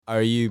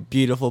Are you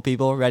beautiful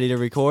people ready to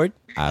record?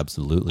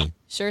 Absolutely.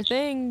 Sure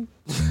thing.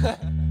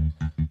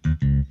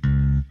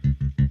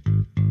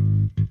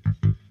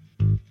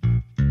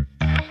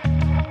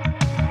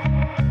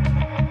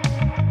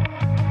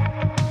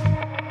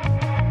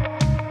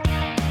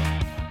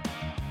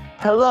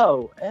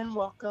 Hello and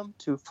welcome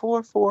to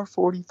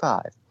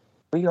 4445.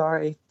 We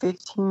are a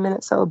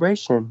 15-minute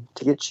celebration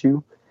to get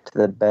you to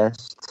the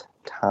best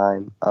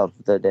time of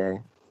the day,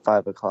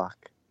 5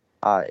 o'clock.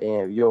 I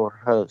am your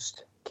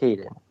host,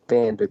 Caden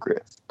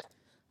Vandergrift.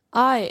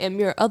 I am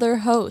your other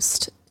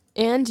host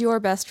and your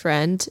best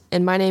friend,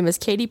 and my name is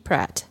Katie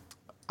Pratt.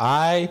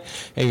 I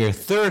am your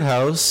third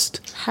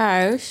host,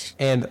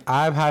 and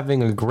I'm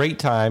having a great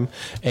time,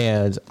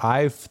 and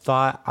I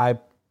thought I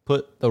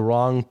put the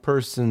wrong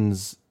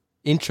person's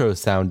intro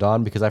sound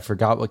on because I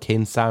forgot what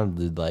Caden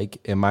sounded like,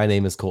 and my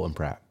name is Colton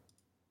Pratt.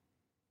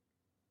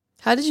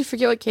 How did you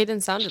forget what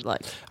Caden sounded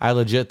like? I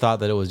legit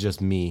thought that it was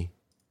just me.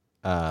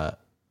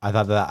 I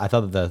thought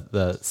that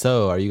the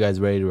 "so are you guys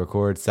ready to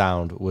record"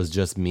 sound was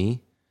just me.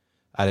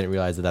 I didn't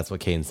realize that that's what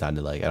Caden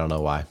sounded like. I don't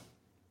know why.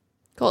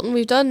 Colton,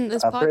 we've done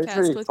this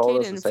podcast with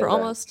Caden for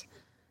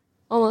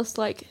almost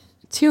like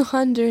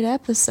 200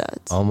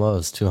 episodes.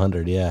 Almost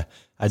 200, yeah.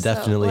 I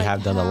definitely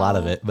have done a lot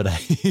of it, but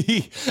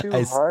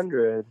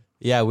 200?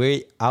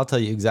 I'll tell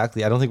you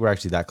exactly. I don't think we're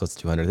actually that close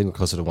to 200. I think we're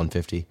closer to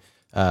 150.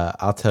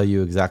 I'll tell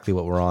you exactly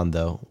what we're on,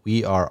 though.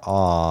 We are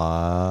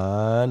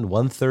on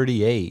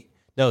 138.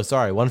 No,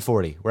 sorry,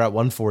 140. We're at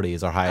 140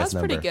 is our highest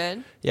number. That's pretty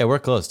good. Yeah, we're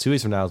close. 2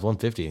 weeks from now is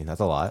 150. That's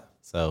a lot.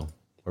 So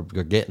we're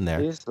getting there.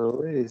 Jeez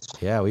Louise.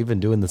 Yeah, we've been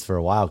doing this for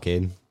a while,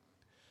 Caden.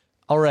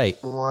 All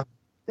right.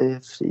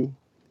 150.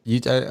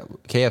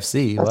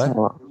 KFC,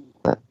 what?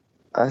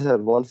 I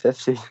said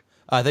 150.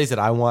 I thought you said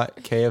I want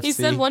KFC. He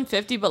said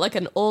 150, but like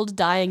an old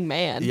dying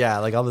man. Yeah,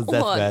 like on the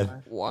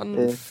deathbed.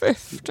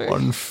 150.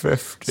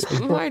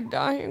 150. My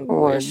dying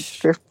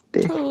wish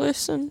 150. to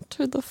listen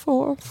to the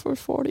 4 for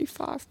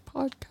 45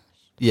 podcast.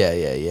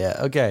 Yeah.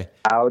 Okay.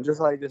 I would just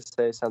like to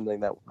say something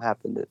that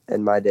happened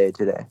in my day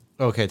today.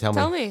 Okay,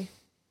 tell me.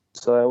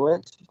 So I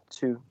went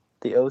to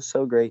the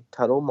oh-so-great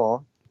Tuttle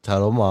Mall.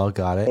 Tuttle Mall,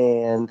 got it.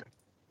 And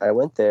I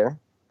went there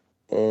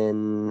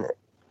in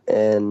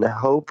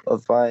hope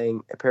of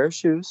buying a pair of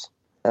shoes,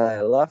 and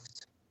I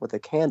left with a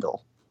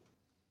candle.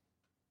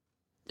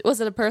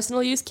 Was it a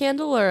personal use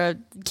candle or a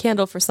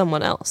candle for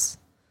someone else?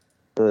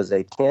 It was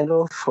a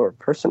candle for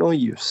personal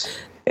use.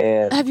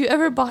 And have you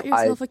ever bought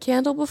yourself a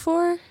candle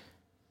before?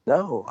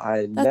 No,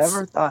 I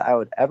never thought I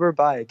would ever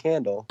buy a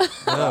candle.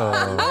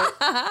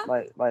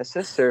 My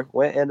sister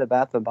went into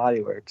Bath and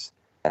Body Works,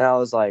 and I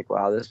was like,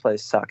 wow, this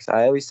place sucks.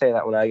 I always say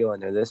that when I go in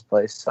there, this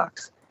place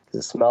sucks.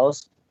 It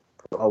smells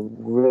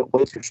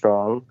way too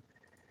strong,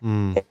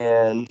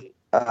 and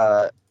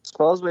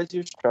smells way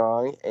too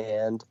strong,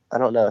 and I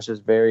don't know, it's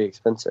just very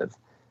expensive.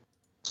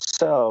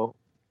 So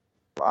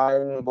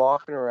I'm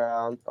walking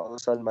around, all of a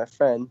sudden my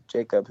friend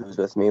Jacob, who's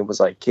with me,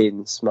 was like,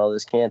 Caden, smell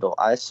this candle.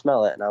 I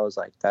smell it, and I was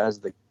like, that is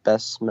the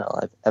best smell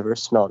I've ever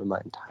smelled in my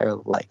entire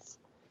life.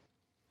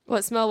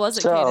 What smell was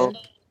it, Caden?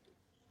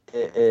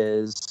 It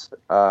is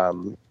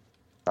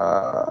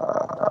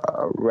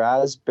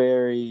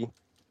raspberry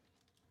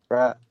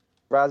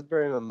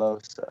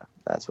mimosa.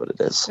 That's what it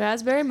is.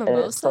 Raspberry mimosa?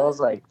 And it smells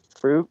like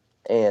fruit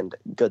and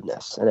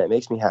goodness, and it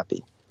makes me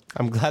happy.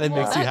 I'm glad it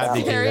makes you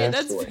happy, Caden.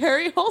 That's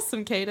very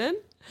wholesome, Caden.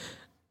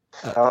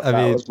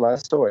 That was my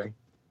story.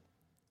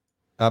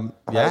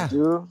 Yeah.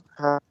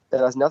 It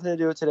has nothing to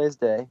do with today's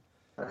day.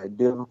 I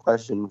do have a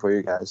question for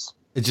you guys.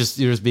 It's just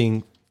you're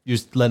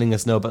just letting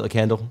us know about the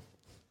candle.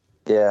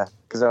 Yeah,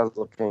 because I was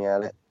looking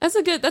at it. That's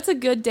a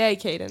good day,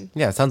 Caden.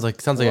 Yeah, it sounds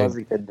like a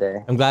good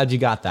day. I'm glad you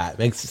got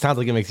that. Sounds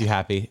like it makes you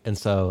happy, and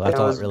so that's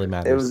all that really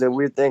matters. It was a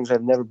weird thing.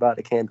 I've never bought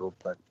a candle,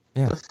 but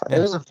it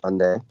was a fun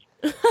day.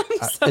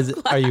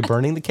 Are you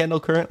burning the candle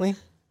currently?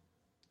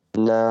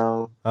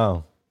 No.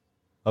 Oh,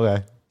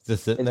 okay. Is it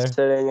sitting there? It's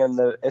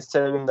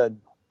sitting in the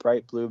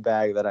bright blue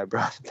bag that I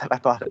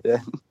bought it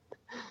in.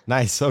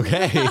 Nice.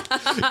 Okay.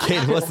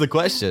 Caden, what's the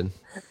question?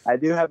 I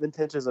do have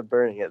intentions of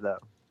burning it though.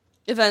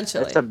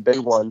 Eventually. It's a big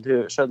one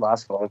too. It should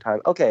last a long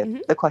time.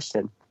 Okay. The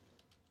question: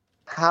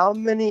 how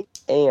many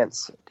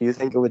ants do you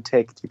think it would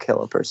take to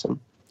kill a person?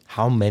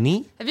 How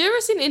many? Have you ever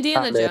seen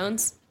Indiana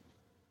Jones?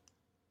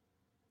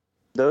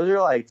 Those are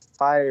like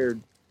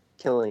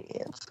fire-killing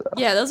ants, though.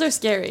 Yeah, those are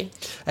scary.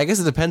 I guess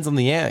it depends on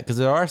the ant, because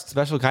there are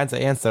special kinds of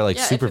ants that are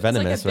super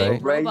venomous,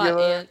 like right?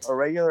 A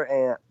regular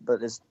ant,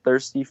 but is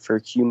thirsty for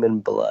human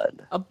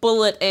blood. A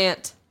bullet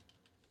ant.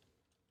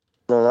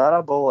 No, not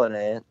a bullet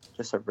ant,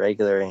 just a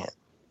regular ant.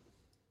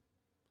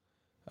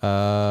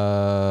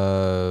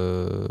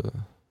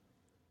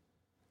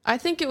 I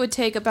think it would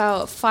take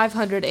about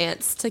 500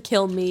 ants to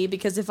kill me,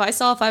 because if I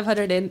saw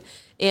 500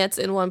 ants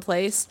in one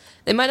place,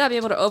 they might not be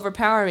able to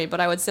overpower me, but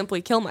I would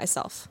simply kill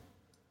myself.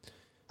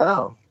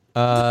 Oh.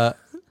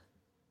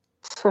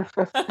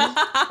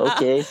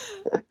 Okay.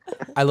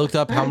 I looked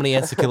up how many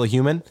ants to kill a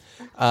human,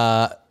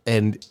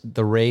 and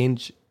the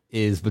range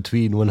is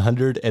between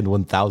 100 and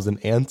 1,000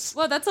 ants.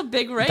 Well, that's a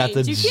big range. That's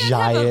a You can't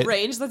have a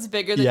range that's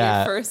bigger than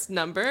your first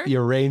number.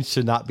 Your range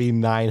should not be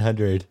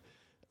 900.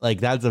 Like,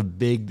 that's a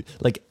big,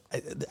 like,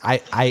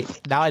 I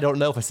now I don't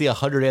know if I see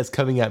 100 ants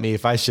coming at me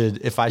if I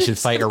should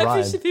fight or run.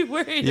 You should be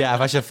worried. Yeah,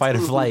 if I should fight or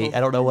flight. I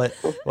don't know what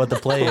the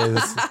play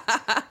is.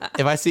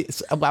 If I see,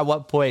 at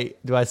what point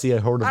do I see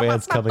a horde of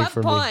ants coming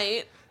for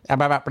me? At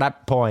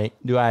that point,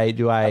 do I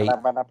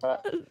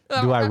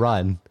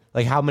run?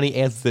 Like, how many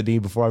ants does it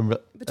need before I'm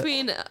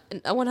between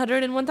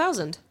 100 and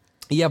 1,000?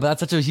 Yeah, but that's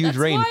such a huge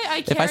range. That's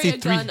why I carry a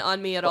gun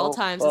on me at all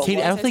times.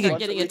 Katie, I don't think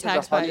getting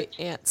attacked by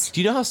ants.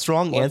 Do you know how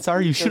strong ants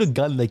are? You shoot a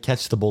gun, they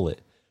catch the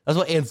bullet. That's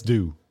what ants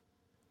do.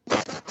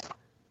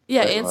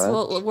 Yeah, ants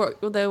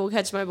will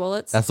catch my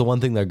bullets. That's the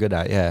one thing they're good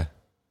at. Yeah.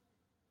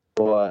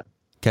 What?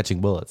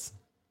 Catching bullets.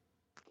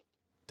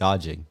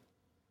 Dodging.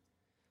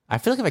 I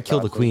feel like if I kill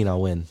the queen,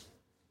 I'll win.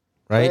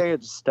 Right? I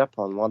could step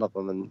on one of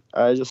them, and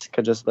I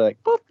could just be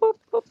like, boop, boop,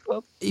 boop,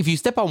 boop. If you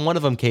step on one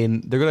of them,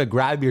 Kane, they're gonna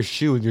grab your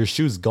shoe, and your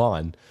shoe's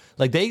gone.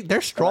 Like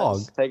they're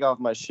strong. Take off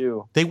my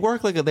shoe. They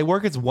work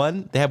as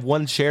one. They have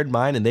one shared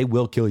mind, and they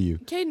will kill you.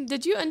 Caden,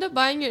 did you end up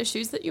buying your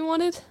shoes that you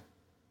wanted?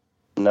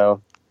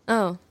 No.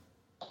 Oh.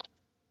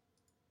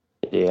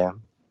 Yeah.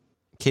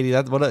 Katie,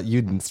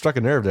 you struck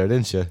a nerve there,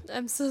 didn't you?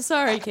 I'm so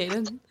sorry,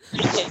 Caden.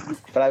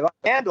 But I bought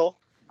a candle.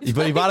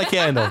 But you bought a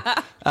candle.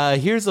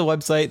 Here's a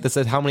website that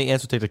said how many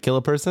ants would take to kill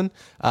a person.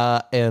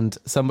 And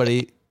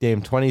somebody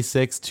named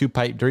 26 Two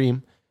Pipe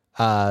Dream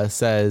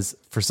says,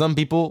 for some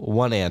people,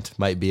 1 ant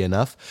might be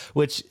enough,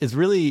 which is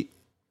really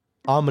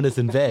ominous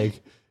and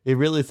vague. It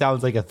really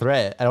sounds like a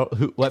threat.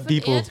 If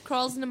an ant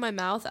crawls into my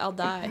mouth, I'll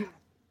die.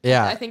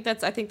 Yeah. I think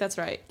that's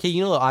right. Okay,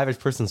 you know the average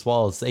person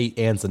swallows 8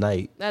 ants a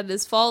night. That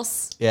is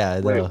false. Yeah.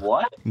 Wait,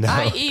 what? No.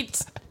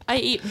 I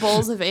eat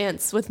bowls of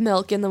ants with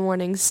milk in the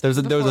mornings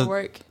before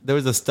work. There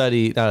was a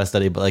study, not a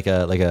study, but like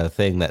a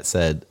thing that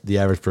said the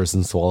average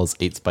person swallows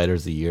 8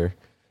 spiders a year.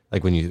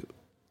 Like when you.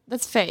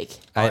 That's fake.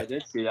 I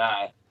did see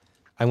that.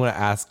 I'm gonna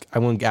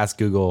ask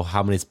Google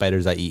how many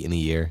spiders I eat in a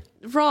year.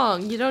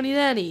 Wrong. You don't eat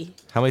any.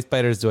 How many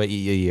spiders do I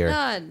eat a year?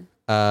 None.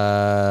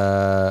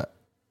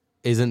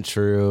 Isn't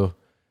true.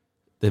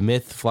 The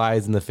myth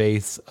flies in the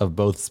face of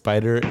both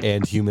spider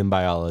and human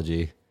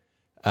biology.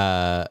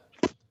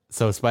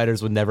 So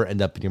spiders would never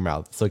end up in your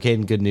mouth. So,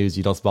 Caden, good news.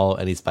 You don't swallow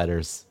any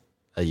spiders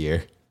a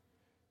year.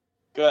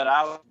 Good.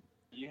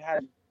 You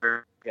had.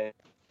 Okay.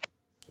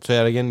 Say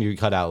that again. You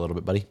cut out a little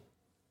bit, buddy.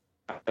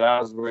 That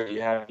was weird.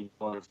 You had me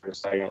going for a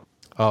second.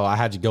 Oh, I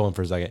had you going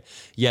for a second.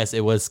 Yes,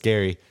 it was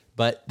scary,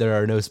 but there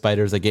are no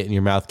spiders that get in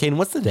your mouth. Caden,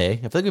 what's the day?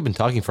 I feel like we've been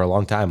talking for a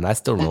long time, and I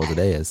still don't know what the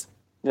day is.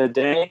 The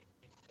day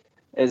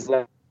is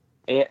that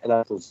ant and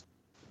uncles.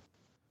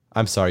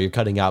 I'm sorry, you're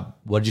cutting out.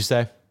 What did you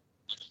say?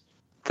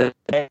 The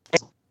day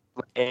is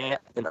ant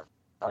and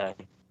uncle day.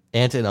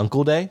 Aunt and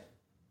Uncle Day?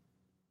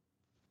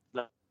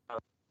 No.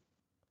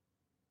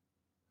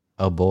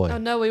 Oh, boy. Oh,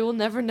 no, we will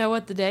never know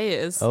what the day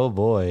is. Oh,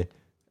 boy.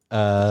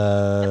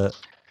 Ant.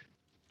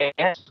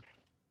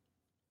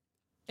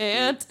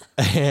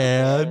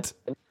 Ant.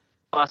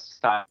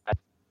 Mustard.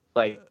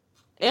 Like.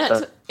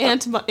 Ant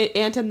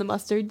and the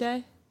mustard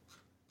day?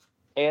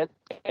 Aunt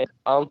and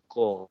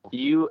uncle.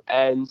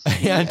 Aunt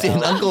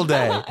and Uncle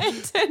Day.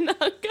 Aunt and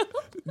uncle.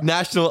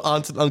 National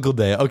Aunt and Uncle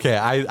Day. Okay,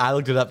 I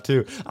looked it up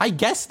too. I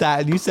guessed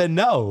that and you said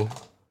no.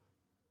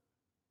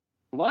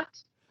 What?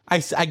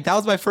 That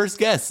was my first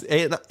guess.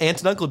 Aunt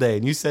and Uncle Day,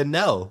 and you said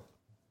no.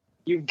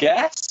 You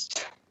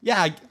guessed?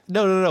 Yeah,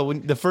 no.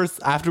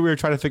 After we were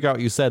trying to figure out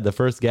what you said, the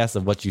first guess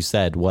of what you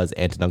said was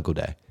Aunt and Uncle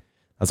Day.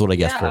 That's what I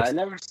guessed first. I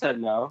never said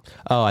no.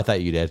 Oh, I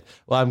thought you did.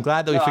 Well, I'm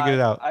glad that we figured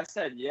it out. I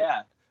said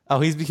yeah. Oh,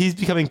 he's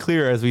becoming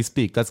clearer as we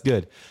speak. That's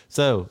good.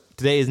 So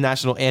today is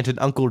National Aunt and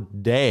Uncle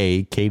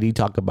Day. Katie,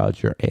 talk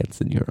about your aunts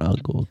and your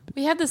uncles.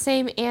 We have the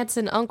same aunts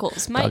and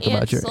uncles. My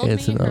aunt sold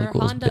me her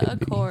Honda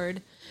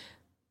Accord.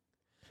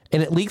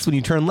 And it leaks when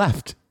you turn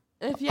left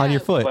on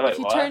your foot.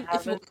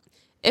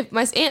 If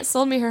my aunt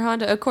sold me her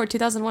Honda Accord,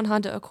 2001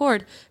 Honda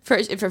Accord, for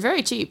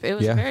very cheap. It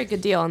was a very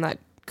good deal on that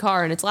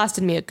car, and it's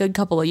lasted me a good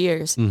couple of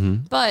years.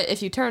 Mm-hmm. But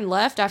if you turn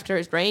left after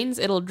it rains,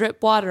 it'll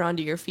drip water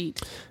onto your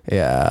feet.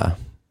 Yeah.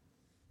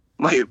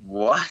 Wait,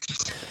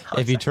 what?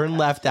 If you turn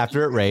left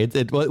after it rains,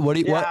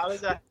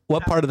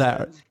 what part of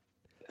that?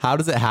 How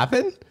does it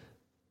happen?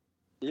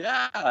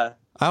 Yeah. I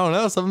don't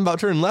know. Something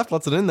about turning left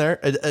lets it in there.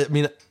 I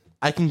mean,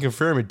 I can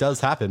confirm it does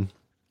happen.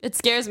 It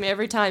scares me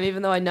every time,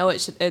 even though I know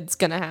it's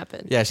gonna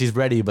happen. Yeah, she's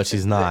ready, but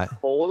she's not. Is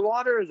it cold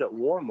water or is it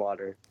warm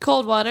water?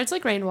 Cold water. It's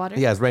like rainwater.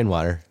 Yeah, it's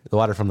rainwater. The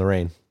water from the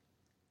rain.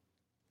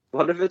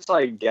 What if it's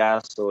like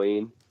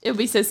gasoline? It would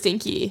be so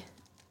stinky.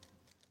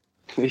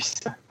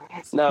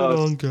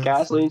 No,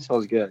 gasoline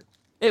smells good.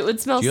 It would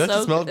smell Do you so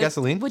have to smell good.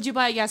 gasoline? Would you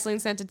buy a gasoline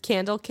scented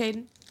candle,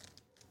 Caden?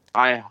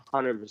 I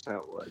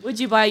 100% would. Would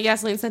you buy a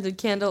gasoline scented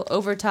candle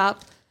over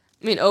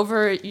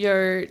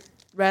your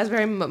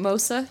raspberry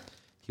mimosa?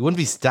 You wouldn't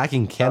be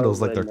stacking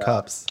candles like they're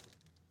cups.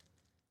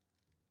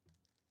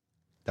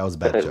 That was a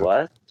bad joke.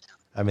 What?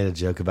 I made a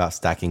joke about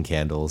stacking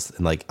candles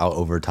and like out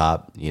over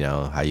top, you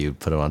know, how you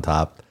put them on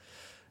top.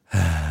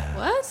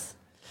 What?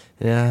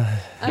 Yeah.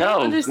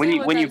 No,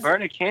 when you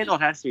burn a candle,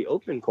 it has to be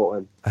open,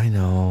 Colton. I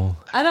know.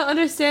 I don't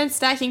understand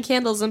stacking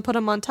candles and put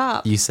them on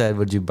top. You said,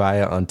 would you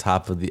buy it on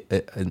top of the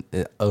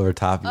over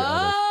top of the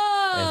other?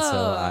 And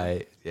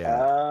so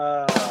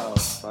Oh,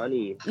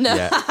 funny.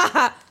 No.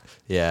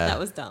 Yeah. That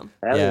was dumb.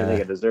 I don't even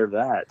think I deserve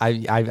that.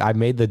 I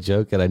made the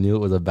joke and I knew it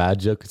was a bad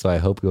joke, so I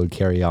hope it would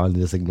carry on and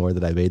just ignore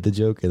that I made the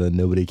joke, and then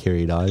nobody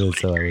carried on, and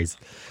so I was.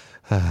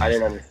 I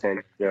didn't understand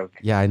the joke.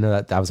 Yeah, I know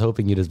that. I was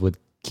hoping you just would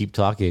keep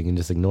talking and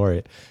just ignore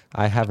it.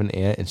 I have an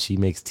aunt and she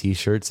makes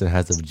T-shirts and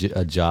has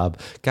a job.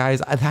 Guys,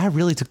 that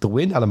really took the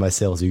wind out of my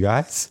sails, you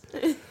guys.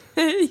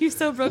 You're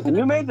so broken.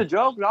 You made the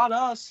joke, not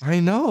us. I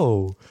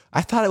know.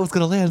 I thought it was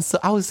going to land, so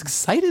I was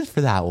excited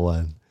for that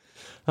one.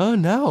 Oh,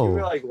 no. You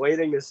were like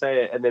waiting to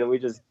say it, and then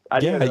I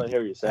didn't really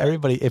hear you say it.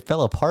 Everybody, it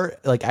fell apart.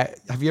 Like,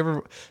 have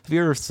you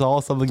ever saw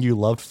something you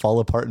loved fall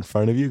apart in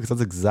front of you? Because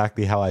that's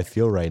exactly how I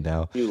feel right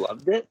now. You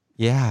loved it?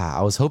 Yeah,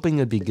 I was hoping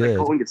it'd be good.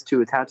 Colton gets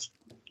too attached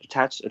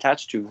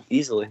to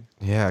easily.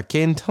 Yeah,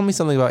 Kane, tell me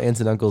something about aunts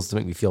and uncles to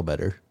make me feel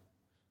better.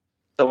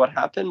 So what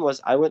happened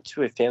was I went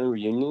to a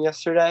family reunion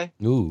yesterday.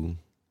 Ooh.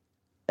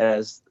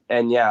 So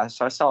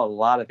I saw a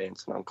lot of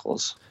aunts and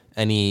uncles.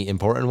 Any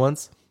important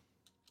ones?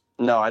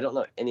 No, I don't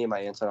know any of my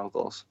aunts and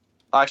uncles.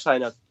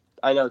 Actually,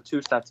 I know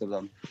 2 sets of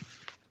them.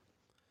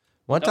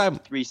 One time,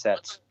 3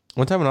 sets.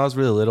 One time when I was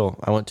really little,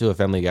 I went to a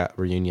family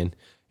reunion,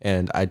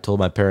 and I told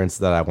my parents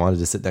that I wanted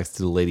to sit next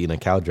to the lady in a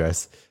cow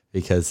dress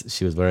because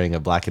she was wearing a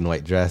black and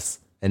white dress.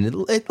 And it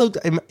looked,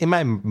 in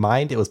my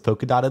mind, it was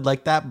polka dotted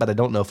like that, but I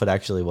don't know if it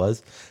actually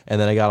was. And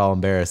then I got all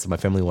embarrassed, and my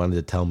family wanted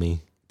to tell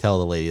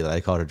the lady that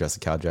I called her dress a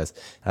cow dress.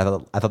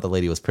 And I thought the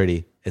lady was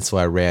pretty, and so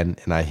I ran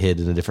and I hid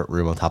in a different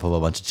room on top of a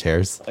bunch of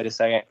chairs. Wait a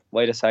second.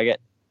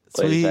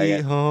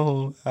 Sweet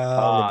home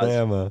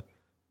Alabama.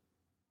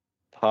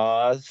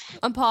 Pause.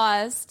 I'm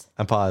paused.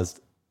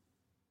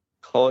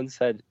 Colin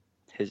said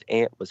his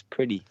aunt was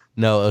pretty.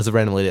 No, it was a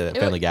random lady at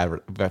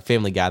a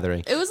family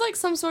gathering. It was like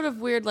some sort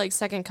of weird, like,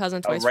 second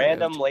cousin twice A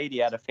random removed.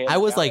 lady at a family. I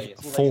was gathering.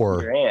 like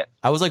 4.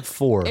 I was like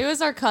 4. It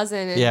was our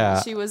cousin. And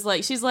Yeah.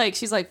 she's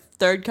like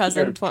third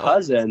cousin. Your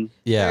cousin.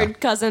 Yeah.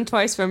 Third cousin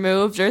twice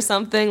removed or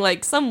something,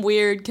 like some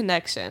weird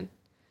connection.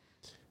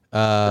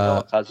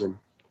 Cousin.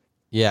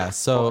 Yeah.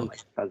 So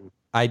Cousin.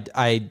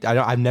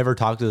 I've never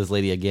talked to this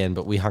lady again,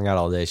 but we hung out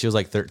all day. She was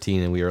like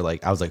 13 and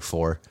I was like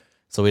 4.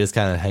 So we just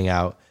kind of hang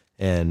out.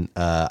 And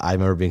I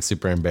remember being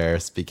super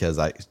embarrassed because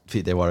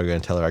they were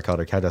going to tell her I called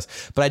her cow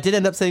dress. But I did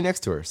end up sitting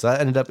next to her. So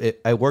that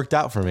it worked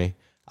out for me.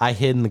 I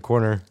hid in the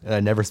corner and I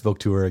never spoke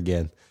to her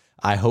again.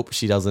 I hope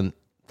she doesn't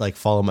like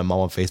follow my mom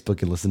on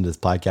Facebook and listen to this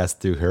podcast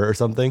through her or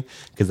something,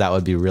 because that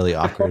would be really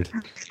awkward.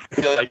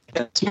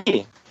 That's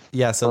me.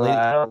 Yeah.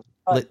 So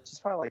she's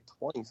probably like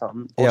 20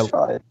 something.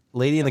 Yeah.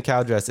 Lady in the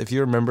cow dress. If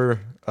you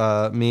remember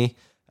me,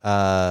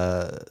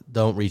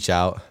 don't reach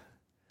out.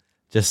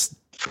 Just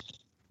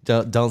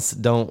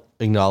don't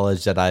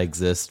acknowledge that I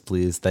exist,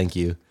 please. Thank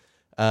you.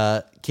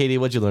 Katie,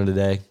 what'd you learn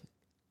today?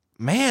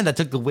 Man, that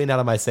took the wind out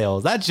of my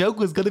sails. That joke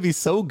was going to be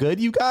so good,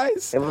 you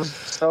guys. It was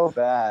so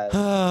bad.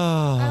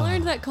 I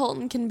learned that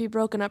Colton can be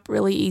broken up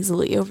really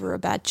easily over a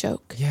bad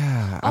joke.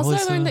 Yeah. I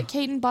learned that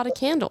Caden bought a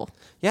candle.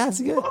 Yeah,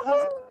 it's good.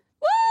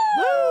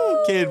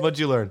 Woo! Kid, what'd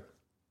you learn?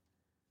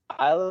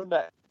 I learned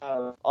that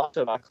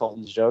also about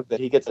Colton's joke that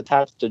he gets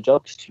attached to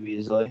jokes too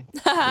easily.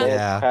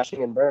 Yeah.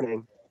 Crashing and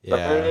burning.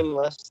 Yeah. Burning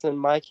less than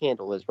my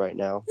candle is right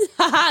now.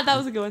 That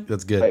was a good one.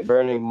 That's good. Wait,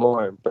 burning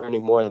more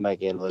than my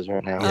candle is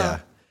right now. Yeah.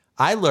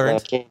 I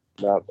learned.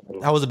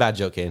 That was a bad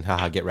joke, Kane.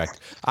 Haha, get wrecked.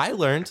 I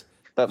learned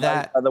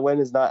that the wind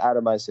is not out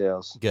of my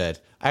sails. Good.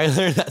 I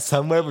learned that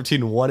somewhere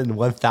between 1 and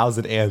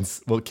 1,000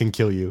 ants can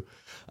kill you,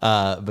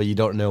 but you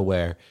don't know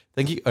where.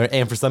 Thank you.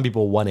 And for some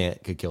people, 1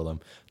 ant could kill them.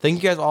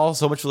 Thank you guys all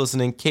so much for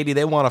listening. Katie,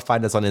 they want to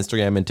find us on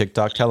Instagram and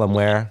TikTok. Tell them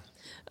where.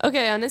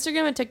 Okay, on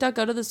Instagram and TikTok,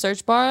 go to the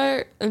search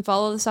bar and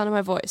follow the sound of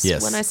my voice.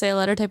 Yes. When I say a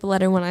letter, type a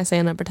letter. When I say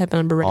a number, type a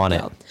number. On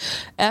it.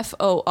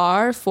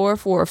 FOR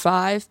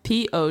 445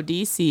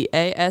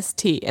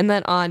 PODCAST. And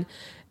then on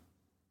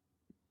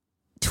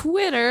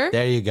Twitter.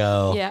 There you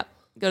go. Yeah.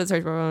 Go to the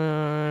search bar.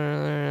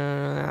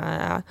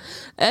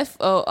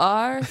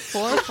 FOR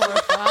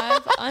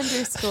 445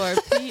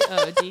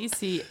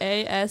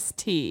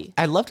 _PODCAST.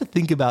 I'd love to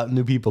think about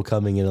new people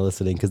coming in and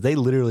listening, because they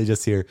literally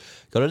just hear,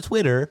 go to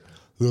Twitter.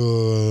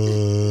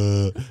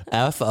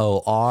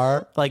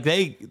 FOR. Like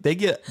they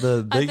get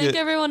the. I think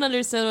everyone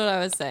understood what I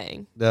was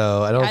saying.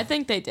 No, I don't. I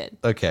think they did.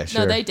 Okay,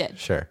 sure. No, they did.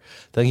 Sure.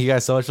 Thank you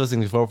guys so much for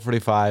listening to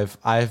 445.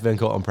 I've been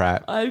Colton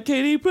Pratt. I'm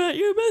Katie Pratt,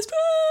 your best friend.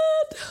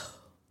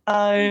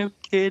 I'm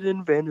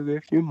Kaden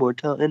Vanderwerf, your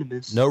mortal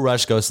enemies. No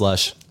rush, go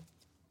slush.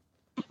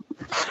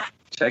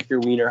 Check your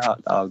wiener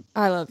hot dog.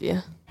 I love you.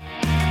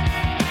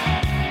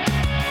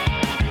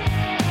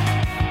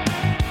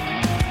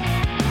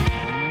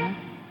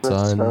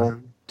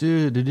 Son.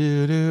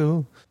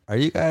 Do. Are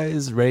you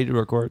guys ready to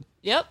record?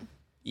 Yep.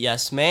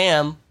 Yes,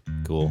 ma'am.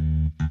 Cool.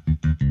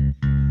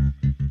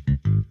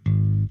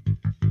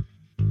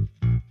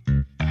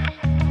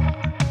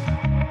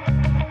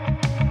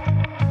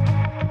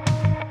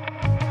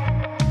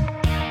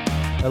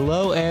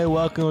 Hello and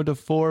welcome to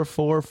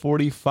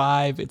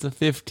 4:45. It's a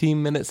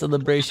 15-minute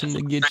celebration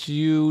to get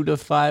you to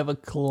 5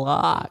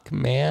 o'clock,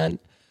 man.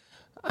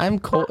 I'm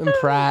Colton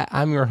Pratt.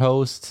 I'm your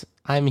host.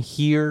 I'm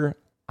here.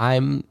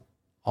 I'm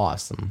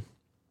awesome.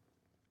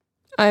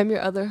 I am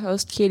your other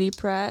host, Katie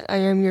Pratt. I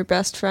am your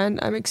best friend.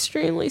 I'm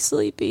extremely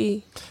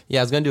sleepy. Yeah,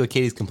 I was going to do a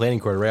Katie's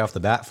complaining chord right off the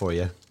bat for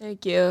you.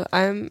 Thank you.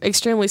 I'm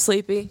extremely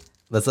sleepy.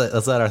 Let's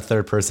let our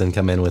third person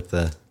come in with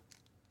the...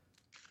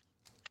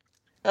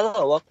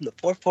 Hello, welcome to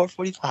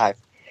 4:45.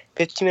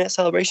 15-minute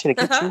celebration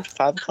to get you to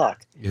 5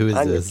 o'clock. Who is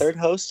I'm this? your third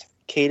host,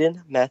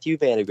 Caden Matthew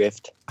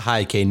Vandergrift.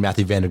 Hi, Caden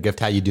Matthew Vandergrift.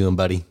 How you doing,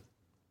 buddy?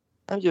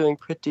 I'm doing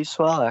pretty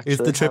swell, actually.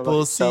 It's the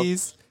triple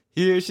C's.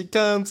 Here she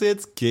comes.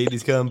 It's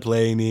Katie's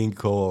complaining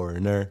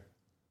corner.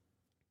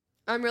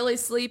 I'm really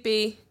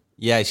sleepy.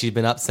 Yeah, she's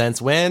been up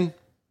since when?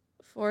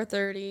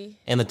 4:30.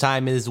 And the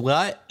time is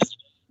what?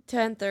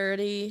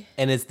 10:30.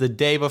 And it's the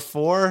day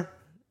before?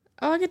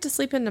 Oh, I get to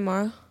sleep in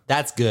tomorrow.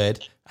 That's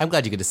good. I'm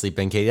glad you get to sleep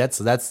in, Katie. That's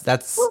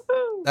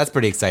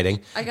pretty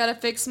exciting. I gotta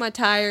fix my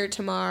tire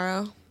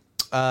tomorrow.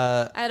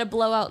 I had a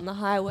blowout in the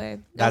highway.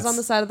 I was on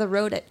the side of the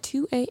road at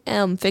 2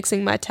 a.m.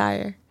 fixing my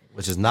tire.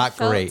 Which is not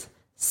great.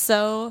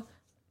 So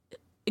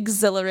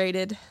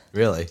exhilarated.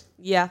 Really?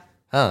 Yeah.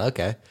 Oh,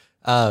 okay.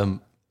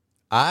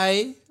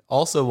 I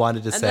also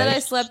wanted to say... And then I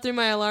slept through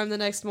my alarm the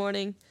next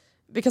morning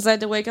because I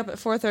had to wake up at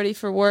 4:30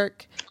 for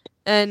work.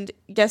 And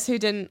guess who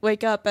didn't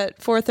wake up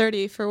at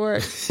 4:30 for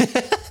work?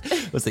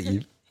 Was it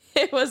you?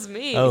 It was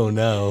me. Oh,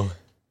 no.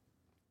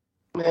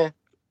 Meh. It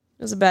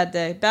was a bad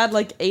day. Bad,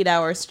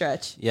 8-hour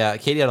stretch. Yeah,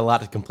 Katie had a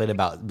lot to complain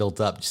about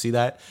built up. Did you see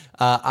that?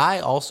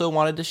 I also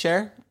wanted to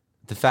share.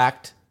 The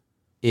fact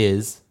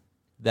is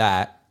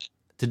that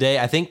today,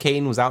 I think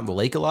Caden was out in the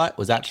lake a lot.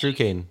 Was that true,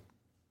 Caden?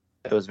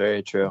 It was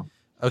very true.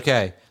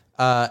 Okay.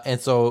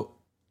 And so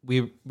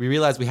we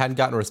realized we hadn't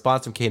gotten a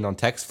response from Caden on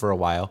text for a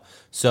while.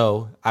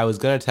 So I was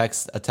going to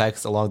text a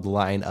text along the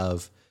line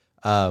of,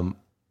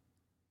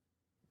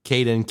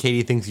 Caden,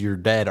 Katie thinks you're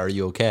dead. Are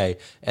you okay?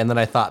 And then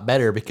I thought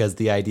better because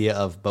the idea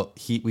of,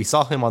 we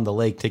saw him on the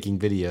lake taking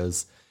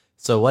videos.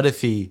 So what if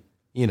he,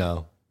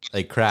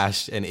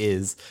 crashed and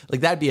is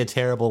that'd be a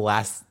terrible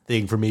last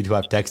thing for me to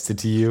have texted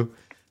to you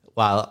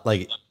while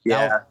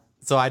Yeah.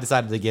 So I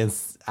decided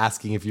against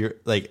asking if you're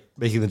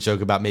making the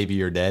joke about maybe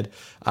you're dead.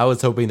 I was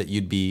hoping that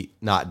you'd be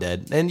not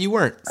dead and you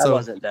weren't. So I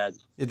wasn't dead.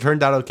 It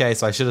turned out okay.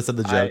 So I should have said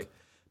the joke,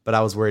 but I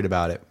was worried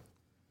about it.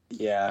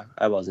 Yeah,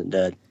 I wasn't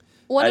dead.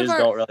 I just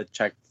don't really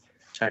check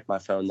my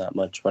phone that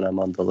much when I'm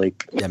on the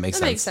lake. Yeah, makes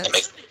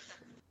sense.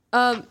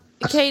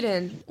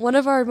 Kaden, one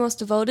of our most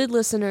devoted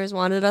listeners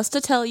wanted us to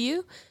tell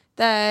you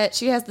that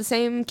she has the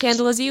same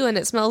candle as you and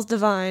it smells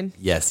divine.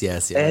 Yes.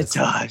 It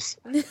does.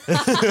 I'm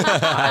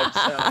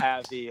so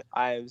happy.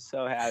 I am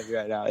so happy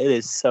right now. It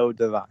is so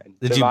divine.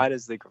 Divine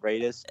is the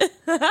greatest.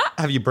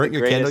 Have you burnt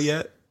your candle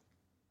yet?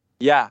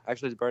 Yeah,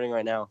 actually it's burning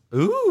right now.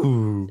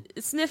 Ooh.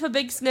 Sniff a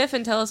big sniff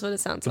and tell us what it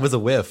sounds like. It was a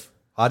whiff.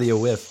 Audio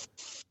whiff.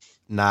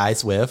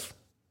 Nice whiff.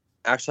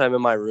 Actually, I'm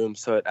in my room,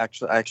 so I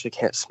actually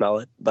can't smell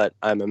it, but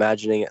I'm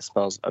imagining it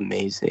smells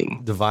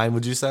amazing. Divine,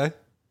 would you say?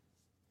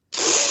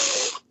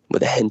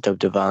 With a hint of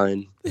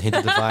divine. A hint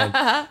of divine.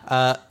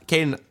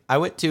 Caden, I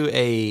went to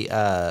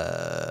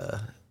a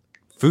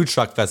food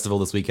truck festival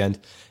this weekend,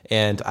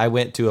 and I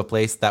went to a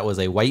place that was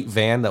a white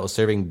van that was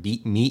serving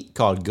beet meat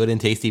called Good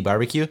and Tasty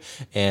Barbecue,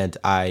 and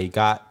I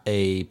got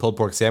a pulled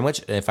pork sandwich,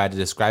 and if I had to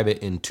describe it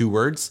in 2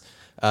 words,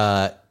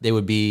 they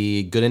would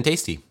be good and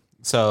tasty.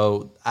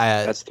 So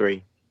that's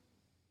 3.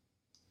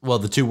 Well,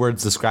 the 2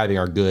 words describing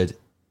are good,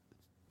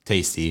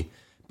 tasty,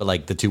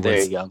 but the 2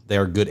 words, they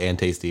are good and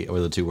tasty were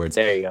the 2 words.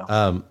 There you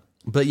go.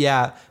 But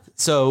yeah,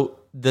 so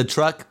the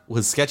truck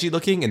was sketchy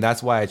looking, and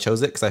that's why I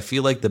chose it, because I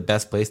feel like the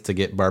best place to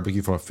get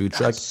barbecue from a food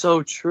truck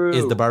so true.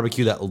 is the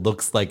barbecue that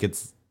looks like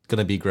it's going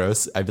to be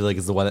gross. I feel like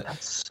it's the one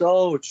That's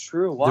so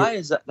true. Why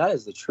is that? That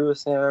is the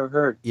truest thing I've ever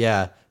heard.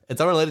 Yeah, it's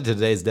unrelated to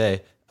today's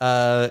day.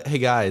 Hey,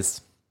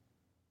 guys,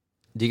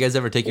 do you guys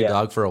ever take your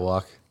dog for a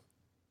walk?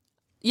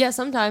 Yeah,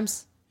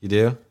 sometimes. You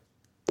do?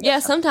 Yeah,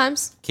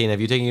 sometimes. Kane, have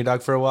you taken your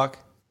dog for a walk?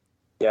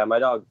 Yeah, my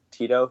dog,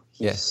 Tito,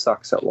 he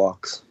sucks at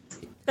walks.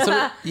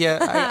 So,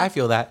 yeah, I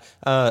feel that.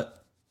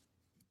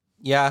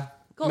 Yeah,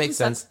 makes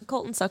sense.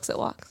 Colton sucks at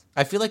walks.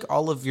 I feel like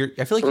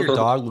your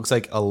dog looks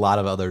like a lot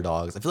of other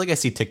dogs. I feel like I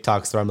see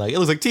TikToks where I'm like, it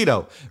looks like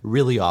Tito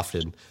really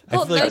often.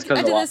 Well, I feel like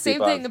I did the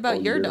same thing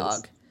about your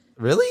dog.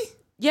 Really?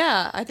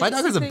 Yeah, I think my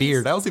dog has a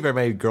beard. I don't see very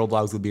many girl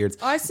dogs with beards.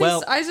 I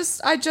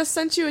just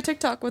sent you a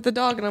TikTok with a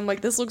dog, and I'm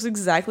like, this looks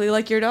exactly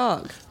like your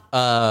dog.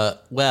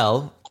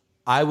 Well,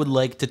 I would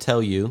like to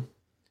tell you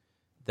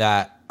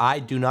that I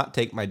do not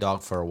take my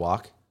dog for a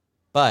walk,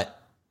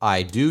 but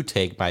I do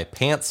take my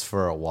pants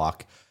for a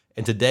walk.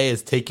 And today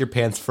is Take Your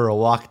Pants for a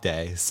Walk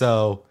Day.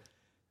 So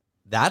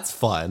that's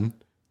fun.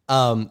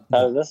 How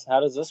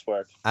does this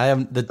work? I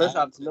am First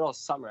off, it's the middle of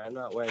summer. I'm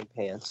not wearing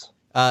pants.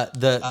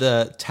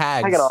 The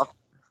tags. Take it off.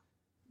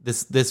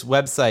 This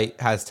website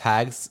has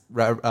tags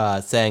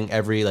saying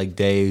every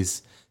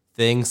day's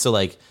things. So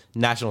like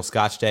National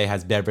Scotch Day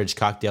has beverage,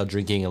 cocktail,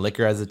 drinking, and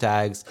liquor as the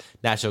tags.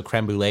 National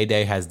Creme Brulee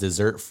Day has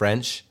dessert,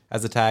 French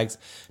as the tags.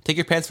 Take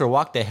Your Pants for a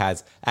Walk Day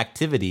has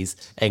activities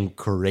and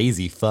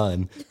crazy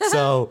fun.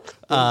 So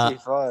Crazy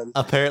fun.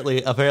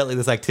 apparently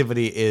this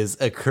activity is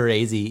a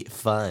crazy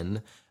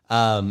fun.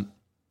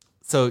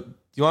 So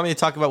you want me to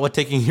talk about what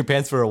taking your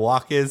pants for a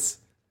walk is?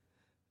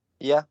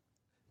 Yeah.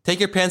 Take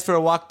Your Pants for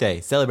a Walk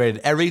Day, celebrated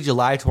every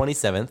July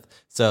 27th.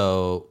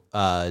 So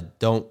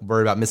don't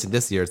worry about missing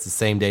this year. It's the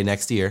same day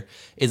next year.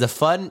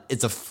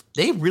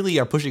 They really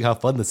are pushing how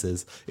fun this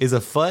is. Is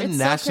a fun It's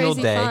national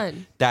so crazy day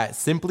fun. that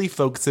simply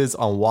focuses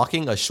on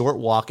walking a short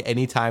walk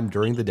anytime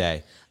during the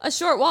day. A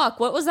short walk.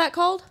 What was that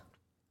called?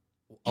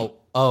 It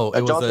was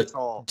a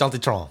Jaunty-tron.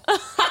 Jaunty-tron.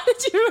 How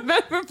did you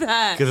remember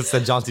that? Because it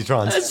said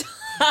Jaunty-trons.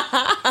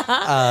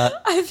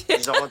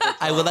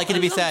 I would like it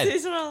to be said.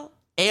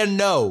 And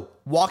no,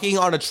 walking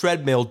on a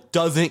treadmill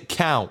doesn't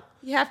count.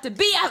 You have to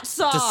be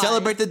outside. To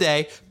celebrate the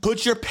day,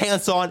 put your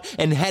pants on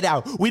and head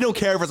out. We don't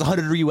care if it's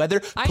 100-degree weather.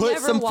 Put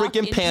some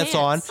freaking pants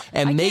on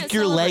and make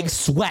your legs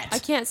sweat. I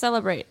can't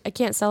celebrate.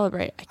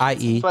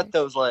 I.e., Sweat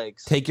those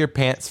legs. take your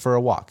pants for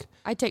a walk.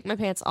 I take my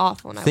pants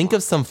off when I Think walk.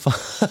 of some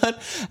fun.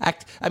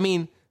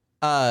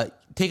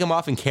 Take them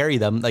off and carry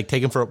them. Like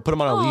put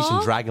them on a leash and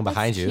Aw, drag them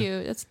behind that's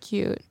you. That's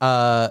cute.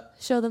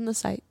 Show them the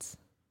sights.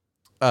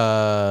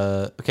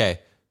 Okay.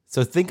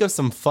 So think of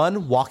some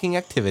fun walking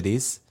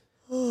activities.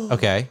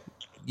 Okay.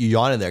 You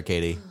yawn in there,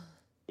 Katie.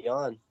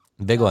 Yawn.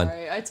 Big one.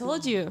 Sorry, I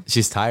told you.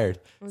 She's tired.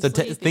 So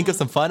think of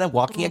some fun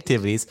walking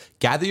activities.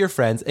 Gather your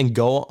friends and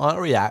go on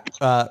a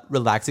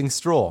relaxing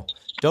stroll.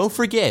 Don't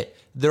forget,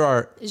 there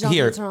are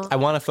here. I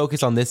want to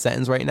focus on this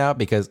sentence right now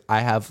because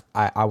I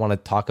want to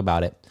talk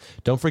about it.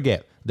 Don't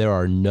forget, there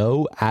are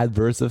no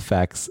adverse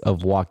effects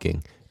of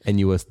walking, and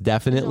you will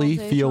definitely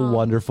feel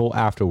wonderful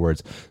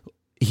afterwards.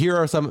 Here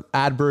are some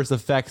adverse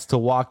effects to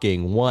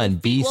walking. 1,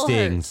 bee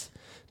stings.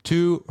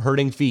 2,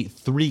 hurting feet.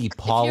 3,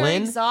 pollen. If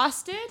you're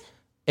exhausted?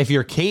 If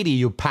you're Katie,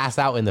 you pass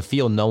out in the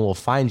field. No one will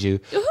find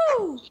you.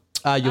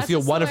 You'll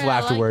feel wonderful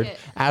afterward.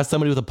 As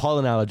somebody with a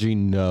pollen allergy,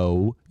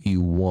 no, you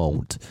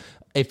won't.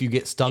 If you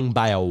get stung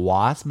by a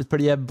wasp, it's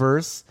pretty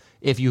adverse.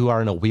 If you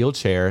are in a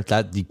wheelchair,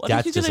 that's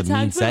just a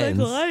mean sentence.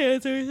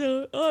 I'm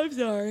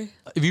sorry.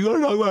 If you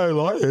want to talk about a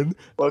lion.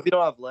 What if you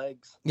don't have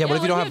legs? Yeah, what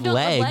if you don't have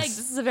legs?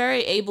 This is a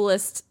very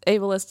ableist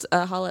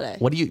holiday.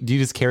 What do you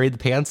just carry the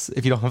pants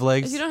if you don't have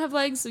legs? If you don't have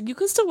legs, you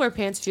can still wear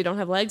pants if you don't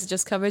have legs. It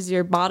just covers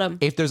your bottom.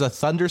 If there's a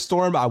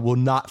thunderstorm, I will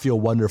not feel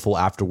wonderful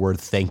afterward.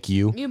 Thank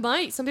you. You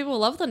might. Some people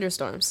love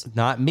thunderstorms.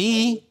 Not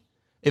me.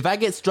 If I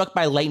get struck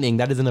by lightning,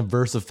 that is an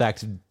adverse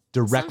effect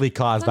directly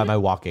caused by my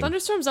walking.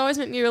 Thunderstorms always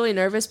make me really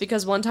nervous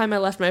because one time I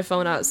left my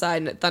phone outside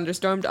and it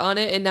thunderstormed on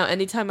it, and now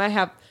anytime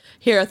I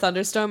hear a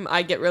thunderstorm,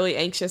 I get really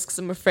anxious because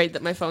I'm afraid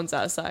that my phone's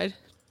outside.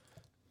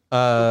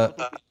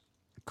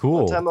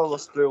 Cool. One time I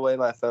almost threw away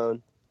my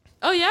phone.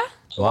 Oh yeah?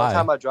 Why? One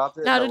time I dropped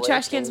it. Now do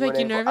trash cans make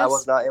you nervous? I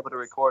was not able to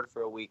record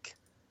for a week.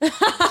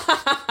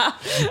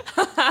 That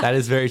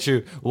is very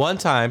true. One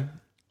time,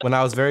 when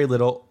I was very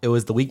little, it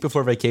was the week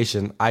before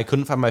vacation. I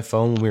couldn't find my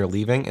phone when we were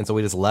leaving, and so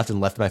we just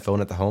left my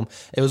phone at the home.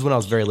 It was when I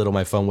was very little.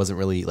 My phone wasn't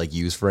really like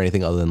used for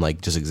anything other than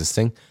like just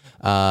existing.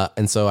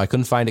 And so I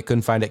couldn't find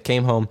it.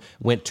 Came home,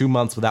 went 2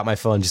 months without my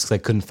phone just because I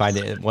couldn't find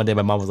it. And one day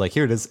my mom was like,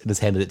 "Here it is," and just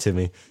handed it to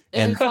me.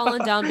 And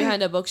fallen down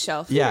behind a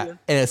bookshelf. Yeah, and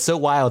it's so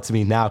wild to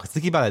me now because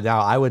thinking about it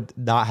now, I would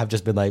not have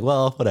just been like,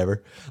 "Well,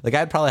 whatever." Like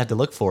I'd probably have to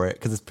look for it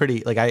because it's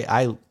pretty. Like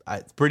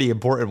it's pretty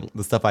important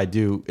the stuff I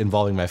do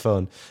involving my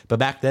phone. But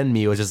back then,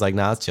 me was just like,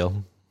 "Nah, it's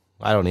chill.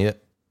 I don't need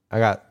it. I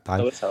got time."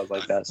 So it sounds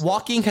like that.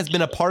 Walking has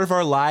been a part of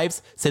our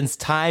lives since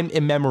time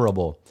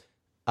immemorable.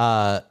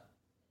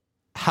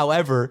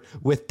 However,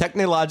 with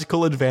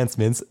technological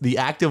advancements, the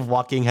act of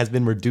walking has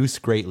been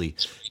reduced greatly.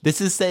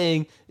 This is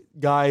saying,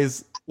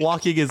 guys,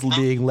 walking is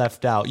being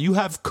left out. You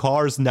have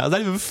cars now. It's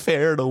not even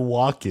fair to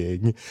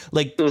walking.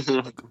 Like,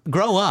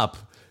 grow up.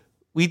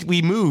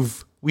 We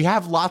move. We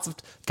have lots of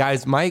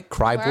guys. My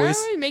cry voice.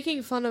 Why are we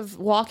making fun of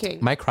walking?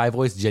 My cry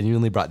voice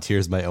genuinely brought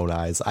tears in my own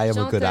eyes. I am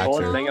a good I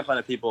actor. was making fun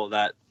of people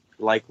that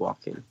like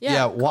walking.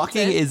 Yeah,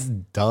 walking is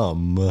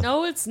dumb.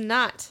 No, it's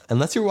not.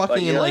 Unless you're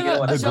walking in like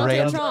the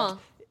grand.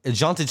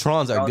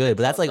 Jaunty-trons are good,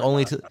 but that's like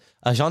only to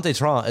a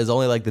Jaunty-tron is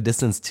only like the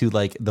distance to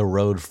like the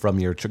road from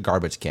your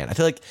garbage can. I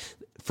feel like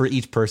for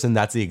each person,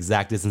 that's the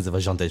exact distance of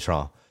a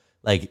Jaunty-tron.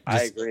 Like,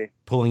 I agree.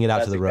 Pulling it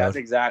out to the road. That's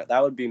exact.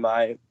 That would be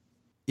my.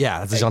 Yeah,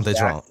 that's a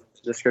Jaunty-tron.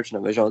 Description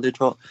of a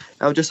Jaunty-tron.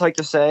 I would just like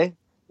to say,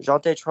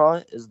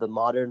 Jaunty-tron is the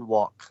modern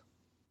walk.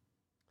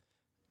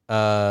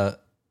 What?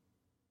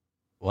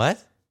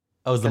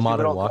 Oh, it's the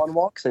modern walk. People don't go on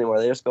walks anymore.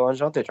 They just go on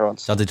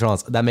Jaunty-trons.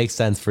 Jaunty-trons. That makes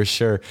sense for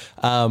sure.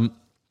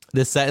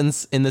 This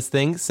sentence in this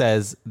thing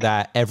says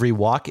that every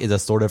walk is a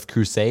sort of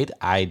crusade.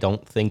 I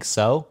don't think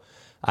so.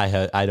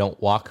 I don't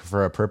walk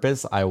for a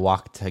purpose. I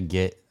walk to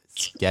get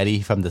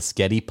sketty from the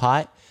sketty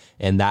pot,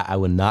 and that I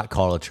would not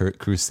call a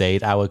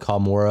crusade. I would call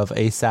more of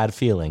a sad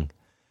feeling.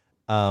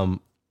 Walking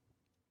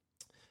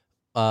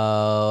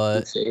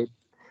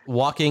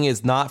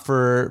is not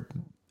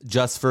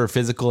just for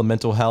physical and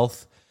mental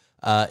health.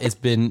 It's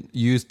been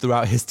used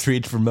throughout history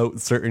to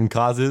promote certain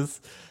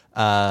causes,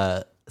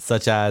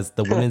 such as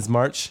the Women's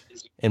March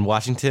in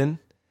Washington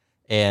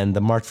and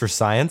the March for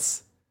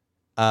Science.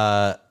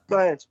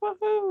 Science,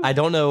 woohoo! I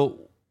don't know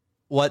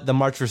what the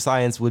March for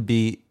Science would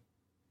be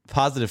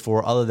positive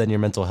for other than your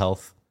mental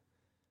health.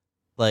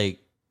 Like,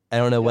 I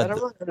don't know what.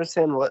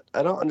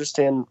 I don't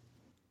understand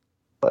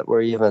what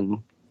we're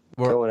even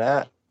going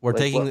at. We're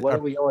taking. What are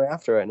we going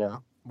after right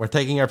now? We're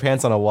taking our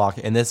pants on a walk,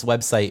 and this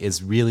website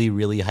is really,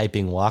 really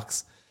hyping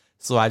walks.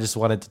 So I just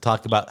wanted to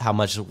talk about how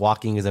much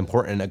walking is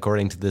important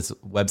according to this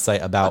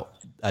website about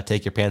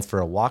Take Your Pants for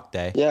a Walk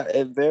Day. Yeah,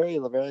 it very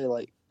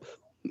like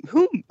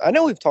who. I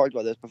know we've talked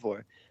about this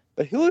before,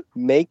 but who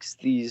makes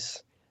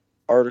these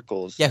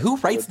articles? Yeah, who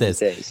writes this?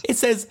 Days? It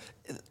says,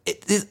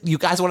 you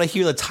guys want to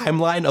hear the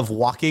timeline of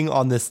walking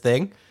on this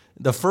thing?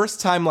 The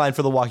first timeline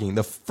for the walking,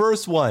 the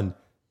first one,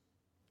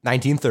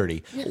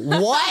 1930.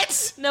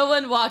 What? No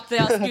one walked. They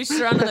all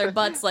scooched around on their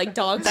butts like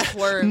dogs with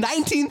worms.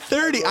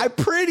 1930. I'm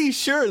pretty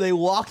sure they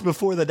walked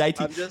before the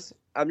 1930s.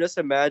 I'm just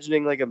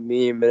imagining like a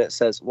meme, and it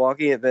says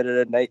walking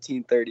invented in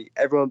 1930.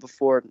 Everyone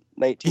before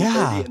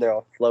 1930, and they're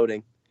all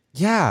floating.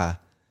 Yeah.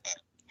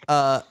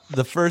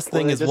 The first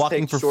thing is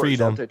walking for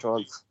freedom.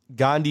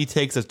 Gandhi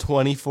takes a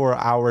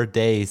 24-hour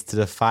days to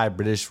defy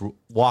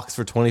walks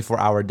for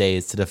 24-hour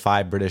days to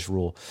defy British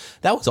rule.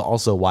 That was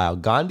also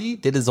wild. Gandhi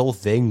did his whole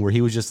thing where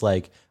he was just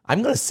like,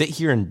 I'm going to sit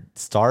here and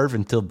starve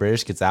until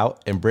British gets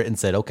out. And Britain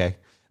said, okay.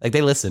 Like,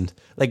 they listened.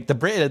 Like, the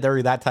Britain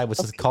during that time was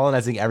just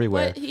colonizing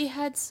everywhere. But he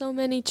had so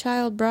many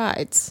child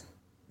brides.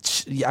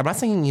 I'm not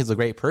saying he's a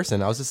great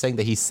person. I was just saying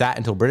that he sat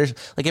until British.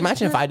 Like,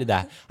 imagine if I did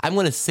that. I'm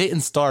going to sit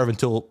and starve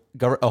until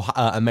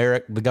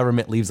the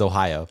government leaves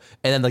Ohio,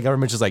 and then the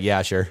government's just like,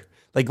 yeah, sure.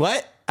 Like,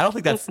 what? I don't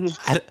think that's.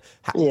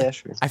 Yeah,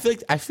 sure.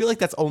 I feel like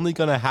that's only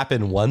going to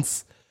happen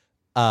once.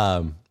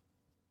 Second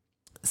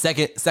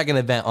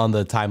event on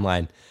the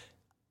timeline.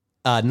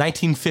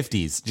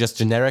 1950s, just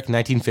generic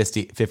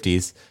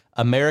 1950s.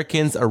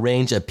 Americans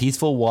arrange a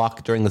peaceful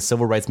walk during the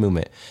Civil Rights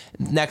Movement.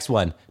 Next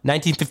one,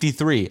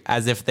 1953,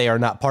 as if they are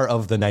not part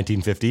of the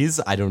 1950s.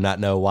 I do not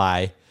know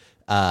why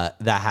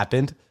that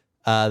happened.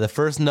 The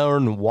first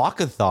known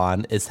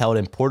walkathon is held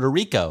in Puerto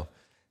Rico.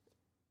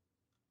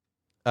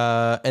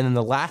 And then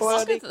the last...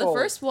 The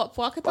first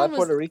walkathon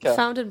was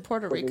found in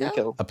Puerto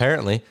Rico?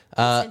 Apparently.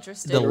 That's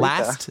interesting. The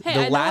last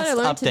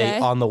update today.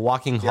 on the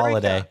walking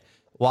holiday,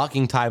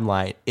 walking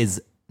timeline is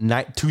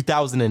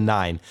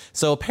 2009.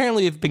 So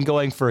apparently we've been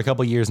going for a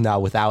couple years now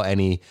without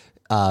any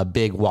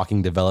big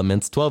walking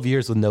developments. 12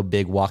 years with no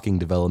big walking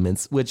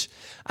developments, which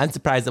I'm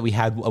surprised that we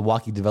had a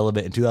walking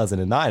development in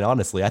 2009.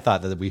 Honestly, I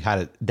thought that we had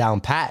it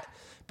down pat.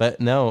 But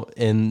no,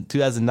 in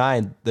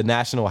 2009, the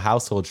National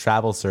Household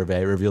Travel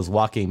Survey reveals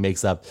walking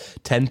makes up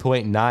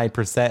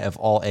 10.9% of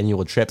all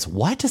annual trips.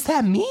 What does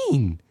that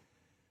mean?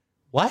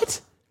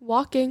 What?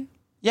 Walking.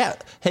 Yeah.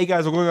 Hey,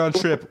 guys, we're going on a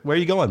trip. Where are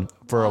you going?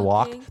 For a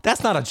walk?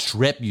 That's not a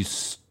trip, you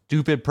stupid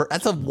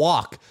that's a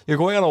walk. You're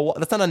going on a walk.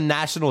 That's not a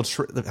national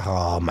trip.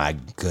 Oh, my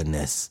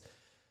goodness.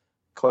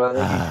 Cole,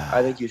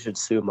 I think you should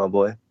sue, my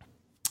boy.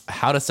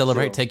 How to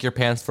celebrate Take Your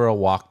Pants for a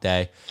Walk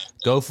Day.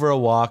 Go for a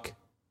walk.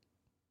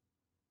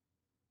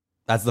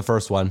 That's the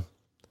first one.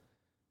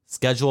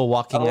 Schedule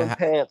walking.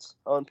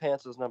 Own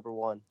pants is number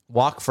one.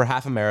 Walk for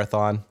half a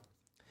marathon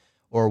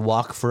or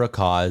walk for a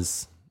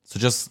cause. So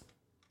just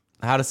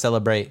how to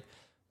celebrate,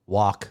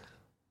 walk.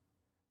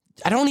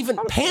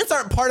 Pants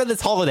aren't part of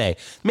this holiday.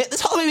 Man, this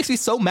holiday makes me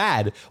so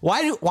mad.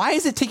 Why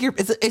is it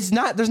it's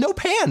not, there's no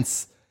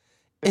pants.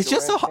 It's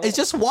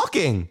just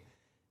walking.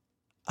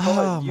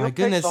 Oh my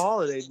goodness. The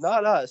holiday,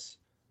 not us.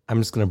 I'm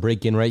just going to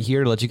break in right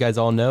here to let you guys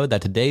all know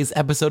that today's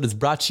episode is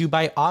brought to you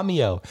by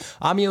Omio.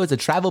 Omio is a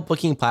travel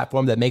booking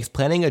platform that makes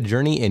planning a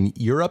journey in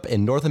Europe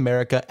and North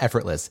America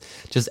effortless.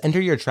 Just enter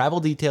your travel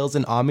details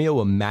and Omio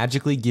will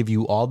magically give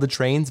you all the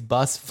trains,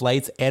 bus,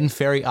 flights, and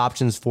ferry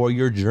options for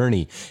your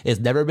journey. It's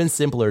never been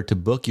simpler to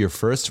book your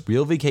first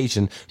real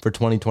vacation for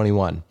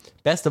 2021.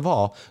 Best of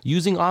all,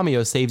 using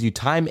Omio saves you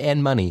time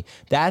and money.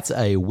 That's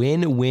a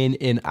win-win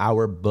in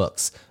our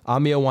books.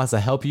 Omio wants to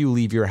help you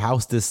leave your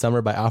house this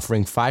summer by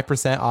offering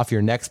 5% off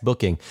your next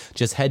booking.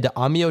 Just head to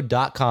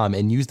Omio.com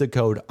and use the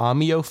code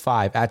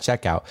OMIO5 at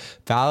checkout,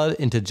 valid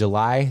into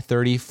July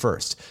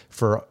 31st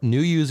for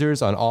new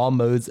users on all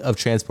modes of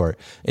transport.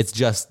 It's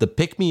just the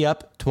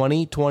pick-me-up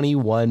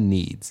 2021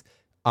 needs.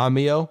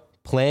 Omio,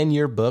 plan,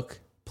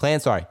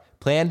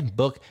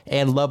 book,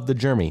 and love the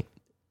journey.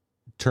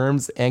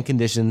 Terms and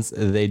conditions,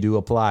 they do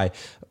apply.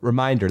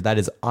 Reminder, that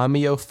is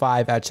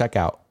Omio5 at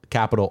checkout.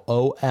 Capital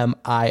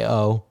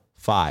OMIO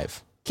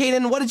 5.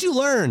 Kaden, what did you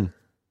learn?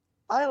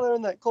 I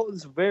learned that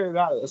Colton's very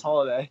bad at this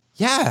holiday.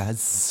 Yeah,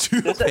 it's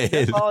stupid.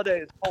 This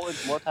holiday is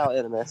Colton's mortal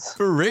enemies.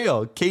 For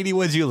real. Katie,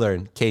 what did you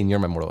learn? Kaden, you're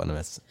my mortal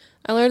enemies.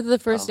 I learned that the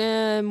first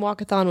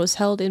walkathon was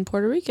held in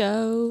Puerto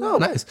Rico. Oh,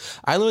 nice.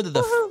 I learned that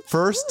the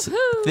first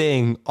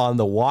thing on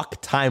the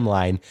walk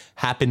timeline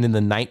happened in the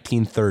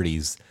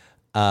 1930s.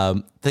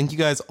 Thank you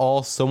guys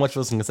all so much for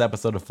listening to this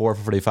episode of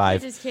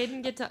 445. Does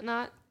Caden get to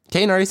not?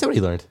 Caden already said what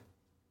he learned.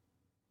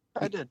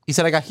 I did. He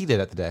said I got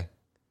heated at the day.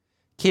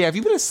 Katie, have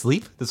you been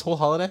asleep this whole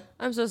holiday?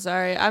 I'm so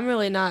sorry. I'm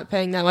really not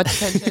paying that much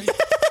attention.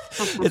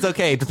 It's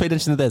okay. Just pay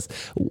attention to this.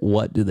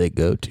 What do they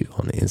go to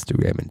on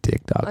Instagram and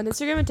TikTok? On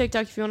Instagram and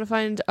TikTok, if you want to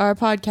find our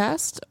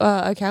podcast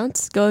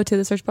accounts, go to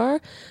the search bar.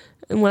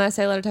 And when I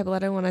say letter, type a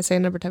letter. When I say a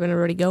number, type a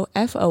number to go.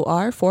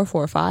 FOR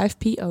 445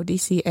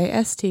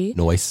 PODCAST.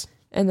 Noise.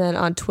 And then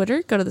on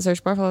Twitter, go to the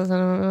search bar. Follow type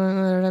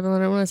a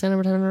letter. When I say a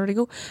number, type a number to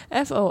go.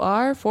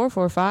 FOR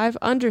 445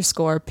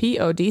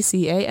 _PODCAST.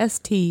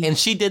 And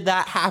she did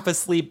that half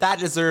asleep. That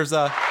deserves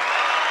a...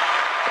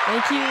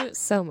 Thank you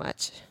so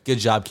much. Good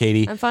job,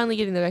 Katie. I'm finally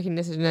getting the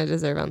recognition I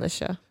deserve on this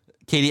show.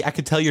 Katie, I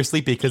could tell you're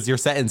sleepy because your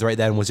sentence right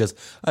then was just,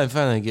 I'm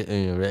finally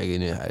getting the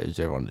recognition I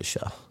deserve on the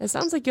show. It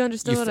sounds like you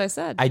understood what I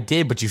said. I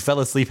did, but you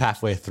fell asleep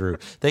halfway through.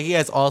 Thank you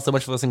guys all so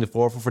much for listening to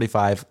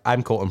 445.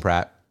 I'm Colton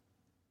Pratt.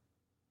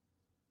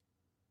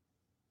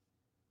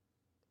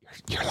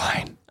 You're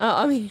lying.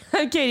 Oh, I mean,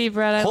 I'm Katie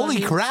Pratt. Holy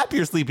crap,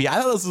 you're sleepy.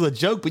 I thought this was a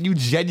joke, but you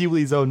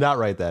genuinely zoned out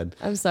right then.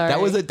 I'm sorry. That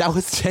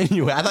was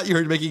genuine. I thought you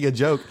were making a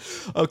joke.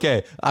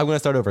 Okay, I'm going to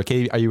start over.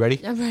 Katie, are you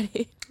ready? I'm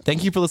ready.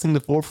 Thank you for listening to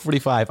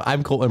 445.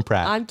 I'm Colton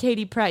Pratt. I'm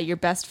Katie Pratt, your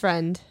best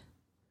friend.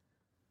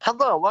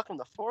 Hello, welcome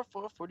to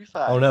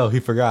 4445. Oh no,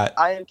 he forgot.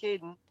 I am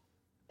Caden,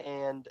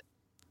 and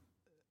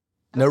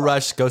No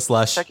rush, go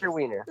slush. check your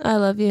wiener. I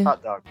love you.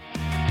 Hot dog.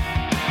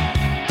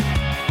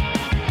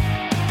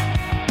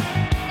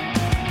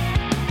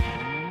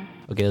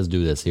 Okay, let's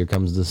do this. Here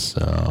comes the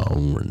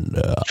sound.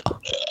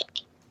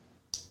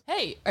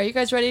 Hey, are you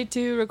guys ready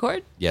to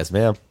record? Yes,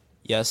 ma'am.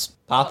 Yes,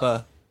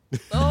 Papa.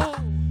 Oh.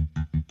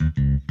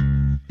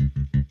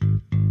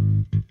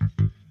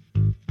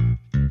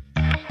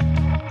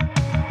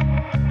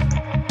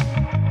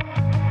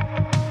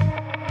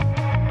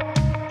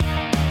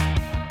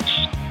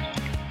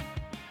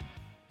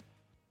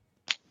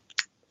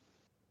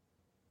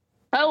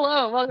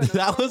 Hello, welcome.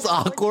 That was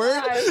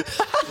awkward.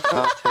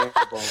 Oh,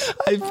 terrible.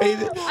 I paid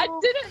it. I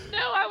didn't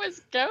know I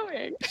was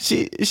going.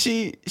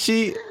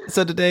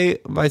 So today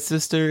my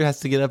sister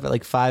has to get up at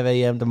like 5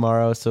 a.m.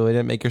 tomorrow, so we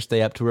didn't make her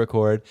stay up to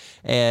record.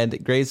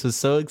 And Grace was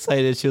so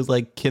excited. She was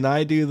like, Can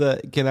I do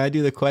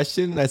the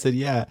question? And I said,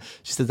 yeah.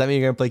 She said, that mean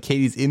you're gonna play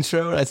Katie's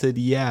intro? And I said,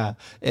 yeah.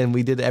 And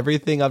we did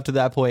everything up to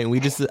that point.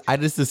 And I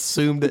just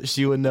assumed that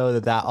she would know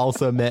that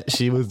also meant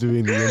she was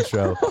doing the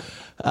intro.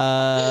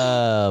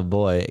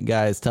 Boy,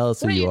 guys, tell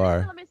us who you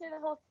are. Let me say the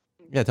whole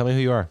thing. Yeah, tell me who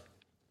you are.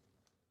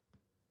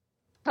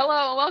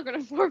 Hello and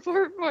welcome to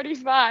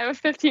 4445, a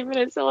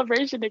 15-minute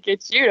celebration to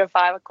get you to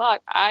 5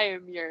 o'clock. I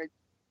am your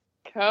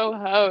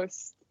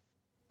co-host.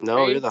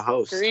 No, you're the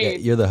host. Yeah,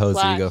 you're the host,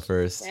 so you go Slash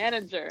first.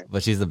 Manager.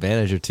 But she's the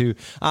manager too.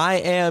 I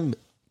am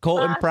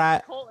Colton Slash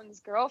Pratt, Colton's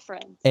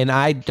girlfriend. and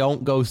I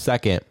don't go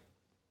second.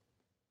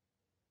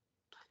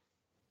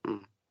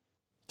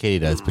 Katie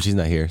does, but she's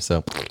not here,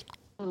 so.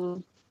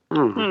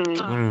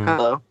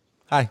 Hello.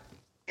 Hi.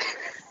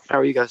 How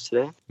are you guys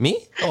today?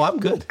 Me? Oh, I'm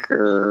good.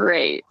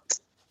 Great.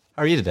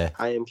 How are you today?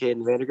 I am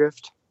Caden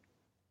Vandergrift.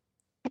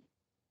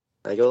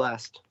 I go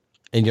last.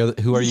 And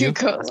who are you?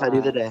 go That's how I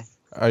do the day.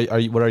 Are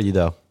you? What are you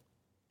though?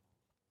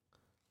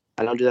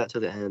 I don't do that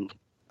till the end.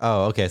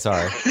 Oh, okay.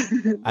 Sorry.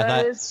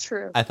 That is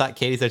true. I thought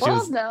Katie said she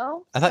was.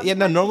 No. I thought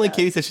normally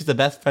Katie says she's the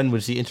best friend when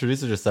she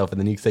introduces herself,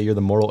 and then you say you're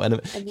the mortal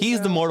enemy.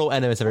 He's the mortal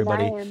enemy,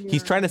 everybody.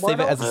 He's trying to save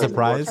it as a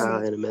surprise.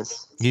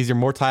 He's your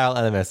mortal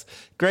enemy.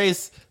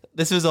 Grace,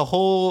 this is a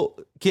whole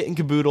kit and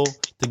caboodle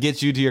to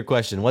get you to your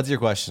question. What's your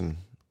question?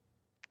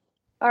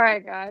 All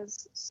right,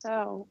 guys.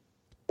 So,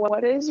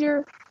 what is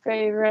your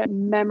favorite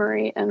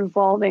memory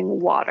involving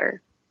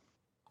water?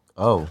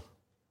 Oh,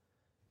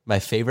 my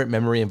favorite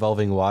memory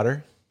involving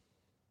water?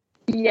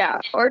 Yeah,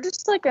 or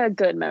just like a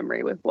good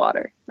memory with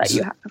water that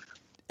you have.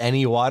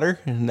 Any water?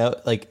 No,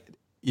 like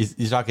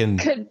you're talking.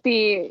 Could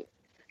be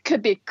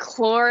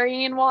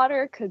chlorine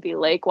water, could be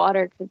lake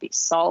water, could be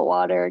salt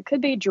water,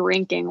 could be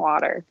drinking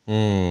water.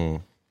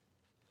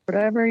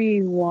 Whatever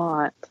you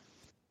want.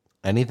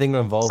 Anything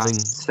involving.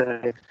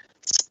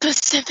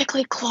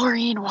 Specifically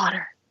chlorine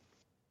water.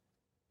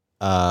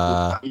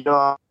 I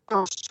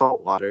go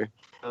salt water.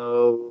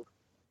 So,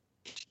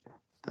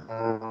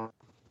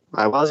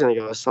 I was gonna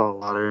go with salt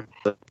water,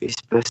 but we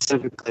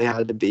specifically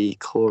had to be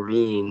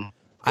chlorine.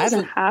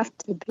 Doesn't have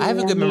to be. I have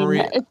a good memory.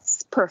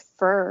 It's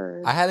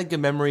preferred. I had a good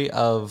memory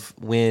of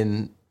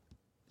when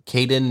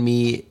Caden,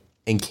 me,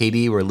 and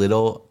Katie were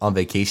little on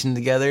vacation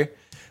together.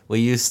 We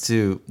used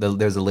to.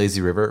 There's a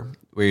lazy river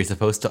where you're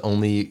supposed to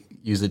only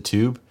use a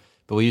tube,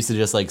 but we used to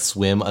just like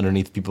swim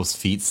underneath people's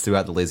feet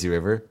throughout the lazy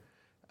river.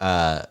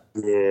 Yeah.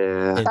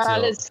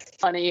 That is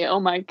funny. Oh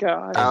my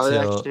god. I would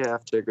actually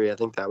have to agree. I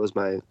think that's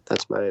my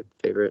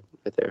favorite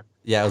right there.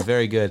 Yeah, it was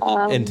very good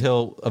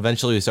until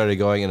eventually we started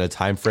going in a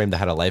time frame that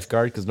had a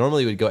lifeguard, because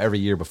normally we'd go every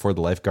year before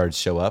the lifeguards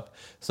show up,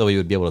 so we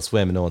would be able to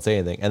swim and no one say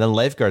anything. And then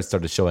lifeguards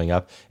started showing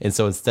up, and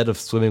so instead of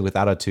swimming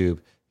without a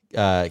tube,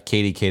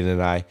 Kaden,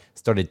 and I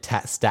started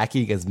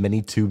stacking as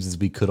many tubes as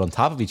we could on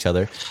top of each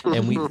other,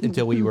 and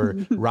until we were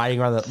riding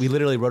around. We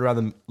literally rode around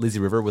the lazy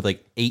river with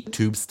like 8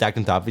 tubes stacked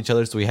on top of each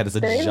other. So we had this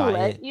giant.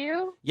 Let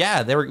you?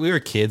 Yeah, we were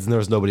kids, and there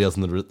was nobody else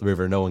in the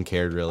river. No one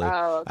cared really.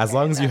 Oh, okay, as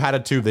long as you had a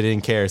tube, they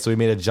didn't care. So we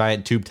made a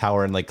giant tube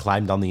tower and like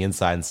climbed on the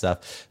inside and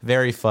stuff.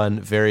 Very fun,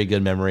 very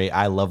good memory.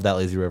 I love that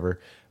lazy river.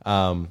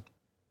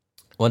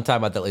 One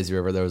time at that lazy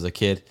river, there was a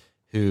kid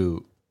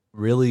who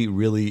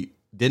really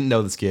didn't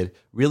know this kid,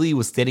 really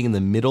was standing in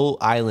the middle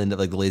island of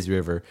like the lazy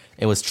river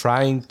and was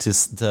trying to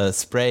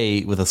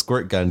spray with a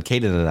squirt gun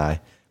Kaden and I,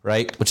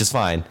 right? Which is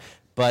fine.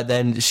 But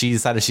then she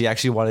decided she kept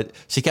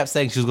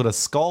saying she was going to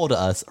scald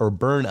us or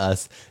burn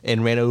us,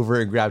 and ran over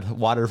and grabbed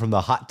water from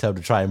the hot tub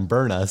to try and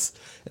burn us.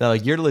 And I'm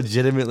like, you're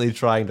legitimately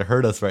trying to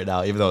hurt us right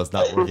now, even though it's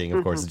not working,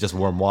 of course, it's just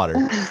warm water.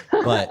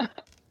 But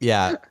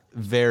yeah,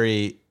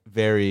 very,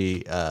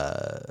 very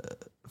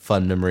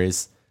fun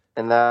memories.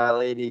 And that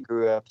lady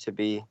grew up to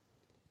be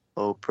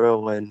Oprah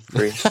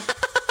Winfrey.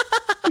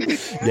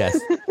 Yes.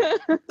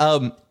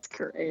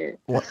 Great.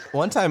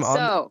 One time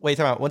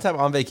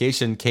on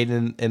vacation,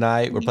 Kaden and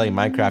I were playing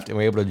Minecraft, and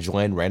we were able to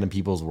join random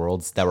people's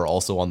worlds that were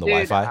also on the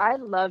Wi-Fi. I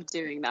love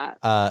doing that.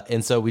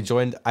 And so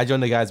I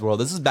joined the guy's world.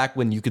 This is back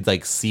when you could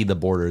like see the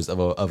borders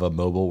of a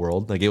mobile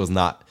world. Like it was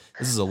not.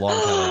 This is a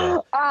long time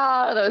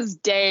ago. Those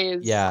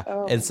days. Yeah.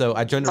 Oh. And so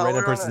I joined a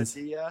random person's.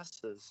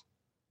 DS's.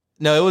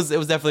 No, it was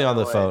definitely on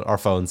the phone, our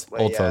phones,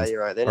 old phones,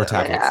 you're right. or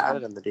tablets. Had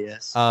it on the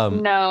DS.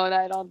 No,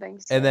 I don't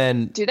think so. And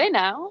then do they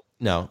now?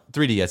 No,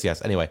 3DS.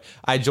 Yes. Anyway,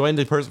 I joined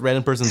a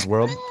random person's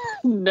world.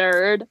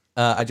 Nerd.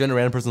 I joined a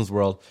random person's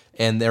world,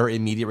 and their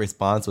immediate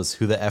response was,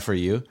 "Who the f are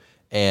you?"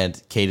 And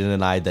Kaden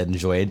and I then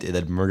joined and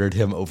then murdered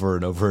him over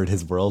and over in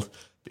his world.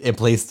 And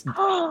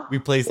we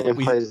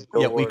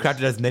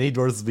crafted as many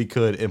doors as we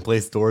could and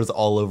placed doors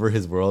all over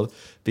his world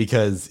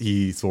because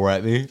he swore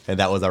at me, and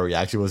that was our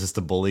reaction, was just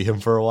to bully him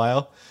for a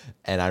while.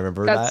 And I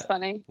remember that's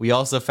funny. We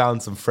also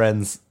found some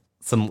friends,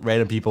 some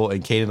random people,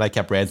 and Kate and I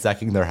kept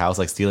ransacking their house,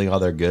 like stealing all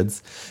their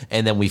goods.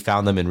 And then we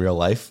found them in real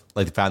life,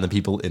 like found the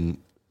people in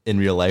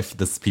real life,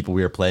 this people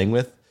we were playing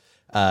with.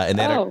 And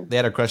they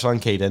had a crush on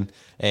Kaden,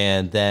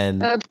 and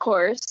then of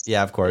course,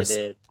 yeah, of course.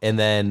 And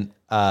then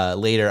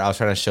later, I was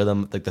trying to show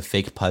them like the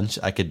fake punch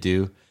I could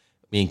do.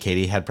 Me and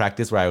Katie had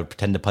practice where I would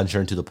pretend to punch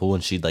her into the pool,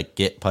 and she'd like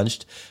get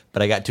punched.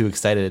 But I got too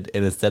excited,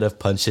 and instead of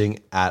punching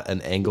at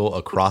an angle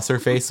across her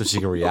face so she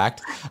could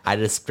react, I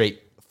just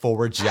straight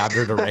forward jabbed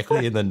her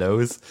directly in the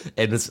nose,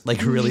 and just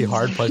like really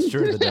hard punched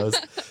her in the nose.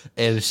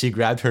 And she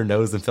grabbed her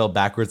nose and fell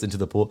backwards into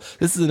the pool.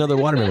 This is another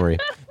water memory.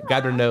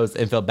 Grabbed her nose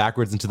and fell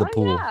backwards into the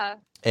pool. Yeah.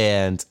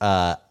 And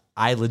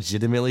I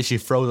legitimately, she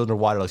froze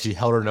underwater. Like she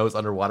held her nose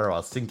underwater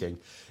while sinking.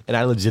 And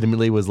I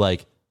legitimately was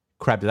like,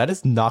 crap, did I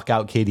just knock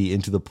out Katie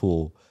into the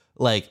pool?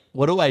 Like,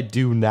 what do I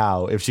do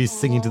now if she's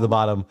sinking to the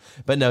bottom?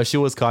 But no, she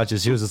was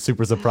conscious. She was just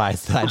super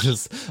surprised that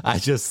I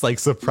just like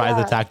surprise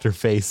attacked her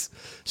face.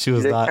 She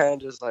was not kind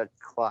of just like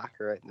clock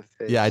her right in the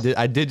face. Yeah,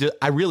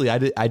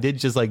 I did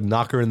just like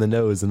knock her in the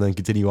nose and then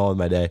continue on with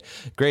my day.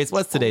 Grace,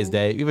 what's today's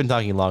day? We've been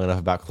talking long enough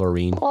about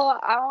chlorine. Well,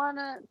 I want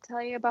to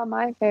tell you about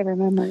my favorite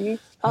memory.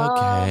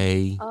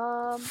 Okay.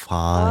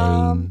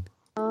 Fine.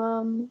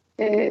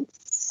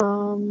 It's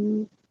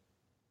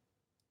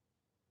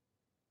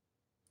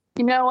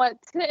you know what?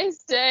 Today's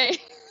day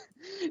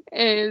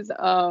is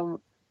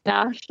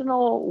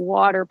National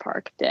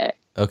Waterpark Day.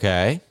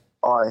 Okay.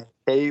 Oh, I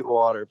hate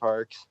water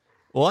parks.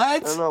 What? I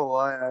don't know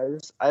why.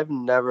 I've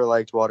never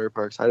liked water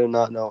parks. I do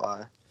not know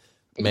why.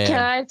 Man.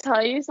 Can I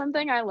tell you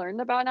something I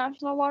learned about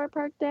National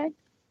Waterpark Day?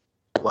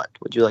 What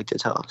would you like to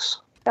tell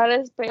us? That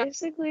is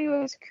basically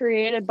was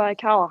created by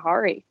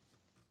Kalahari.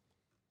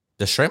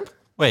 The shrimp?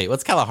 Wait,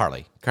 what's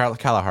Kalahari?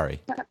 Kalahari.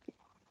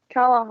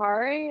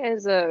 Kalahari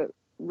is a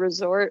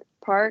resort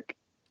park.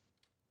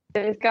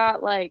 They've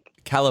got like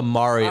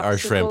calamari are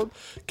shrimp.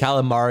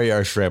 Calamari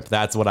are shrimp.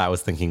 That's what I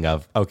was thinking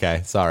of.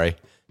 Okay, sorry.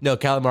 No,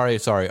 calamari,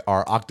 sorry,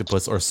 are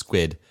octopus or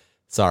squid.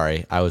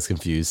 Sorry, I was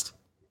confused.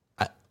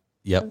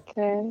 Yep.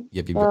 Okay.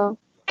 Yep. Well,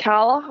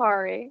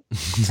 Kalahari.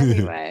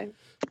 Anyway.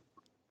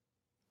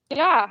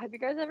 Yeah, have you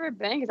guys ever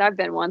been? Because I've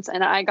been once,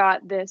 and I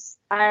got this.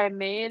 I didn't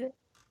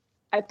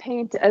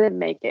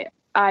make it.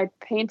 I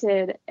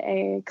painted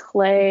a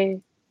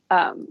clay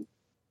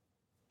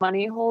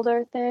money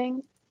holder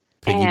thing.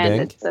 Piggy and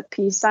bank? It's a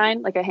peace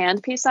sign, like a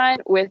hand peace sign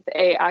with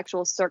a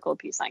actual circle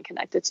peace sign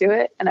connected to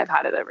it, and I've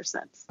had it ever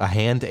since. A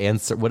hand and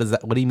what is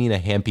that? What do you mean a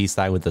hand peace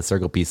sign with a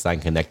circle peace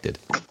sign connected?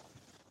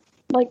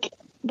 Like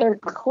they're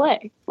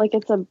clay, like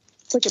it's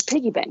like a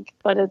piggy bank,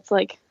 but it's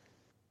like.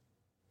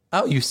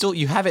 Oh, you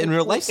have it in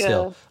real life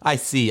still. I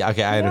see.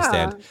 Okay, I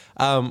understand.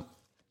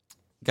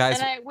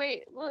 Guys. And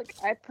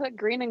I put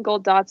green and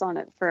gold dots on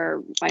it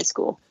for my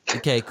school.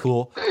 Okay,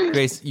 cool.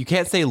 Grace, you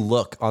can't say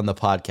look on the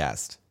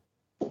podcast.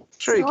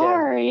 Sure you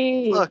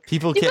can. Look,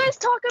 people you guys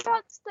talk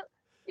about stuff.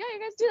 Yeah, you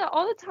guys do that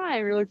all the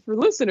time. You're like, for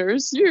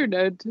listeners, you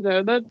need to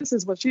know that this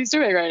is what she's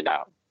doing right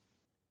now.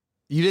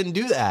 You didn't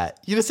do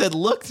that. You just said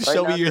look to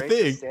show me your Grace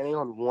thing. is standing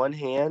on one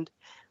hand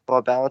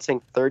while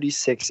balancing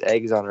 36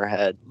 eggs on her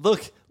head.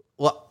 Look.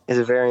 Well,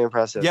 It's very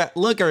impressive. Yeah,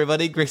 look,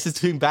 everybody. Grace is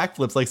doing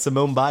backflips like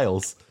Simone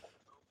Biles.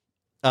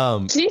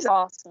 She's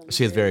awesome.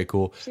 She is very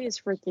cool. She's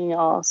freaking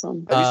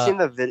awesome. Have you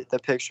seen the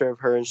picture of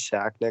her and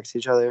Shaq next to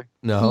each other?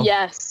 No.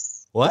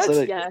 Yes. What?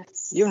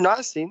 Yes. You've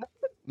not seen that?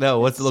 No,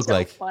 what's it look so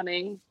like?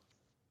 Funny.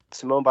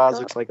 Simone Biles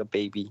looks like a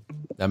baby.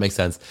 That makes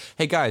sense.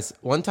 Hey, guys,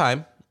 one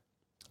time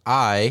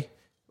I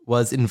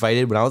was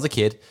invited when I was a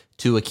kid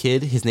to a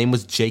kid. His name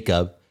was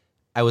Jacob.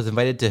 I was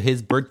invited to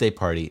his birthday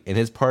party, and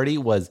his party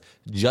was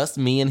just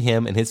me and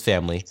him and his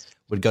family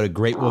would go to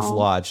Great Wolf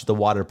Lodge, the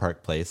water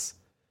park place,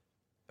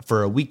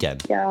 for a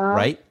weekend. Yeah.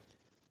 Right?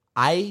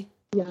 I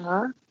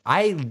Yeah.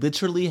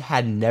 literally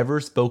had never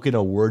spoken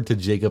a word to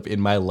Jacob in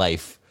my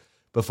life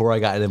before I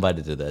got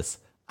invited to this.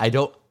 I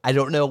don't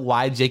know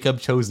why Jacob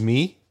chose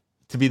me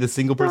to be the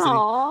single person.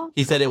 Aw.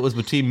 He said it was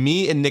between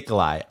me and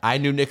Nikolai. I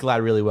knew Nikolai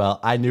really well.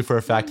 I knew for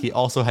a fact he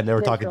also had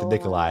never talked to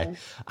Nikolai.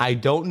 I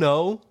don't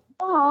know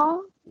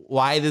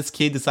why this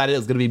kid decided it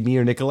was going to be me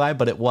or Nikolai,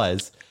 but it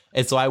was.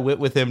 And so I went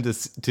with him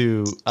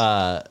to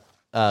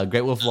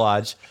Great Wolf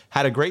Lodge.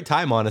 Had a great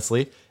time,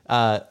 honestly.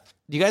 Do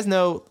you guys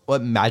know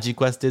what Magic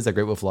Quest is at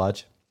Great Wolf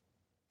Lodge?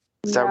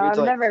 No, I've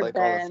never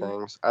been. All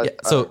the things.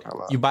 So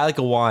you buy like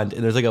a wand,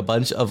 and there's like a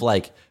bunch of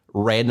like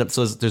random.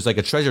 So there's like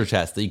a treasure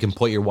chest that you can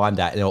put your wand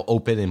at, and it'll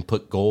open and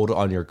put gold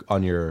on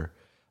your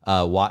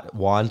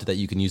wand that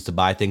you can use to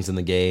buy things in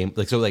the game.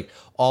 Like so, like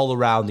all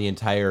around the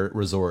entire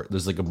resort,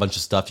 there's like a bunch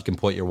of stuff you can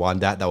point your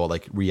wand at that will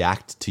like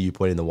react to you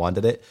pointing the wand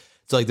at it.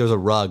 So like there's a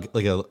rug,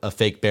 like a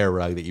fake bear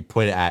rug that you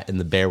point it at, and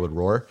the bear would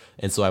roar.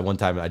 And so one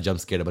time I jump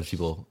scared a bunch of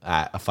people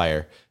at a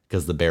fire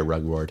because the bear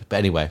rug roared. But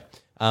anyway,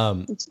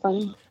 It's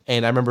funny.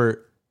 and I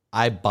remember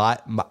I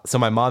bought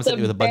my mom sent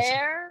me with a bunch.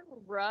 Bear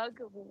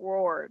rug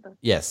roared.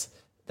 Yes,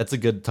 that's a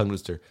good tongue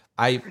twister.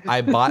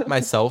 I bought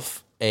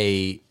myself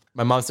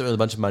my mom sent me with a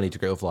bunch of money to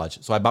Great Wolf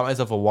Lodge, so I bought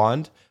myself a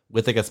wand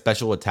with like a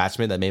special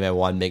attachment that made my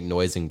wand make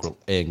noise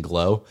and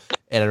glow.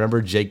 And I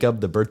remember Jacob,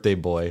 the birthday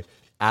boy,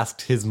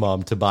 asked his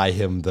mom to buy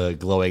him the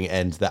glowing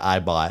end that I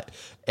bought,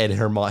 and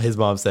his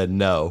mom said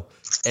no.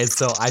 And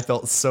so I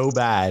felt so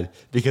bad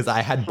because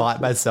I had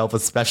bought myself a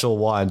special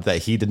wand that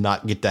he did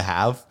not get to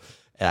have.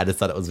 And I just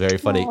thought it was very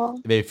funny. Aww.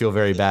 It made me feel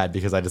very bad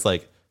because I just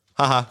like,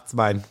 haha, it's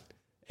mine.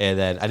 And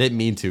then I didn't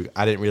mean to.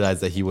 I didn't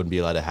realize that he wouldn't be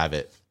allowed to have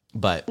it.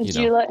 But, Did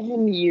you let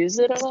him use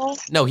it at all?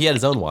 No, he had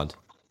his own wand.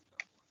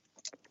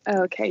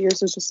 Oh, okay,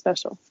 yours was just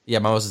special. Yeah,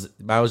 mine was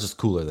just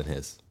cooler than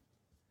his.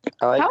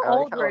 How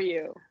old were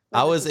you?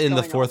 I was in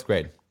the 4th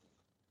grade.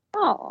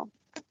 Oh,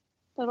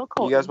 little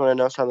cold. You guys want to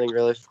know something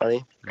really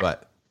funny?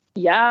 What?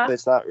 Yeah.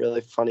 It's not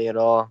really funny at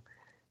all.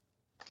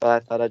 But I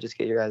thought I'd just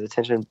get your guys'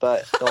 attention.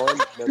 But the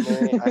only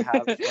memory I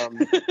have from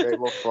Great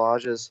Wolf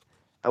Lodge is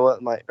it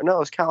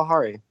was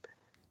Kalahari.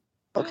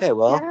 Okay,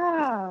 well,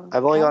 Yeah.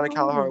 I've only gone to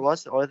Kalahari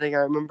once. The only thing I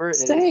remember is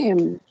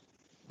Same.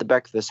 the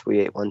breakfast we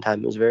ate one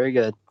time. It was very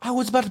good. I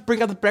was about to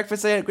bring up the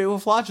breakfast I had at Great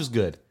Wolf Lodge was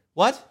good.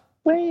 What?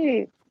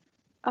 Wait,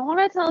 I want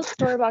to tell a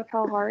story about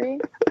Kalahari.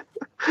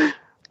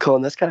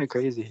 Colin, that's kind of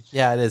crazy.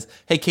 Yeah, it is.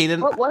 Hey,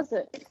 Kaden. What was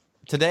it?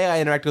 Today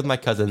I interacted with my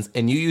cousins,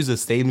 and you use the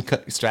same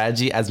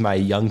strategy as my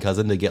young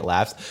cousin to get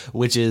laughs,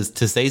 which is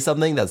to say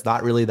something that's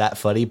not really that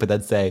funny, but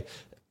then say,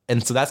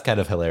 and so that's kind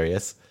of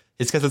hilarious.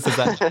 His cousin says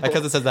that. My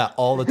cousin says that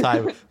all the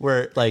time.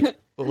 Where like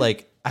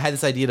I had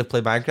this idea to play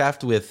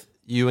Minecraft with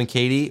you and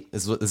Katie.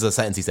 This is a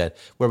sentence he said,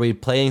 where we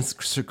playing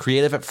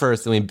creative at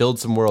first, and we build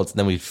some worlds, and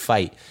then we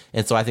fight.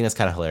 And so I think that's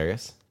kind of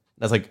hilarious.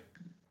 That's like,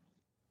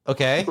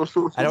 okay,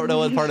 I don't know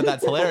what part of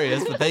that's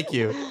hilarious, but thank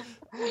you.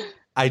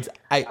 I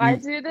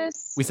do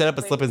this. We set up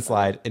a slip and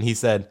slide, and he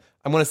said,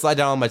 "I'm going to slide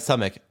down on my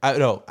stomach."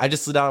 I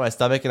just slid down on my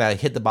stomach, and I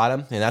hit the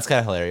bottom, and that's kind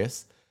of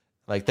hilarious.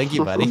 Like, thank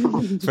you, buddy,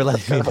 for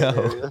letting me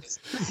know.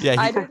 Yeah,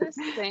 I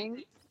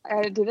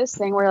do this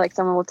thing where like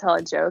someone will tell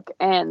a joke,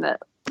 and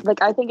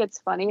like I think it's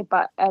funny,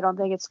 but I don't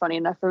think it's funny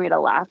enough for me to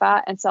laugh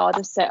at, and so I'll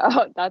just say,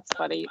 "Oh, that's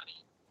funny,"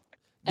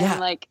 and yeah.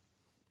 like.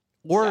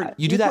 Or Yeah,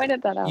 you do that.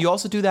 pointed that out. You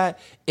also do that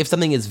if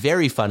something is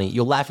very funny.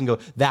 You'll laugh and go,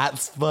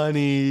 "That's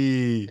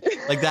funny,"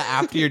 like that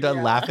after you're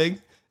done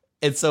laughing.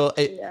 And so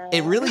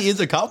it really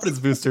is a confidence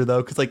booster,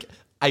 though, because like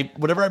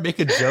whenever I make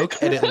a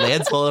joke and it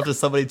lands well enough to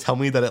somebody tell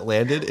me that it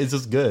landed, it's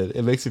just good.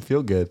 It makes me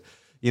feel good,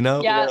 you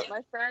know. Yeah,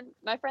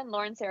 my friend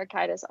Lauren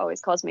Sarakaitis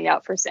always calls me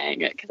out for saying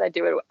it because I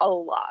do it a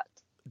lot.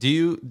 Do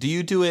you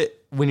do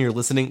it when you're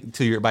listening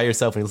by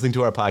yourself, when you're listening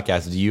to our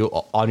podcast? Do you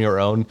on your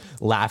own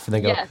laugh and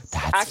then go, Yes,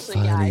 "That's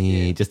actually, funny"?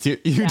 yeah, I do. Just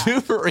you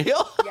do for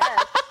real?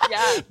 Yes,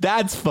 yeah.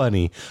 That's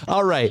funny.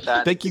 All right.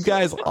 Thank you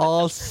guys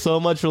all so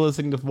much for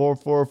listening to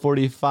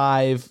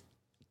 4445.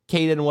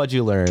 Kaden, what'd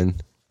you learn?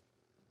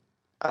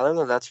 I don't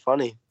know. That's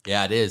funny.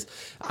 Yeah, it is.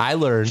 I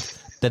learned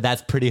that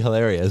that's pretty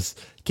hilarious.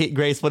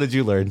 Grace, what did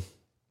you learn?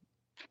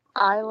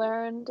 I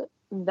learned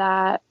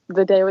that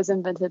the day was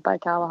invented by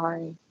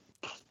Kalahari.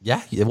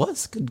 Yeah, it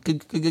was.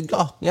 Good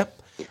call.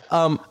 Yep.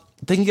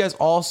 Thank you guys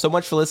all so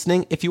much for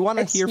listening. If you want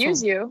to hear from...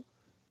 Excuse you.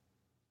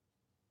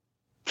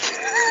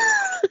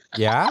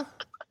 Yeah?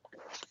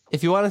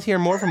 If you want to hear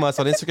more from us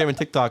on Instagram and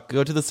TikTok,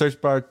 go to the search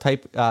bar,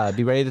 type,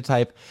 be ready to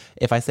type.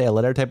 If I say a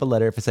letter, type a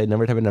letter. If I say a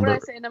number, type a number. When I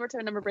say a number,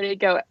 type a number, ready to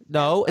go.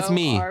 No, it's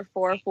me.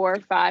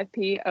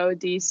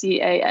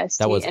 FOR445PODCAST.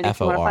 That was And if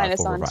you want to find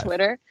us on 445.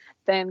 Twitter,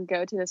 then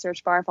go to the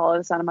search bar, follow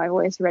the sound of my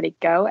voice, ready,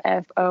 go.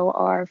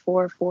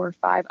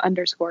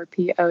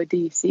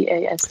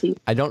 FOR445_PODCAST.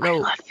 I don't know. I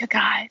love you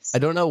guys. I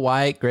don't know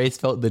why Grace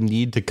felt the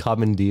need to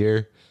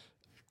commandeer.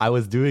 I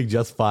was doing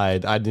just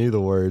fine. I knew the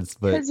words,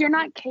 but Because you're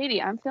not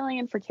Katie. I'm filling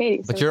in for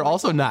Katie. but you're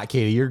also not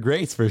Katie. You're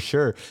Grace for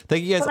sure.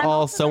 Thank you guys But I'm all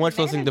also so the much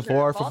for listening to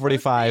manager of all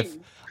 445. those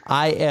things.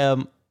 I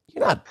am.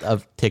 You're not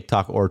of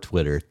TikTok or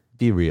Twitter.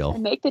 Be I real.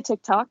 make the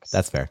TikToks.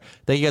 That's fair.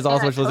 Thank you guys all And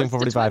so I much for listening to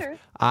post to 445. Twitter.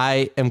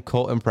 I am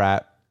Colton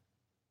Pratt.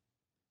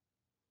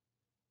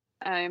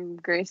 I'm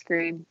Grace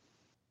Green.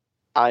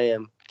 I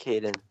am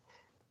Caden,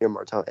 your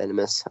mortal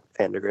animus,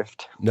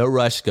 Vandergrift. No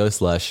rush. Go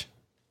slush.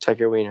 Check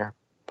your wiener.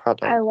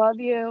 Pronto. I love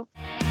you.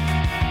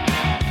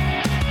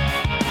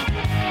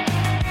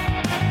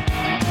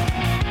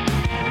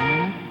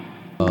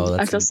 Oh,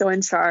 I feel so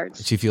in charge.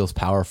 She feels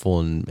powerful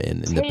and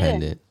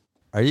independent.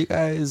 Are you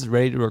guys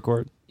ready to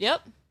record?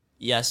 Yep.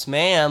 Yes,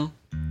 ma'am.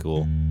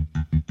 Cool.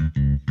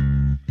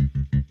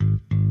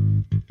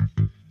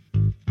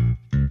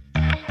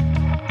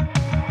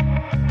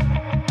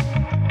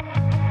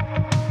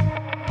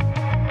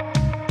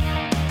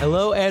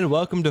 Hello and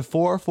welcome to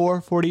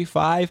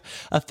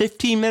 4445, a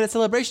 15-minute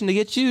celebration to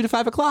get you to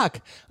 5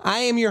 o'clock. I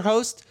am your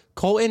host,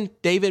 Colton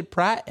David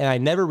Pratt, and I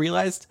never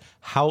realized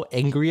how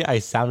angry I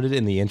sounded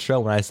in the intro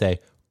when I say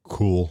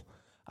cool.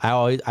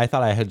 I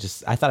thought I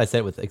said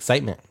it with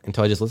excitement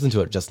until I just listened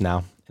to it just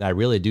now, and I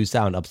really do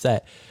sound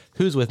upset.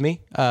 Who's with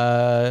me?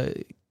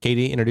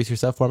 Katie, introduce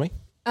yourself for me.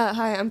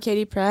 Hi, I'm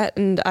Katie Pratt,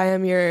 and I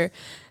am your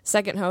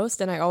second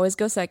host, and I always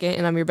go second,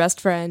 and I'm your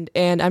best friend,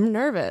 and I'm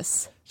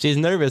nervous. She's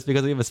nervous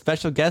because we have a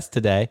special guest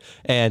today,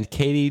 and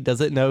Katie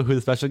doesn't know who the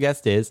special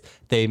guest is.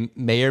 They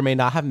may or may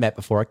not have met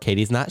before.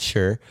 Katie's not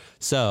sure.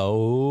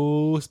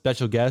 So,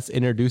 special guest,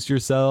 introduce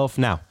yourself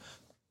now.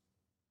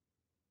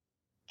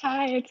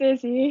 Hi, it's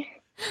Izzy.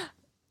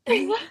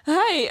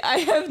 Hi, I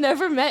have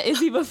never met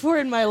Izzy before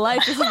in my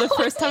life. This is the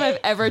first time I've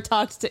ever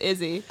talked to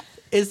Izzy.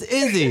 It's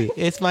Izzy.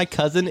 It's my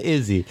cousin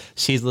Izzy.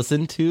 She's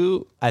listened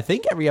to, I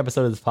think, every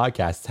episode of this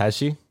podcast. Has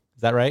she? Is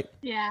that right?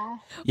 Yeah.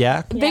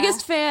 Yeah?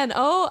 Biggest fan.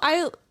 Oh,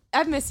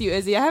 I miss you,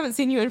 Izzy. I haven't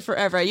seen you in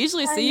forever. I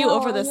usually see you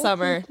over the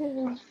summer.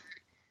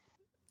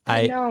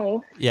 I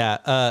know.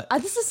 Yeah.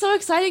 This is so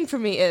exciting for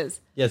me, Yes,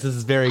 Yes, this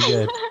is very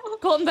good.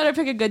 Colton better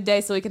pick a good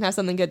day so we can have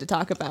something good to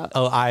talk about.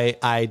 Oh,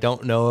 I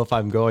don't know if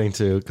I'm going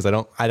to because I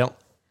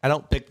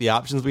don't pick the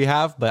options we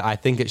have, but I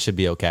think it should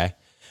be okay.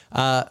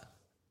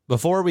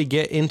 Before we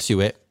get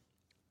into it,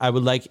 I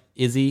would like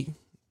Izzy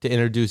to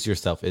introduce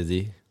yourself.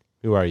 Izzy,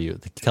 who are you?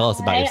 Tell us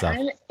about yourself.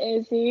 I'm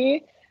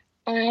Izzy.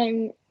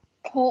 I'm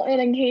Colton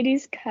and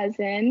Katie's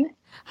cousin.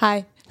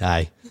 Hi.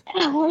 Hi.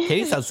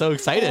 Katie sounds so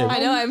excited. I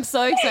know, I'm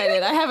so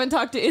excited. I haven't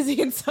talked to Izzy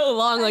in so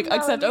long,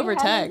 except over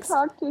text. We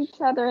haven't talked to each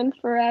other in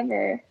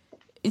forever.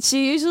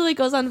 She usually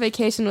goes on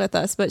vacation with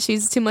us, but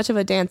she's too much of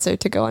a dancer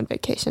to go on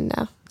vacation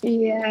now.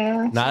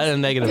 Yeah. Not in a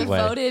negative way.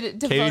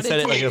 Devoted Katie said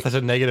it like it's such a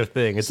negative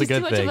thing. It's a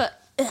good thing.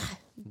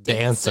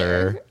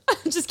 Dancer.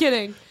 I'm just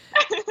kidding.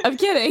 I'm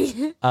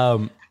kidding.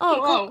 Whoa.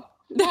 Whoa.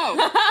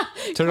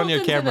 Turn on your Colton's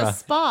in camera. a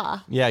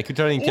spa. Yeah, you can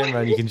turn on your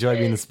camera and you can join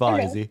me in the spa,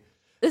 Izzy.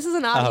 This is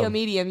an audio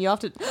medium. You have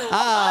to.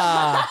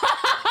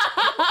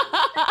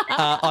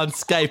 On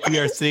Skype, we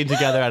are sitting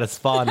together at a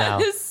spa now.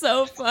 It's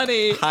so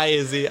funny. Hi,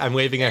 Izzy. I'm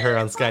waving at her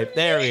on Skype.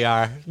 There we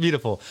are.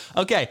 Beautiful.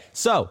 Okay,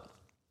 so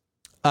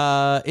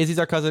Izzy's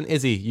our cousin.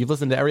 Izzy, you've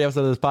listened to every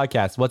episode of this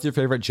podcast. What's your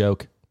favorite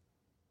joke?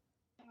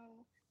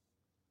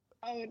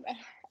 Oh,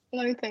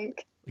 let me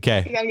think. You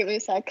Okay. gotta give me a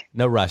sec.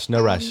 No rush.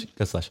 No rush.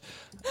 Go slush.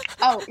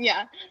 Oh,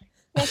 yeah.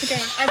 That's a good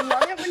one. I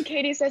love it when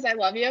Katie says I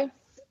love you.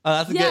 Oh,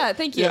 that's a Yeah, good,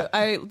 thank you. yeah.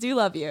 I do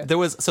love you. There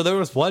was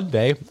one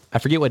day, I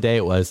forget what day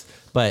it was,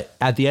 but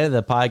at the end of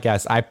the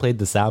podcast, I played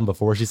the sound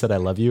before she said I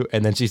love you,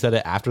 and then she said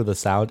it after the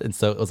sound, and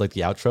so it was like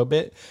the outro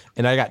bit,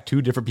 and I got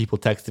two different people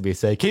texting me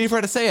saying, Katie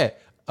forgot to say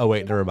it. Oh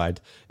wait, never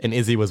mind. And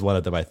Izzy was one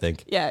of them, I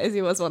think. Yeah,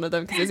 Izzy was one of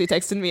them because Izzy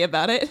texted me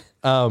about it.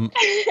 All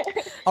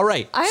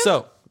right,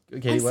 so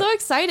Katie, I'm so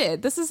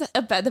excited. This is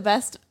the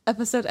best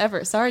episode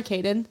ever. Sorry,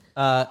 Kaden.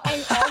 I'm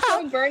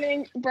also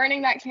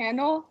burning that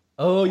candle.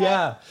 oh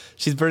yeah,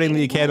 she's burning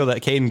the candle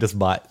that Kaden just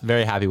bought.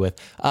 Very happy with.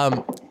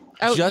 Oh,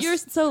 you're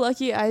so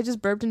lucky. I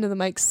just burped into the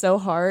mic so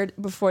hard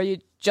before you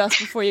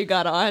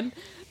got on.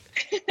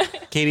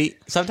 Katie,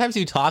 sometimes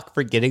you talk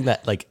forgetting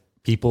that like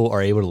people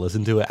are able to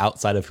listen to it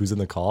outside of who's in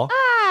the call.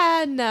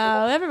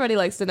 No, everybody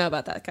likes to know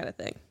about that kind of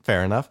thing.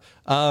 Fair enough.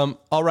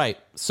 All right,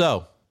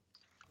 so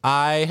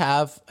I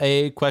have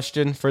a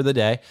question for the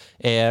day,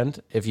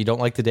 and if you don't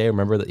like the day,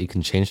 remember that you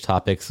can change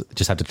topics.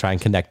 Just have to try and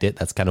connect it.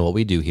 That's kind of what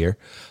we do here.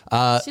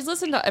 She's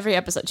listened to every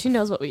episode. She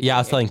knows what we do. Yeah, I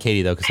was here. telling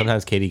Katie though, because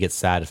sometimes Katie gets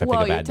sad if I Whoa,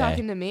 pick a you're bad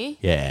talking day. to me?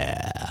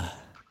 Yeah.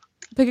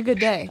 Pick a good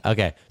day.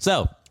 Okay,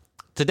 so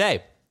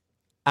today,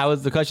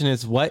 the question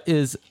is, what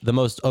is the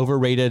most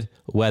overrated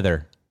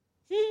weather?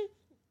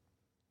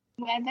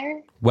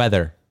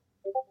 Weather.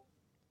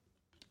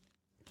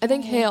 I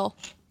think hail.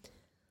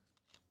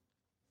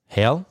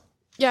 Hail?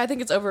 Yeah, I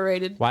think it's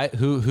overrated. Why?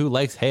 Who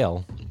likes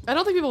hail? I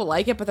don't think people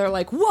like it, but they're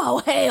like, whoa,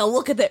 hail,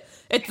 look at it.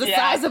 It's the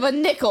size of a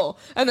nickel.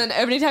 And then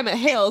every time it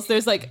hails,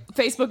 there's like,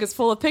 Facebook is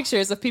full of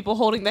pictures of people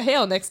holding the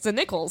hail next to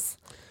nickels.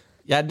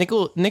 Yeah,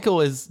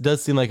 nickel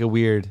does seem like a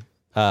weird,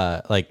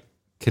 like,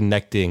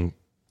 connecting.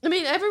 I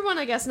mean, everyone,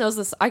 I guess, knows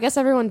this. I guess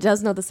everyone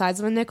does know the size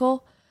of a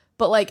nickel.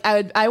 But, like,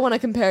 I want to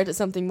compare it to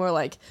something more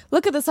like,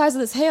 look at the size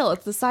of this hail.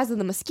 It's the size of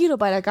the mosquito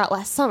bite I got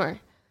last summer.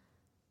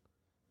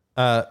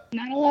 Not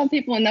a lot of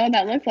people know what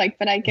that looks like,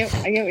 but I get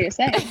what you're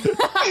saying.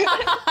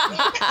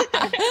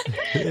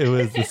 It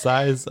was the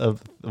size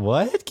of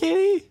what,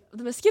 Katie?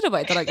 The mosquito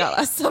bite that I got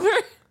last summer.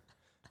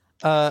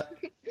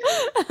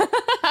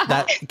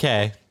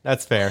 Okay,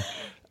 that's fair.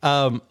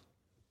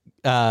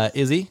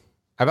 Izzy,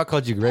 I about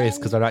called you Grace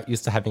because I'm not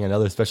used to having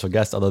another special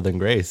guest other than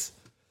Grace.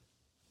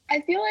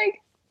 I feel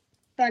like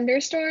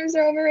thunderstorms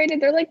are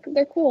overrated.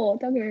 They're cool.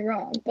 Don't get me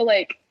wrong, but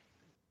like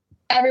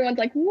everyone's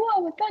like,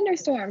 "Whoa, a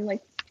thunderstorm!"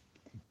 Like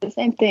the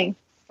same thing.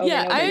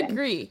 Yeah, I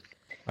agree.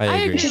 I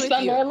agree. Just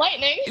thunder and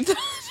lightning.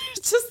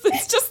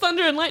 it's just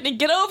thunder and lightning.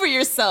 Get over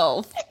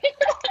yourself.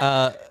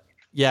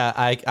 Yeah,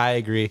 I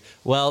agree.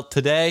 Well,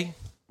 today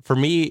for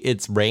me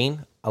it's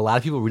rain. A lot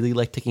of people really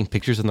like taking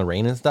pictures in the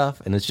rain and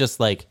stuff, and it's just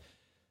like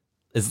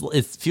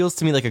it feels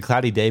to me like a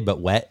cloudy day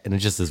but wet, and it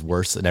just is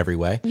worse in every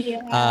way.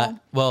 Yeah.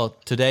 Well,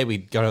 today we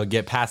gotta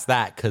get past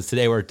that because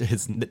today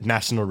it's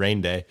National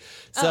Rain Day,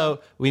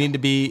 so we need to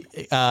be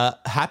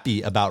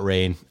happy about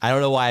rain. I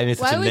don't know why I made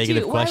such a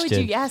negative question. Why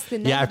would you ask the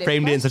negative Yeah, I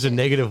framed it in such a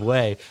negative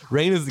way.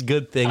 Rain is a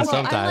good thing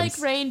sometimes. I like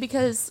rain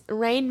because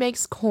rain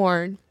makes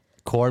corn.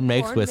 Corn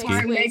makes whiskey.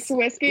 Corn makes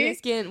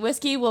whiskey.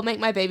 Whiskey will make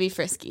my baby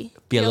frisky.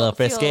 Be a little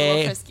frisky. Feel a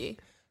little frisky.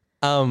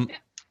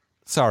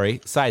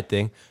 Sorry, side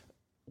thing.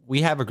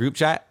 We have a group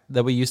chat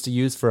that we used to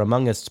use for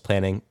Among Us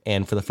planning,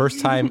 and for the first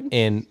time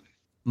in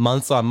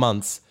months on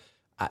months,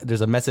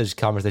 there's a message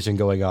conversation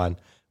going on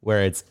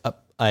where it's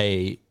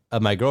my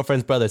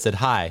girlfriend's brother said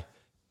hi,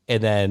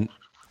 and then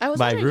I was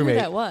my wondering roommate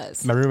who that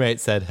was. My roommate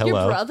said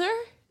hello. Your brother?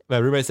 My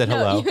roommate said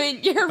hello. You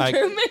mean your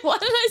roommate? Why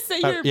did I say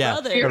your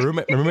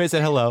brother? My roommate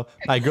said hello.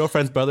 My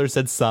girlfriend's brother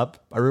said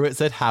sup. My roommate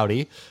said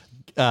howdy.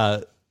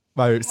 Why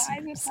is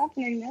this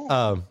happening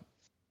now?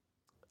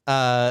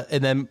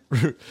 And then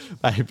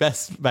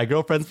my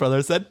girlfriend's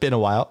brother said, been a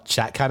while,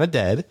 chat kind of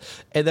dead.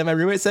 And then my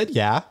roommate said,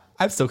 yeah,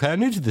 I'm still kind of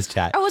new to this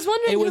chat. I was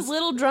wondering who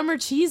Little Drummer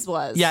Cheese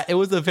was. Yeah, it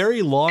was a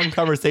very long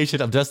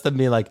conversation of just them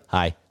being like,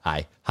 hi,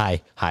 hi,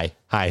 hi, hi,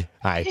 hi,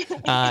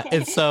 hi.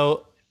 And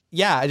so,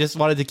 yeah, I just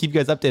wanted to keep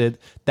you guys updated.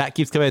 That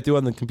keeps coming through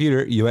on the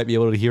computer. You might be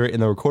able to hear it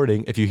in the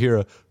recording. If you hear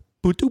a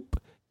boop,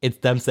 it's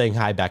them saying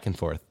hi back and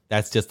forth.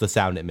 That's just the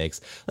sound it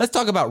makes. Let's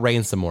talk about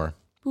rain some more.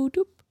 Boop.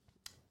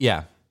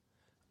 Yeah.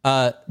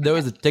 There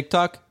was a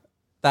TikTok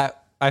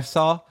that I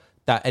saw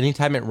that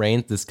anytime it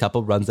rains, this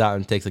couple runs out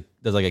and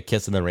does like a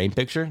kiss in the rain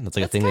picture. That's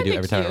like a thing they do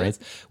every time it rains,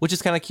 which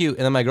is kind of cute.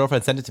 And then my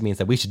girlfriend sent it to me and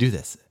said, we should do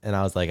this. And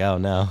I was like, oh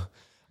no,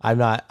 I'm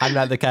not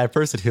the kind of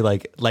person who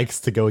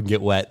likes to go and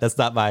get wet. That's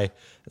not in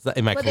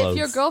my clothes. But if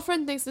your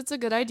girlfriend thinks it's a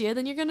good idea,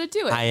 then you're going to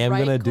do it. I am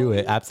going to do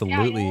it.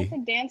 Absolutely. Yeah, you like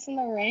to dance in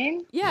the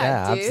rain?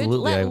 Yeah, dude.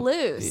 Absolutely. Let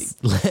loose.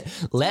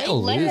 Let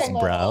loose,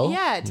 bro.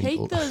 Yeah,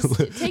 take those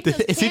Is he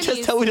just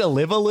panties. telling me to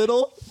live a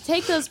little?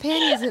 Take those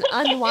panties and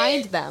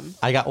unwind them.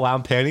 I got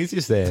wound panties,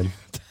 you're saying?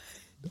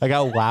 I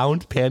got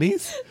wound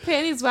panties?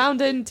 Panties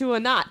wound into a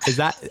knot. Is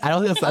that? I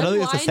don't think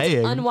that's a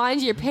saying.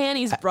 Unwind your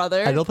panties,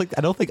 brother. I don't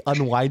think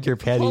unwind your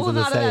panties Pull them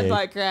is a out of that saying.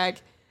 butt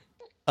crack.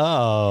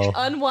 Oh.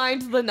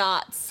 Unwind the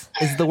knots.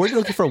 Is the word you're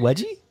looking for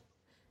wedgie?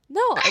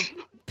 No,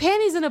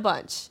 panties in a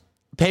bunch.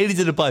 Panties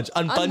in a bunch.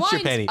 Unbunch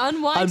your panties.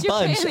 Unwind your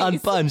panties.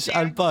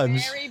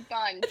 Unbunch. Very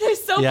bunched. They're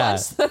so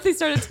bunched that they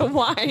started to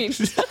whine.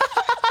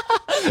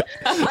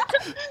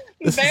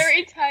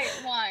 Very tight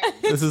wine.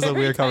 This is a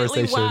weird tightly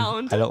conversation.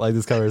 wound. I don't like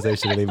this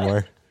conversation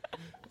anymore.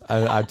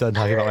 I'm done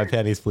talking about my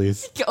panties,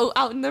 please. Go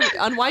out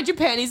unwind your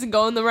panties and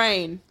go in the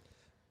rain.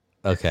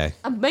 Okay.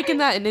 I'm making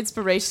that an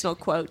inspirational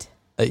quote.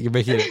 You're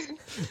making it.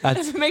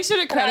 That's, Make sure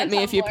to credit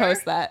me if you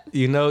post that.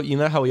 you know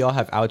how we all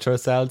have outro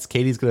sounds?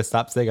 Katie's going to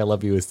stop saying I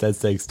love you instead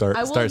saying start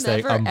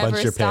saying never unbunch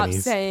ever your stop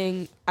panties.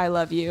 saying I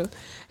love you.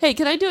 Hey,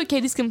 can I do a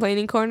Katie's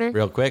complaining corner?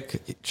 Real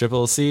quick,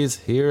 triple C's,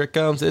 here it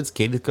comes. It's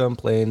Katie's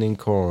complaining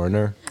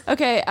corner.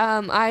 Okay,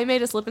 I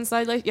made a slip and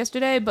slide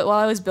yesterday, but while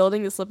I was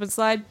building the slip and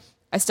slide,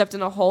 I stepped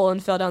in a hole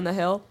and fell down the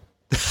hill.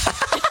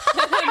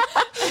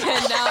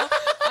 And now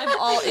I'm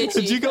all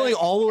itchy. Did you go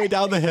all the way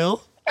down the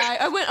hill?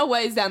 I went a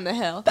ways down the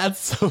hill. That's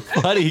so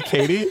funny,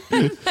 Katie.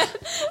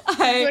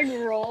 Like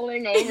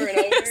rolling over and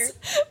over.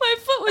 My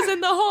foot was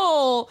in the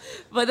hole.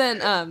 But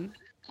then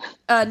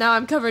Now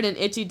I'm covered in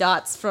itchy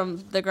dots from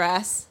the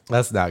grass.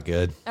 That's not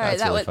good. All right,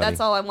 That's that's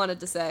all I wanted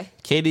to say.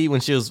 Katie,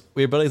 when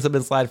we were building slip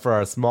and slide for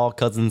our small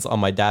cousins on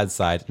my dad's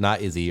side,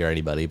 not Izzy or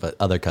anybody, but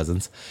other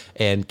cousins.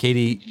 And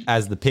Katie,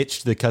 as the pitch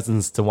to the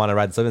cousins to want to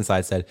ride the slip and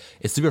slide, said,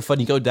 it's super fun.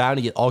 You go down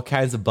and get all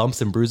kinds of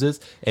bumps and bruises.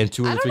 And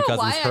two of the three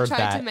cousins heard that.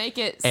 I tried to make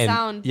it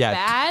sound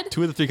bad.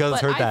 Two of the three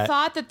cousins heard that. I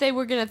thought that they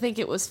were going to think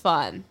it was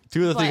fun.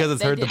 Two of the three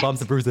cousins heard the bumps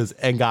and bruises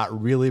and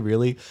got really,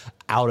 really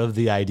out of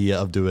the idea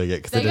of doing it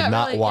because they did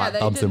not want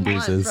bumps and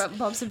bruises.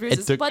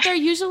 But they're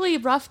usually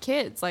rough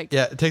kids. Like,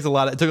 yeah, it took a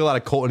lot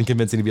of Colton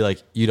convincing to be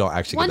like, you don't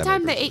actually. One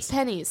time they ate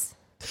pennies.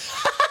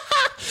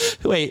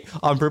 Wait,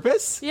 on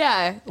purpose?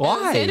 Yeah.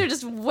 Why? Xander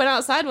just went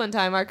outside one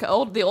time.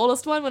 The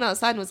oldest one went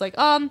outside and was like,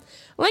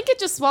 Lincoln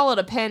just swallowed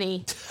a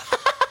penny.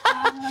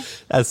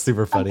 That's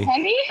super funny. A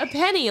penny? A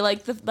penny,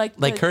 like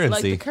currency.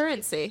 Like the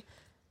currency.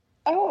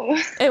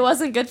 Oh. It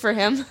wasn't good for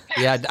him.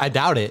 Yeah, I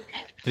doubt it.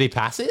 Did he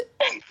pass it?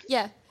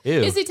 Yeah. Ew.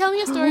 Izzy, tell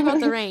me a story about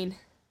the rain.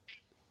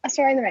 A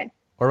story in the rain.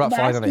 Or about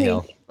falling on a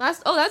hill?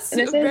 That's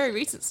a very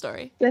recent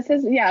story. This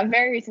is, a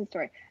very recent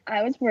story.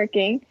 I was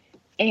working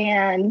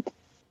and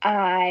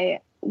I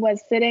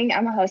was sitting,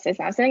 I'm a hostess.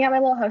 I was sitting at my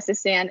little hostess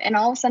stand and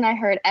all of a sudden I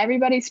heard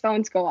everybody's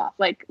phones go off,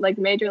 like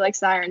major like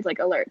sirens, like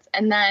alerts.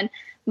 And then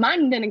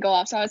mine didn't go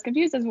off. So I was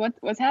confused as what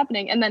was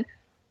happening. And then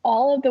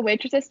all of the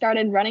waitresses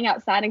started running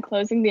outside and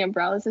closing the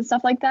umbrellas and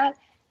stuff like that.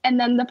 And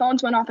then the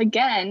phones went off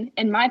again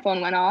and my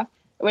phone went off.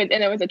 And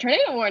it was a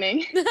tornado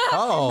warning.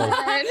 Oh.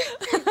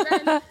 and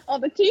then all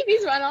the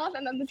TVs went off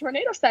and then the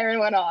tornado siren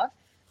went off.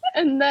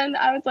 And then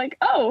I was like,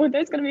 oh,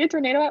 there's going to be a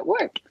tornado at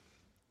work.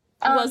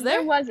 Was there?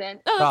 There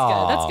wasn't.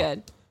 Oh, that's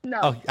good. No.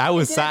 Oh, I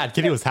was sad.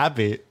 Kitty was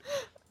happy.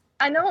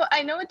 I know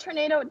a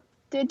tornado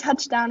did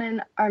touch down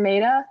in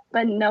Armada,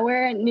 but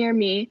nowhere near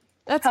me.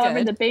 However,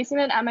 good. the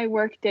basement at my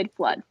work did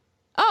flood.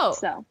 Oh.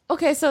 So.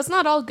 Okay, so it's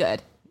not all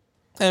good.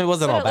 And it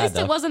wasn't all bad, at least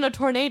though. it wasn't a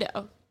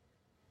tornado.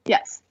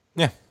 Yes.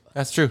 Yeah,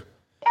 that's true.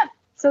 Yeah.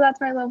 So that's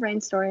my little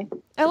rain story.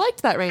 I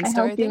liked that rain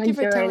story. Hope you Thank you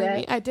for enjoyed telling it.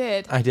 me. I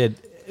did. I did.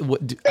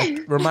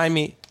 Remind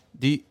me,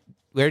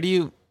 where do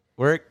you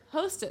work?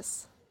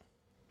 Hostess.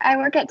 I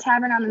work at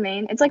Tavern on the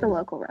Main. It's like a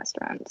local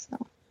restaurant. So.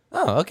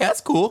 Oh, okay, that's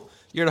cool.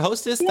 You're the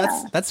hostess.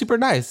 Yeah. That's super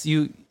nice.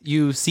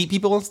 You seat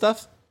people and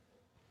stuff.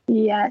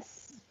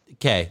 Yes.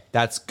 Okay,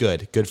 that's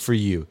good. Good for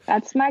you.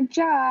 That's my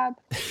job,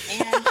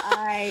 and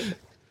I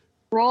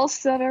roll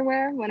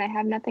silverware when I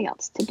have nothing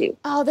else to do.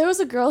 Oh, there was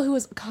a girl who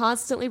was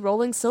constantly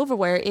rolling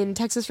silverware in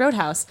Texas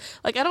Roadhouse.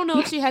 Like, I don't know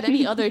if she had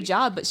any other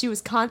job, but she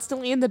was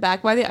constantly in the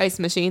back by the ice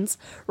machines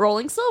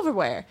rolling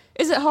silverware.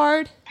 Is it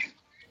hard?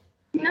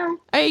 No.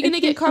 Are you going to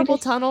get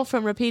carpal tunnel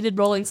from repeated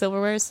rolling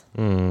silverwares?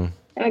 Am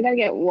I gonna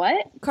get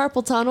what?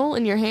 Carpal tunnel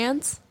in your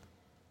hands?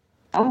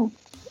 Oh,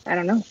 I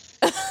don't know.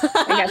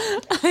 I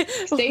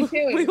guess. Stay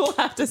tuned. We will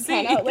have to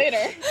see. Find out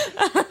later.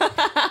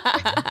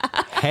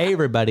 Hey,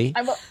 everybody.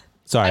 I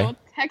Sorry. will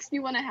text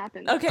you when it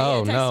happens. Okay. Oh,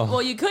 yeah, text. no.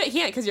 Well, you can't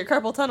because your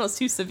carpal tunnel is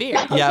too severe.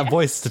 Yeah,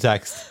 voice to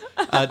text.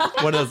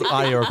 One of those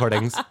audio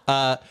recordings.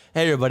 Hey,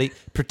 everybody.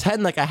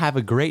 Pretend like I have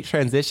a great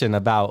transition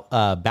about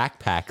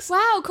backpacks.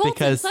 Wow, Colton,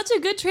 because such a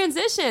good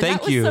transition. Thank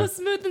that was you. so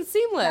smooth and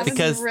seamless.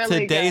 Because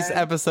really today's good.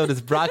 episode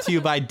is brought to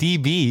you by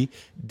DB.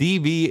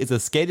 DB is a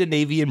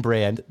Scandinavian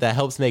brand that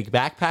helps make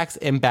backpacks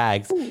and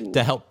bags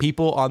to help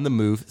people on the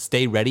move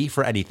stay ready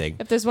for anything.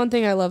 If there's one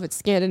thing I love, it's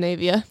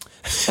Scandinavia.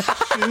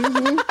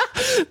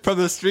 From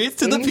the streets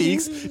to the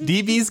peaks,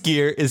 DB's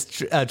gear is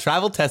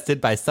travel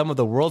tested by some of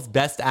the world's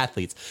best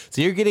athletes.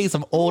 So you're getting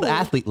some old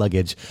athlete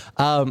luggage.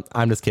 I'm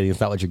just kidding. It's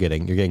not what you're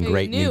getting. You're getting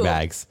great new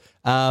bags.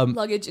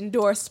 Luggage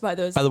endorsed by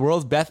those. By the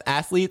world's best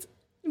athletes,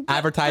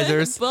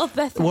 advertisers, World's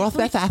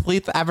best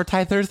athletes,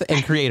 advertisers,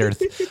 and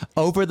creators.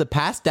 Over the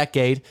past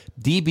decade,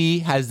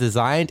 DB has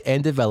designed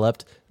and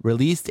developed,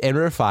 released and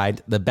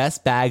refined the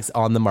best bags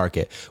on the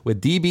market.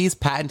 With DB's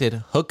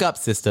patented hookup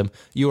system,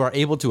 you are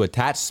able to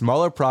attach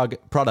smaller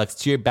products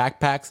to your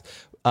backpacks,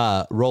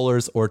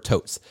 rollers, or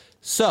totes.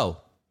 So,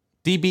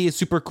 DB is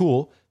super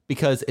cool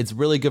because it's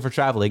really good for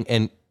traveling,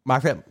 and my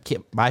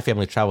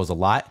family travels a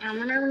lot.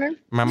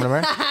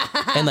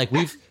 And like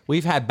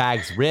we've had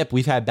bags rip,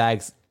 we've had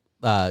bags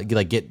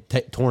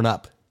get torn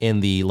up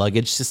in the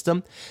luggage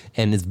system,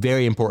 and it's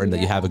very important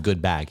that you have a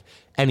good bag.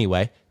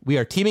 Anyway, we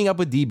are teaming up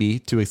with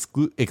DB to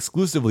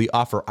exclusively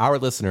offer our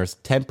listeners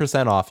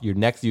 10% off your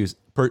next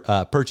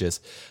purchase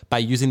by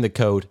using the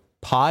code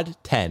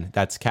POD10,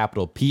 that's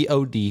capital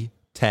POD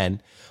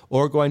 10,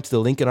 or going to the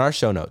link in our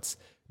show notes.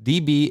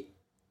 DB,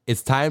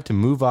 it's time to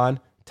move on,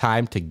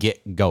 time to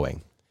get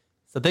going.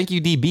 So thank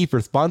you, DB, for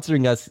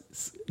sponsoring us.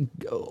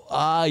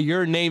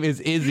 Your name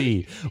is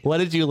Izzy. What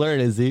did you learn,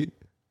 Izzy?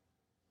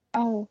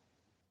 Oh.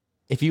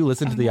 If you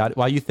listen to the audio,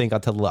 while you think, I'll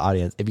tell the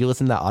audience. If you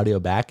listen to that audio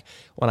back,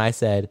 when I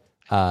said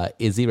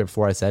Izzy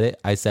before I said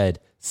it, I said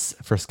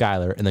for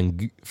Skylar and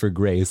then for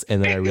Grace,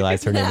 and then I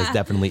realized her name is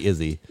definitely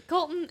Izzy.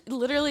 Colton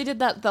literally did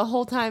that the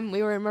whole time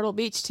we were in Myrtle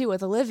Beach too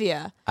with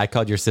Olivia. I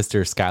called your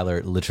sister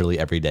Skylar literally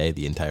every day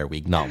the entire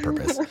week, not on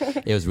purpose.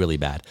 It was really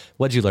bad.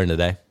 What'd you learn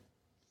today?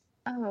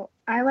 Oh,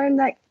 I learned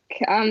that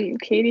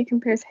Katie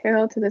compares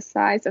Harold to the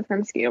size of her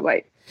mosquito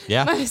bite.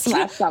 Yeah.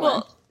 Last summer.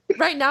 Well,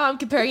 right now I'm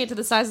comparing it to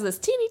the size of this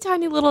teeny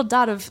tiny little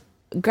dot of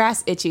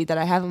grass itchy that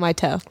I have on my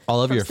toe. All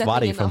over from your stepping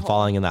body in the from hole.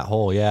 falling in that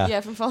hole. Yeah.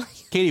 Yeah, from falling.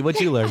 Katie, what'd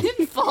you learn? I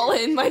didn't fall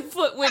in. My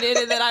foot went in,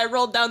 and then I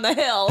rolled down the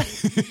hill.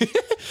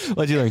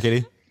 What'd you learn,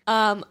 Katie?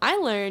 I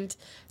learned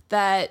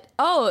that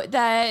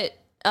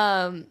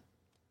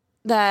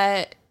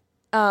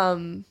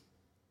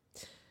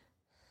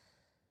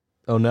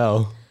Oh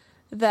no.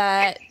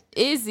 that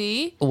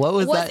Izzy What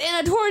was that? in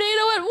a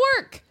tornado at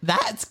work.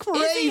 That's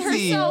Izzy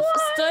crazy. herself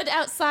stood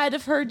outside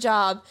of her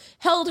job,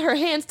 held her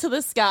hands to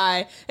the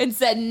sky, and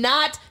said,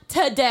 "Not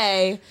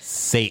today."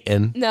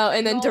 Satan. No,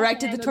 and then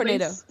directed the Single-handedly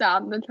tornado.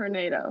 Stopped the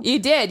tornado. You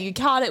did. You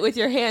caught it with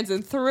your hands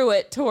and threw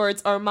it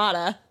towards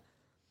Armada.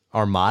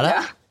 Armada?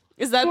 Yeah.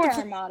 Is that Poor the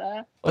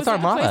Armada. What's was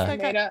that the place Armada?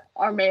 that got-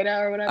 Armada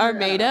or whatever.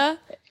 Armada?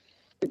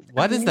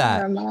 What is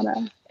that?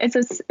 Armada. It's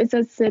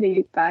a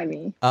city by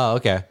me. Oh,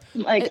 okay.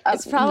 Like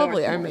It's up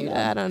probably north Armada.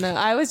 Florida. I don't know.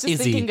 I was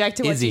just thinking back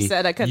to what you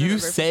said. I couldn't you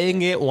remember.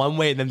 saying it one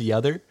way and then the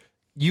other?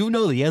 You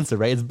know the answer,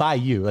 right? It's by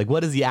you. Like,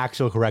 what is the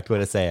actual correct way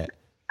to say it?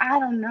 I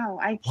don't know.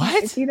 I can't.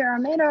 What? It's either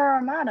Armada or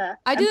Armada.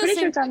 I do I'm the pretty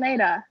same- sure it's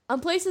Armada.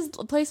 On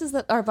places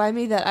that are by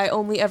me that I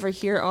only ever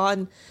hear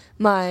on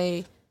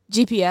my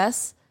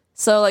GPS.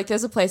 So like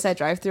there's a place I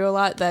drive through a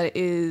lot that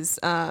is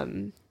oh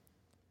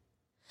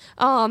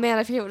man,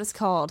 I forget what it's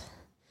called.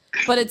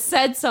 But it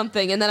said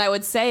something and then I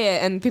would say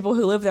it and people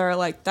who live there are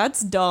like,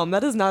 "That's dumb.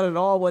 That is not at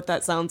all what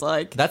that sounds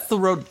like." That's the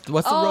road.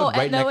 What's the road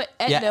right next?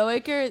 No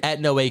Acre. At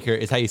No Acre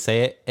is how you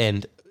say it,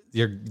 and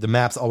the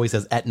maps always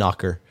says Et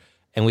Knocker,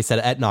 and we said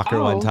Et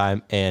Knocker one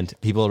time, and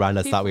people around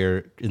us thought we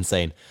were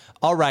insane.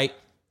 All right,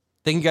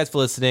 thank you guys for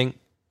listening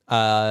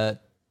to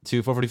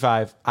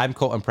 445. I'm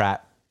Colton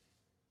Pratt.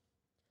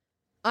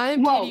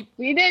 I'm Whoa, Katie.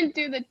 we didn't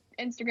do the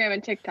Instagram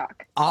and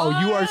TikTok. Oh,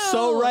 you are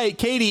so Oh. right,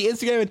 Katie.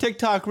 Instagram and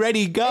TikTok,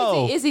 ready,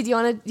 go. Izzy, do you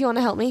want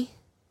to help me?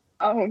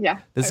 Oh yeah.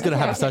 This is gonna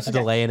have such a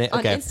delay in it.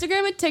 Okay. On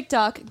Instagram and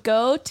TikTok,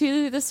 go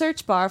to the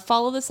search bar,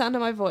 follow the sound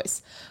of my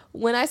voice.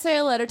 When I say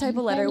a letter, type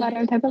a letter.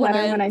 Type a letter.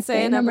 When I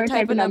say a number,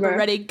 type a number.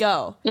 Ready,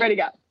 go. Ready,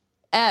 go.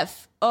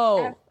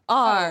 FOR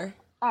R.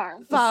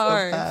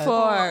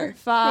 4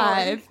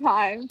 5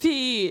 5.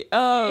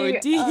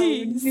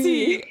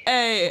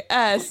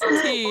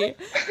 PODCAST.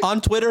 On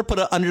Twitter, put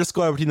an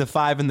underscore between the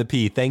 5 and the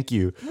P. Thank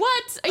you.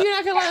 What? Are you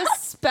not gonna let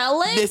us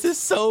spell it? This is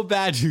so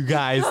bad, you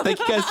guys. Thank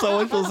you guys so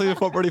much for listening to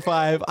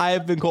 445. I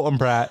have been Colton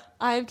Pratt.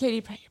 I am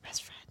Katie Pratt, your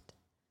best friend.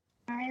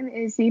 I'm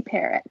Izzy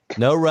Parrott.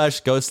 No rush,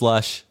 go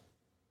slush.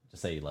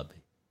 Just say you love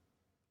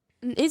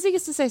me. Izzy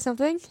gets to say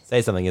something.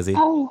 Say something, Izzy.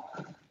 Oh.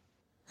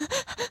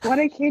 What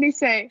did Katie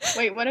say?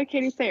 Wait, what did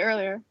Katie say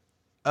earlier?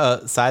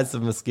 Size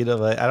of mosquito,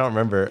 but I don't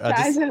remember.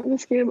 Size of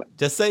mosquito.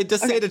 Just say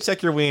to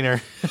check your wiener.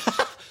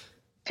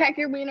 Check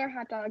your wiener,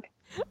 hot dog.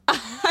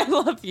 I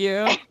love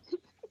you.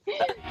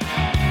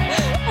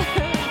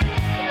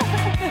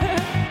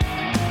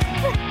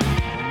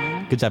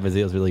 Good job,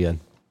 Izzy. It was really good.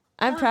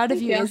 I'm proud of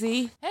thank you, you.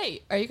 Izzy.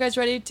 Hey, are you guys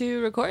ready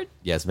to record?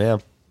 Yes, ma'am.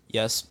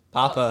 Yes,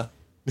 Papa.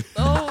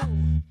 Oh.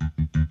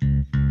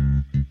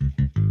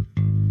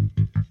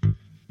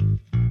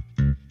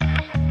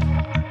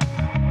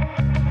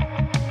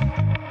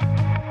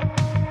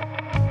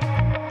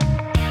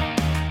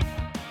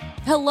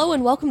 Hello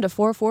and welcome to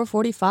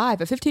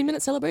 4445, a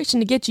 15-minute celebration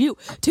to get you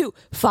to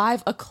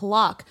 5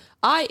 o'clock.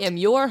 I am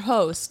your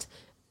host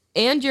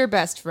and your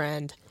best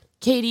friend,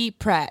 Katie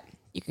Pratt.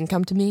 You can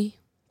come to me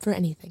for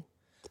anything.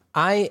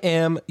 I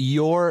am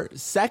your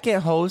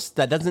second host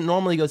that doesn't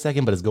normally go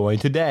second, but is going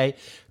today,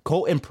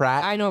 Colton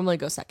Pratt. I normally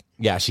go second.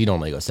 Yeah, she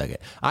normally goes second.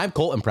 I'm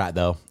Colton Pratt,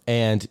 though,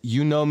 and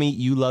you know me,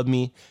 you love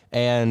me,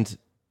 and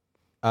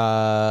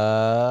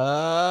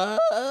I'm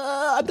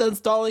done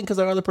stalling because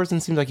our other person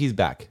seems like he's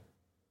back.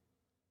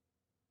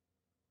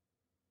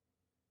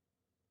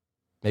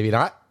 Maybe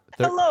not.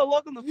 Hello,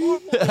 welcome to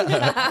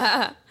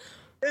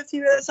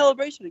 15-minute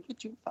celebration to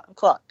get you 5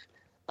 o'clock.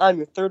 I'm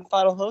your third and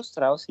final host,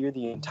 and I was here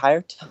the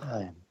entire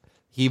time.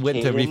 He went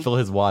to Aiden. refill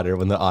his water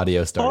when the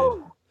audio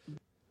started.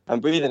 I'm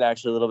breathing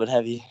actually a little bit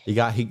heavy. He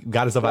got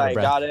himself out I of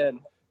breath. got in.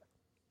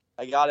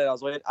 I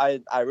was waiting.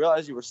 I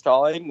realized you were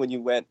stalling when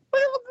you went.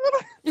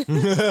 I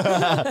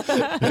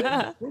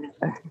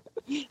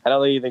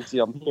don't think you think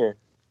I'm here. So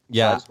I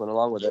Yeah, just went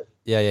along with it.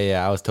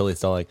 yeah. I was totally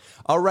stalling.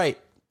 All right.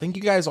 Thank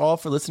you guys all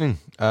for listening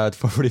to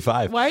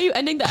 445. Why are you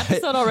ending the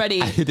episode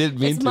already? I didn't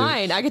mean it's to.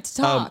 mine. I get to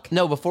talk.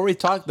 No, before we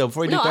talk though,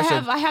 before we do No,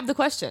 questions, I have the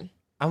question.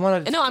 I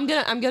want to. No, I'm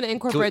gonna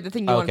incorporate the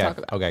thing you want to talk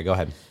about. Okay, go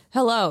ahead.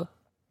 Hello.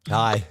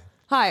 Hi.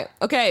 Hi.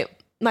 Okay.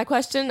 My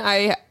question,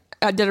 I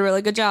did a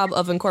really good job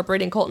of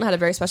incorporating. Colton had a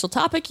very special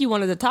topic you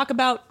wanted to talk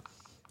about.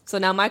 So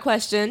now my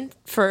question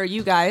for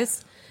you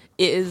guys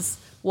is,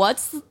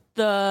 what's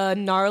the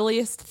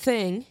gnarliest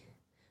thing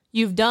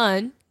you've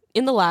done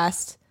in the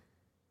last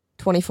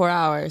 24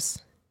 hours?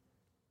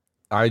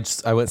 I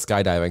went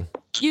skydiving.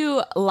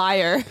 You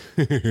liar.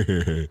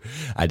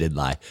 I did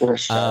lie. We're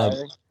shy.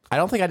 I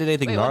don't think I did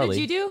anything Wait, gnarly. what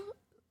did you do?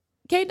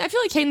 Caden, I feel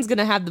like Caden's going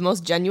to have the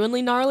most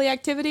genuinely gnarly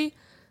activity.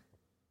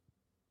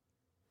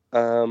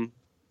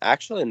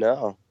 Actually,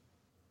 no.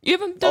 You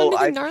haven't done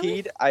anything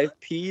gnarly? I've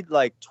peed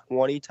like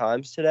 20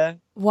 times today.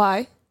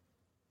 Why?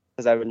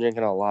 Because I've been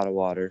drinking a lot of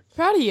water.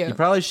 Proud of you. You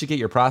probably should get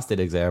your prostate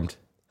examined.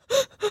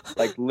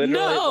 Like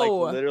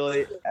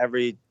literally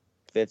every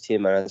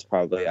 15 minutes,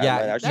 probably.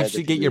 Yeah, you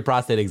should get your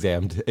prostate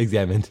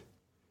examined.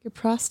 Your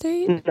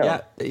prostate?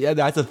 No. Yeah,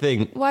 that's a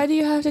thing. Why do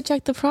you have to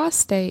check the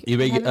prostate? You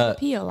make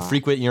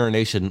frequent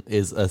urination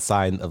is a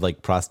sign of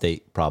like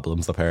prostate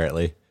problems,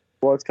 apparently.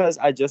 Well, it's because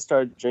I just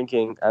started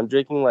drinking. I'm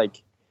drinking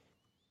like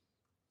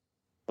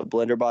a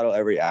blender bottle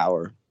every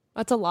hour.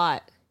 That's a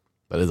lot.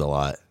 That is a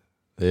lot.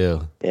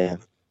 Ew. Yeah.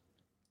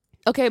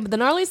 Okay, but the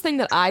gnarliest thing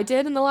that I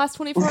did in the last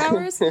 24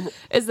 hours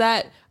is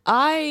that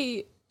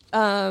I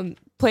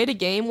played a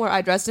game where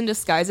I dressed in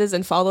disguises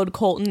and followed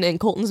Colton and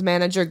Colton's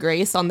manager,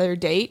 Grace, on their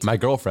date. My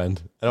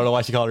girlfriend. I don't know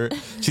why she called her.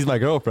 She's my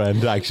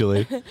girlfriend,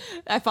 actually.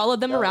 I followed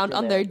them around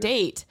on their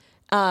date.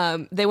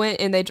 They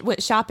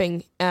went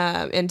shopping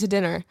and to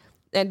dinner.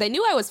 And they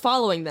knew I was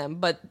following them,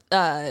 but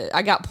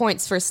I got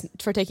points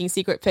for taking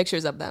secret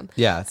pictures of them.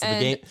 Yeah, so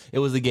it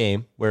was a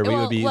game where we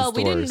would be in stores.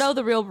 We didn't know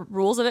the real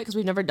rules of it because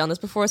we've never done this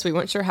before, so we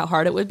weren't sure how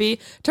hard it would be.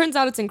 Turns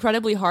out it's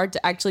incredibly hard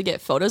to actually get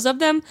photos of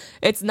them.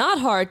 It's not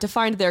hard to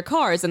find their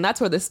cars, and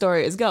that's where this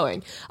story is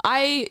going.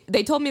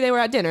 They told me they were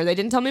at dinner. They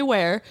didn't tell me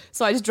where,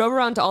 so I just drove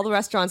around to all the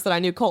restaurants that I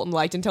knew Colton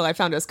liked until I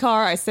found his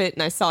car. I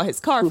saw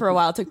his car for a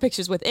while, took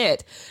pictures with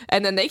it,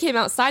 and then they came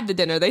outside the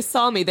dinner. They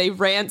saw me.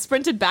 They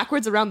sprinted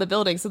backwards around the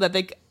building so that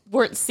they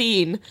weren't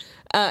seen,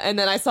 and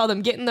then I saw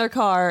them get in their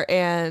car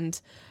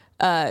and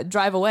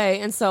drive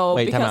away, and so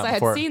because I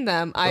had seen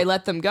them, I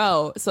let them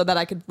go so that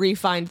I could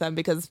re-find them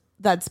because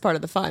that's part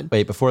of the fun.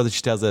 Wait, before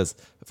she tells this,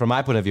 from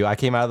my point of view, I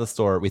came out of the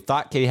store. We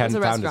thought Katie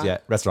hadn't found us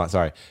yet. Restaurant,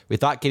 sorry. We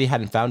thought Katie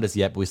hadn't found us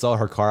yet, but we saw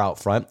her car out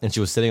front, and she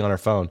was sitting on her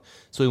phone.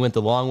 So we went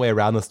the long way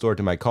around the store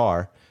to my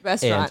car.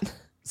 Around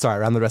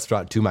the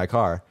restaurant to my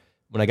car.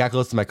 When I got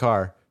close to my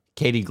car,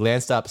 Katie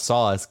glanced up,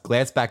 saw us,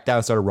 glanced back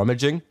down, started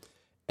rummaging,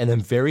 and then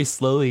very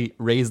slowly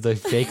raised a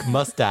fake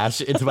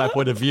mustache into my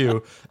point of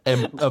view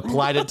and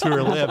applied it to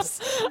her lips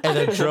and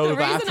then drove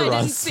after us. The reason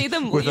I didn't see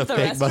them leave the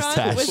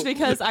restaurant was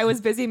because I was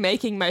busy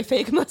making my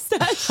fake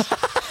mustache.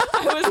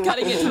 I was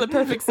cutting it to the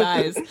perfect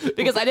size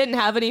because I didn't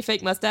have any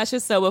fake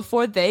mustaches. So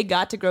before they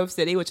got to Grove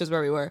City, which is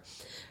where we were,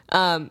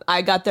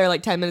 I got there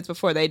like 10 minutes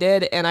before they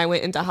did, and I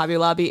went into Hobby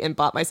Lobby and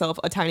bought myself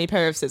a tiny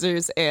pair of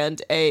scissors and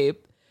a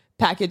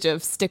package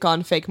of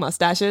stick-on fake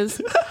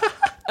mustaches.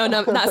 Oh,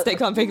 no, not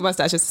stick-on fake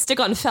mustaches.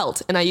 Stick-on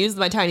felt. And I used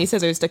my tiny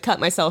scissors to cut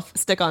myself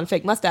stick-on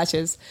fake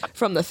mustaches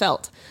from the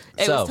felt.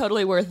 It was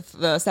totally worth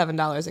the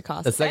 $7 it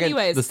cost.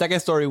 The second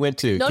story we went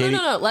to.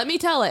 No. Let me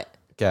tell it.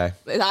 Okay.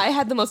 I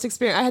had the most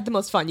experience. I had the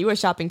most fun. You were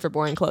shopping for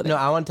boring clothing. No,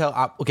 I want to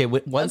tell. Okay,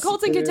 once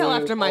Colton can tell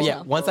after my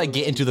tell. Once I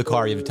get into the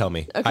car, you have to tell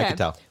me. Okay. I can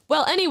tell.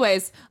 Well,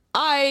 anyways,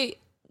 I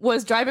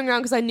was driving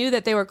around because I knew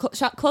that they were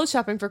clothes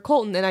shopping for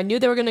Colton, and I knew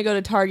they were going to go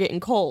to Target and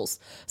Kohl's.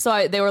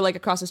 So they were like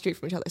across the street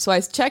from each other. So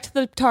I checked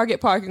the Target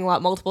parking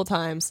lot multiple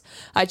times.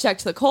 I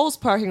checked the Kohl's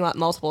parking lot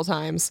multiple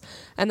times.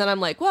 And then I'm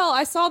like, well,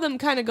 I saw them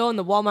kind of go in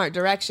the Walmart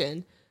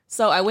direction.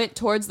 So I went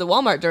towards the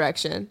Walmart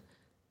direction.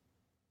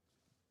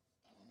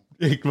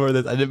 Ignore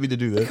this. I didn't mean to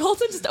do this.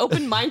 Colton just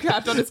opened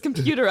Minecraft on his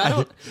computer.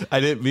 I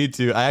didn't mean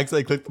to. I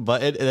accidentally clicked the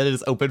button and then it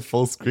just opened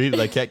full screen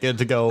and I can't get it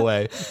to go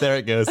away. There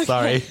it goes.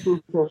 Sorry.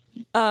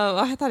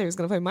 I thought he was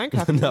going to play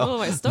Minecraft in the middle of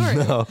my story.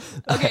 No.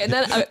 Okay, and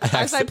then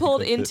as I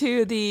pulled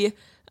into the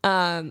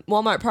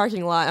Walmart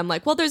parking lot, I'm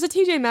like, well, there's a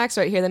TJ Maxx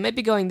right here. They might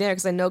be going there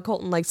because I know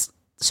Colton likes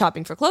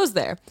shopping for clothes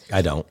there.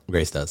 I don't.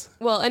 Grace does.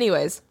 Well,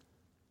 anyways,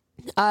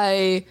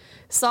 I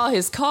saw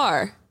his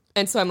car.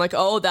 And so I'm like,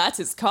 oh, that's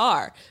his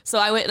car. So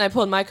I went and I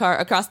pulled my car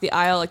across the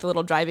aisle, like the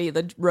little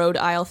the road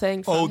aisle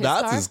thing. Oh,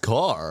 that's his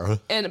car.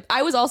 And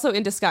I was also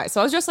in disguise.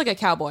 So I was dressed like a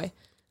cowboy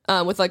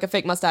with like a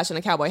fake mustache and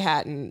a cowboy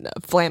hat and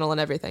flannel and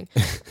everything.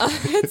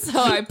 And so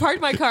I parked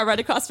my car right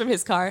across from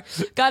his car,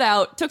 got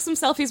out, took some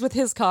selfies with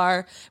his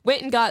car,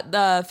 went and got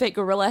the fake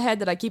gorilla head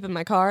that I keep in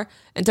my car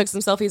and took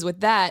some selfies with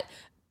that.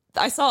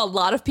 I saw a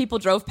lot of people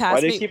drove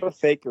past me. Why do you keep a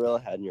fake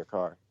gorilla head in your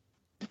car?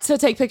 To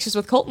take pictures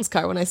with Colton's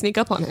car when I sneak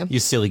up on him.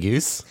 You silly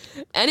goose.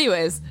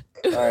 Anyways.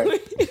 All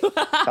right.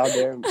 How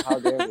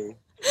dare me.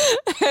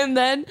 And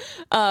then,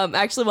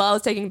 actually, while I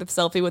was taking the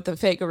selfie with the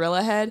fake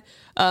gorilla head,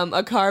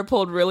 a car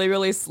pulled really,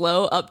 really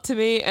slow up to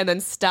me and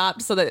then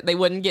stopped so that they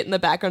wouldn't get in the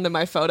background of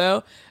my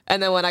photo.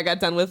 And then when I got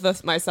done with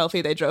my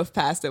selfie, they drove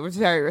past. It was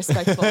very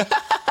respectful.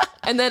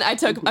 And then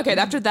after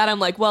that, I'm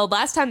like, well,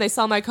 last time they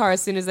saw my car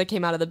as soon as they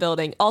came out of the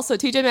building. Also,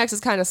 TJ Maxx is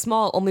kind of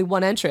small, only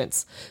one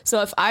entrance.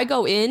 So if I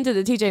go into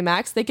the TJ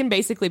Maxx, they can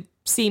basically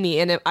see me,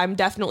 and I'm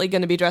definitely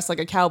going to be dressed like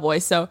a cowboy.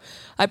 So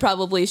I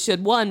probably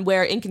should, one,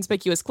 wear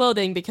inconspicuous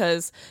clothing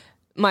because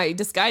my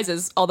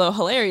disguises, although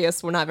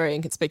hilarious, were not very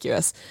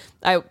inconspicuous.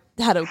 I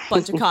had a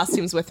bunch of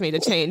costumes with me to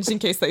change in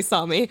case they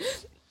saw me.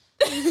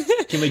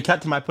 Can we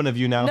cut to my point of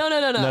view now? No.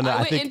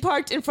 I went and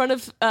parked in front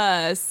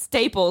of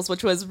Staples,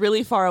 which was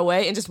really far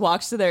away, and just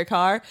walked to their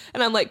car.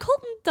 And I'm like,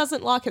 Colton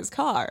doesn't lock his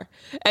car.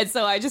 And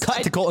so I just...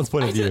 Cut to Colton's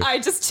point of view. I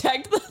just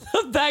checked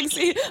the back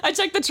seat. I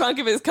checked the trunk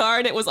of his car,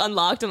 and it was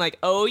unlocked. I'm like,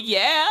 oh,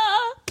 yeah.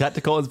 Cut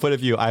to Colton's point of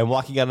view. I am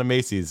walking out of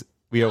Macy's.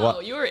 We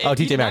are you were in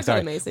TJ Maxx,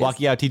 sorry. Macy's.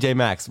 Walking out TJ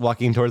Maxx,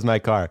 walking towards my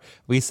car.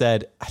 We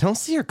said, I don't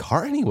see your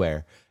car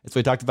anywhere. And so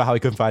we talked about how we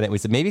couldn't find it. We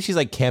said, maybe she's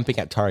like camping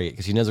at Target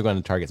because she knows we're going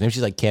to Target. So maybe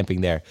she's like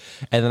camping there.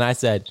 And then I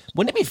said,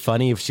 wouldn't it be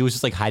funny if she was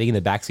just like hiding in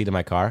the backseat of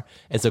my car?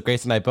 And so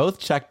Grace and I both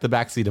checked the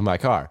backseat of my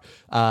car.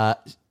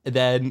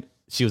 Then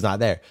she was not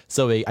there.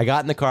 So I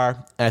got in the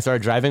car and I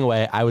started driving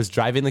away. I was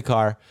driving the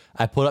car.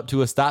 I pulled up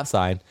to a stop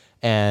sign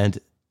and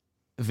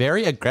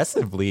very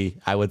aggressively,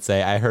 I would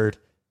say, I heard,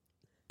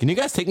 can you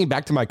guys take me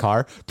back to my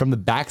car from the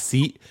back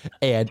seat?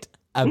 And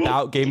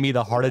about gave me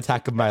the heart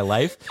attack of my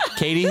life.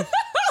 Katie,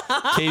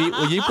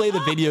 will you play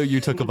the video you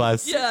took of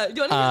us? Yeah, do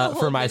you want to hear the whole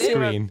for my video?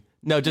 screen?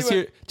 No, just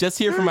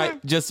hear from my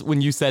just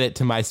when you said it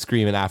to my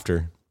screen and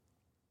after.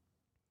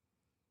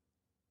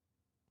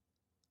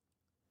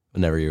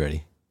 Whenever you're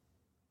ready.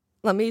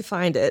 Let me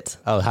find it.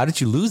 Oh, how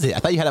did you lose it? I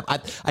thought you had.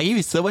 I gave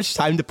you so much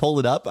time to pull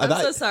it up. I'm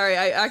so sorry.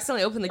 I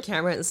accidentally opened the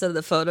camera instead of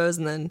the photos,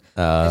 and then it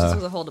just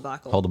was a whole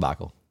debacle. Whole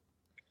debacle.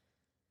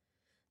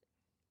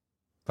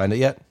 Find it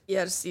yet?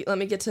 Yeah, let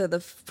me get to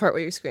the part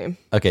where you scream.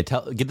 Okay, get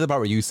to the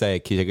part where you say,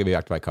 "Can you take me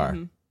back to my car?"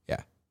 Mm-hmm.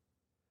 Yeah,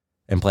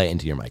 and play it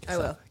into your mic. I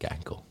will. Okay,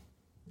 cool.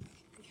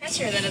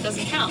 Pressure, then it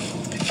doesn't count.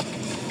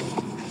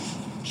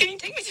 Can you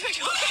take me to my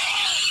car?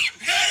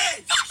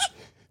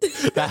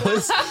 That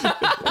was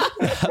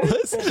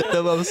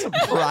the most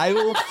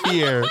primal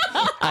fear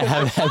I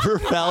have ever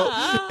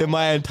felt in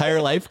my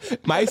entire life.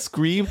 My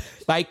scream,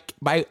 I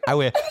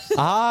went,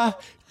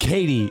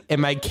 Katie.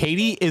 And my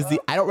Katie is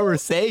I don't remember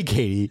saying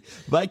Katie,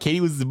 but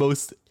Katie was the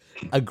most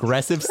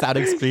aggressive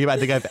sounding scream I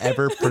think I've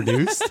ever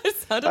produced. It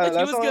sounded like he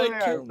was going to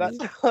kill me. That's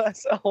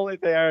the only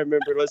thing I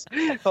remembered was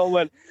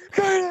Colin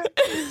went,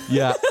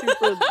 Yeah.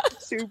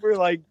 super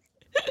like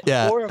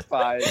Yeah.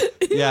 horrified.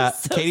 Yeah,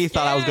 so Katie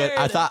thought I was good.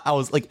 I thought I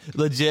was like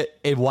legit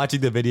in watching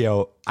the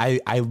video.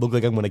 I look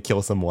like I'm gonna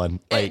kill someone.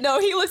 Like, No,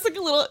 he looks like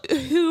a little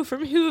Who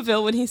from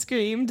Whoville when he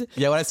screamed.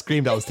 yeah, when I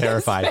screamed, I was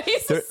terrified. His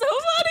face is so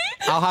funny.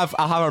 I'll have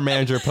our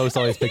manager post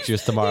all these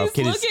pictures tomorrow.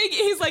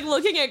 He's like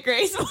looking at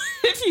Grace.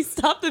 If you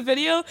stop the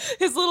video,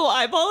 his little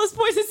eyeball is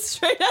pointed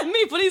straight at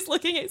me, but he's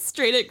looking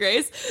straight at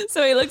Grace.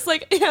 So he looks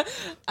like,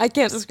 I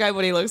can't describe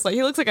what he looks like.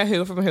 He looks like a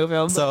Who from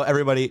Whoville. So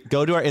everybody,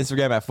 go to our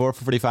Instagram at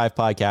 445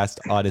 podcast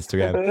on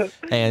Instagram,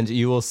 and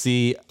you will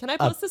see. Can I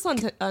post this on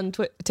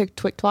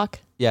TikTok?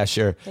 Yeah,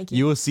 sure. Thank you.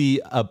 You will see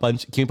a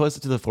bunch. Can you post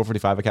it to the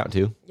 445 account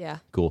too? Yeah.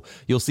 Cool.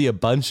 You'll see a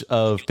bunch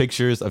of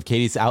pictures of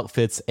Katie's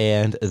outfits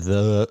and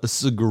the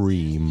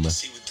scream.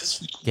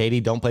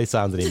 Katie, don't play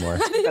sounds anymore.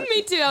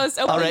 Me too. I was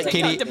opening All right,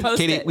 TikTok to post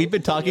Katie, it. we've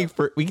been talking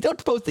we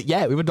don't post it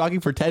yet. We've been talking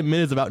for 10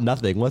 minutes about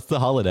nothing. What's the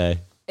holiday?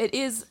 It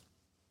is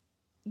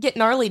Get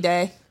Gnarly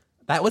Day.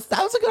 That was a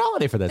good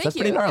holiday for this. Thank That's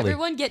you. pretty gnarly.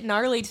 Everyone get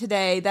gnarly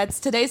today.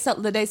 That's today's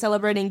the day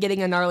celebrating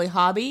getting a gnarly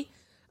hobby.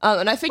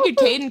 And I figured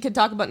Caden could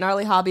talk about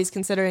gnarly hobbies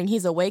considering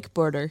he's a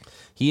wakeboarder.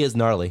 He is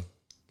gnarly.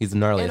 He's the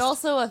gnarliest. And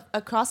also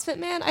a CrossFit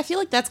man. I feel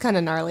like that's kind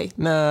of gnarly.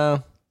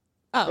 No.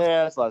 Oh.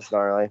 Yeah, it's less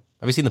gnarly.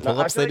 Have you seen the No, I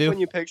pull-ups feel they like do? when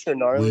you picture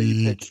gnarly,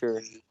 you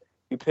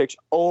picture.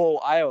 Oh,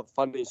 I have a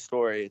funny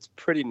story. It's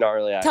pretty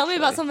gnarly. Actually. Tell me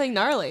about something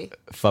gnarly.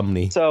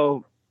 Fumney.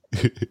 So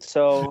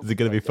Is it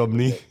gonna be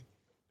Fumney?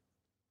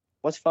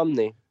 What's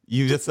funny?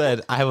 You just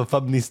said I have a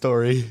Fumney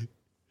story.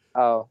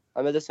 Oh,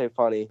 I meant to say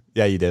funny.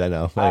 Yeah, you did. I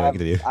know. I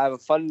Continue. have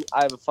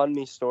a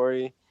funny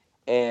story,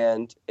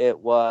 and it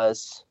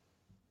was.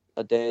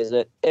 What day is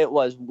it? It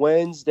was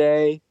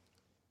Wednesday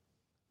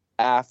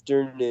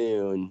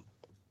afternoon.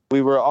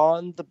 We were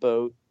on the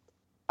boat.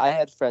 I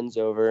had friends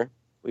over.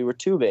 We were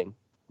tubing,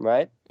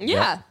 right?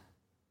 Yeah.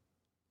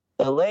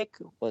 The lake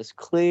was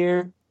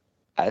clear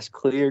as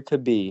clear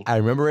could be. I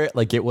remember it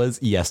like it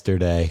was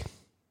yesterday.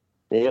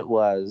 It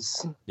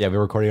was. Yeah, we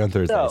were recording on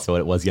Thursday, so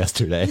it was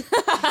yesterday.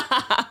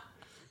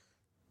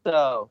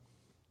 So,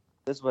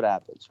 this is what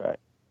happens, right?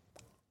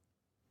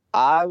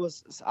 I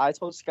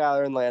told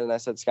Skylar and Landon, I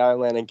said, Skylar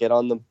and Landon, get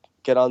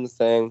on the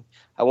thing.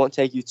 I won't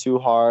take you too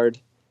hard,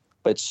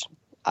 which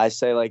I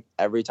say like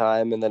every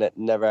time, and then it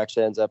never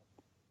actually ends up.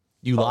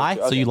 You lie?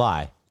 Okay. So you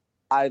lie.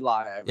 I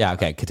lie. Yeah,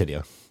 okay,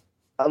 continue.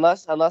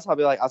 Unless I'll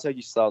be like, I'll take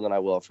you slow, and then I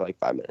will for like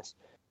 5 minutes.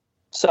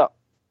 So,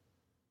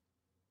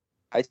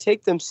 I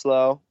take them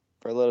slow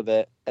for a little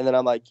bit, and then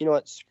I'm like, you know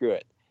what? Screw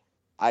it.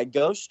 I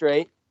go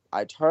straight.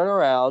 I turn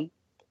around,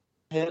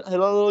 hit a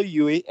little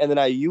Yui, and then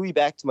I Yui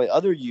back to my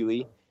other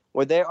Yui,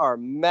 where there are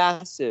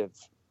massive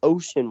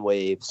ocean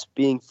waves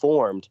being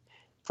formed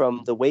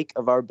from the wake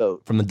of our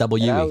boat. From the double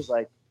And Yui.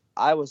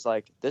 I was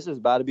like, this is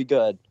about to be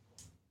good.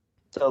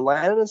 So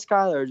Landon and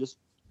Skylar are just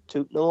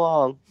tooting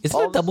along. Isn't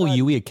All a of a double sudden,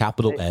 Yui a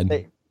capital N?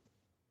 Wait,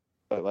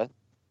 what?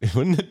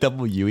 Wouldn't a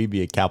double Yui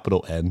be a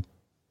capital N?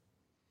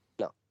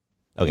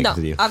 Okay, No,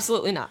 continue.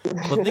 absolutely not.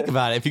 Well, think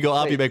about it. If you go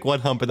up, you make one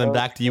hump, and then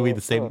back to UE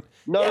the same.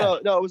 No.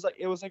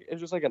 It was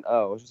just like an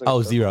O. It was just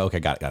like a zero. Okay,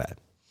 got it.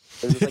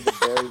 It was just like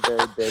a very,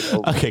 very big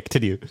oval. Okay,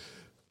 continue.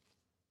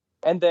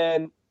 And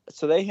then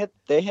so they hit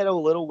a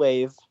little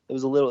wave. It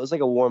was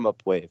like a warm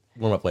up wave.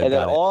 And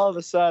then all of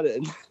a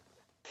sudden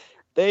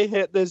they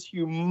hit this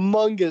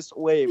humongous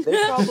wave. They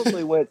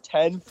probably went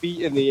 10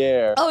 feet in the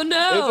air. Oh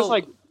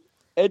no.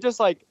 It just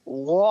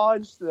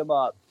launched them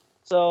up.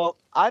 So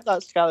I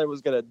thought Skylar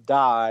was gonna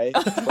die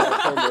when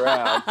I turned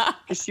around.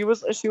 Because she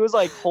was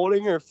like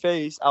holding her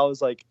face. I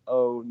was like,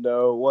 oh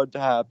no, what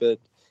happened?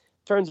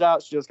 Turns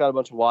out she just got a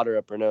bunch of water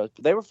up her nose.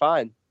 But they were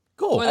fine.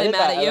 Cool. Were they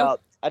mad at you?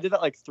 I did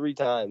that like 3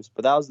 times,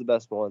 but that was the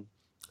best one.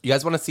 You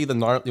guys want to see you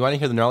want to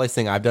hear the gnarliest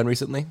thing I've done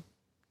recently?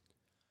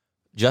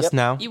 Just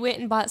now. You went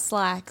and bought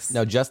slacks.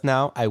 No, just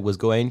now I was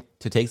going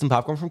to take some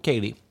popcorn from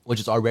Katie, which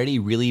is already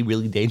really,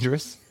 really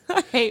dangerous. I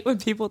hate when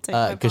people take my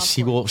popcorn.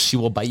 Because she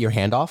will bite your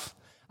hand off.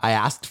 I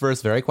asked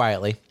first very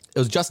quietly. It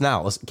was just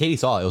now. Katie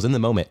saw it. It was in the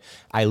moment.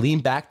 I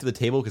leaned back to the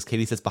table because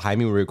Katie sits behind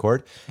me when we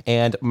record,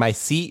 and my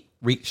seat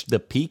reached the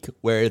peak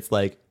where it's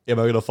like, am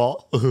I gonna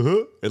fall?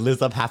 It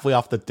lifts up halfway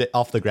off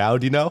the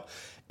ground,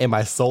 and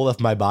my soul left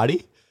my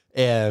body,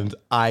 and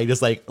I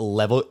just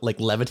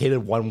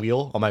levitated one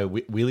wheel on my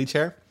wheelie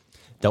chair.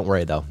 Don't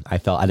worry though, I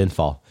didn't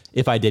fall.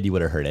 If I did, you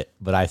would have heard it,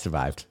 but I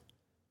survived.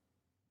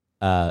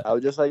 I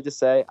would just like to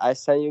say I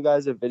sent you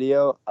guys a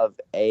video of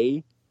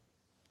a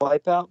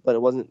wipeout, but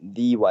it wasn't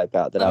the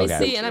wipeout that I was.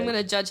 Let me see, and I'm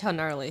gonna judge how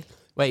gnarly.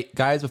 Wait,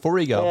 guys, before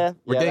we go,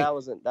 that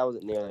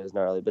wasn't nearly as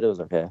gnarly, but it was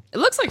okay. It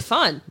looks like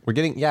fun.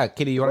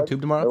 Katie, you want a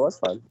tube tomorrow? It was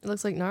fun. It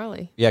looks like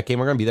gnarly. Yeah, Katie,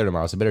 we're gonna be there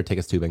tomorrow, so better take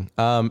us tubing.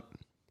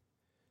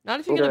 Not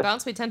if you're gonna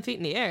bounce me 10 feet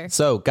in the air.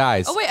 So,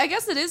 guys. Oh wait, I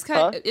guess it is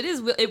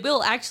it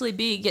will actually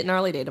be Get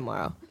Gnarly Day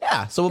tomorrow.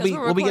 Yeah, so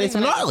we'll be getting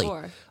some gnarly.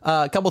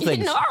 Couple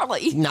things.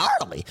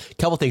 Gnarly.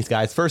 Couple things,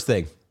 guys. First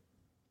thing.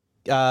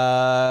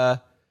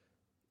 Before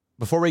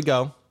we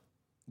go,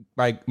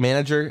 my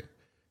manager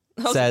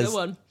says. A good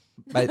one.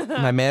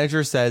 my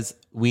manager says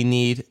we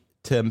need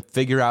to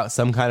figure out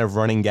some kind of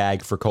running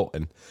gag for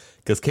Colton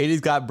because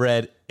Katie's got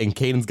bread and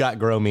Caden's got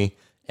Gromy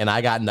and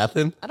I got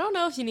nothing. I don't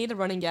know if you need a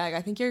running gag.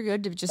 I think you're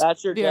good to just.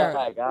 That's your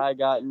gag. I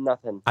got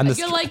nothing.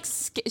 You're like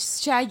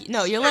Shaggy.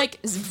 No, you're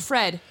like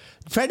Fred.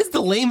 Fred is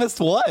the lamest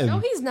one. No,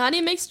 he's not.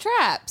 He makes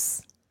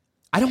traps.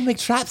 I don't make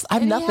traps. I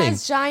have nothing. He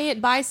has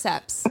giant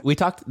biceps. We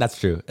talked. That's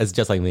true. It's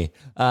just like me.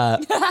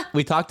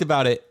 We talked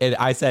about it, and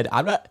I said,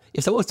 "I'm not."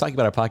 If someone was talking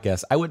about our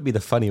podcast, I wouldn't be the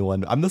funny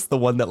one. I'm just the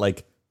one that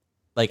like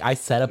I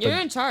set up. You're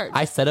in charge.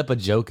 I set up a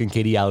joke, and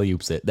Katie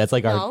alley-oops it. That's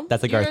like our.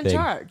 That's like our thing. You're in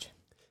charge.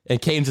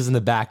 And Kane's just in the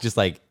back, just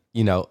like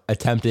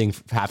attempting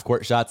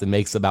half-court shots, and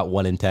makes about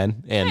 1 in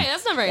 10. And hey,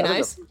 that's not very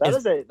nice. That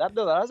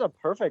is a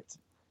perfect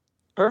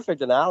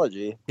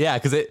analogy. Yeah,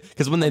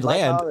 because when they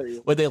land,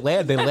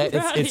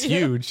 it's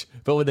huge.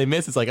 But when they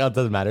miss, it's like, oh, it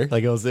doesn't matter.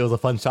 Like it was a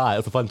fun shot. It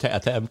was a fun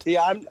attempt.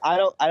 Yeah, I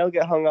don't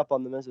get hung up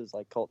on the misses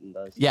like Colton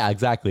does. Yeah,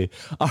 exactly.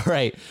 All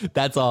right,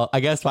 that's all. I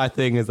guess my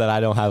thing is that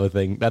I don't have a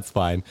thing. That's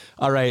fine.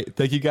 All right,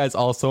 thank you guys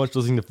all so much for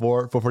listening to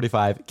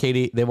 445.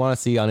 Katie, they want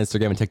to see on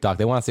Instagram and TikTok.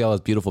 They want to see all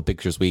those beautiful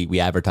pictures we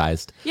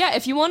advertised. Yeah,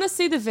 if you want to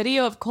see the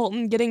video of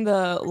Colton getting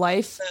the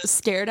life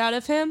scared out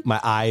of him, my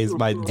eyes,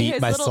 my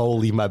soul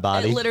leave my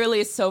body. It literally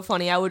is so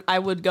funny. I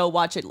would go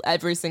watch it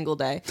every single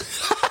day.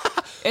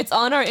 It's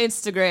on our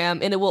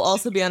Instagram, and it will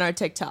also be on our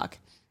TikTok.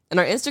 And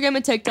our Instagram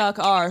and TikTok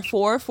are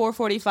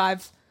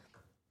 445.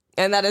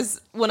 And that is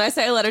when I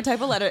say a letter,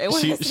 type a letter. And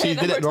when she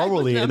did it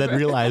normally and then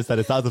realized that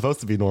it's not supposed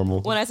to be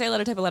normal. When I say a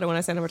letter, type a letter. When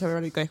I say a number, type a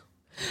letter. Okay.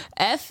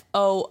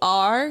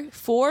 FOR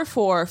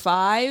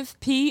 445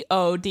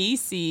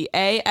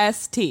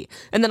 PODCAST.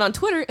 And then on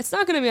Twitter, it's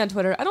not going to be on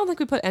Twitter. I don't think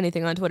we put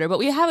anything on Twitter, but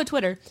we have a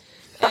Twitter.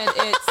 And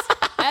it's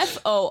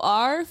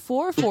FOR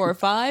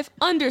 445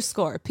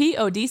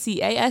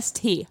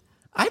 _PODCAST.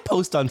 I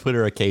post on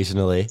Twitter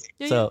occasionally.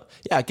 So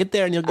yeah, get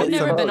there and you'll get I've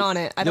never been on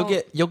it.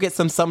 You'll get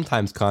some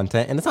sometimes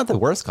content, and it's not the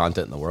worst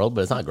content in the world,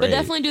 but it's not great. But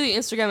definitely do the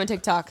Instagram and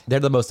TikTok. They're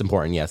the most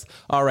important, yes.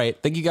 All right.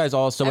 Thank you guys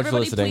all so much for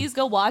listening. Please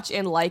go watch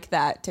and like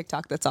that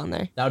TikTok that's on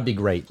there. That would be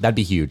great. That'd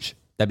be huge.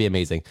 That'd be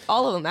amazing.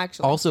 All of them,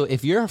 actually. Also,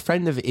 if you're a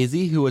friend of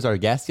Izzy, who was our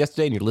guest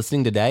yesterday, and you're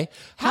listening today,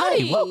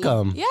 howdy. Hi,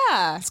 welcome.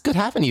 Yeah. It's good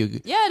having you.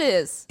 Yeah, it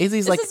is.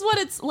 Izzy's this is what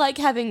it's like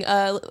having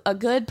a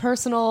good,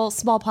 personal,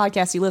 small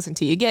podcast you listen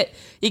to. You get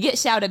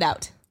shouted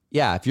out.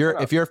 Yeah, if you're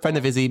a friend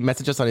of Izzy,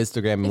 message us on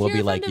Instagram and we'll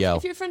be like, yo.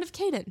 If you're a friend of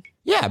Caden.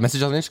 Yeah,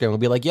 message us on Instagram. We'll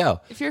be like,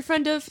 yo. If you're a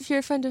friend of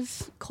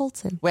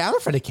Colton. Wait, I'm a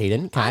friend of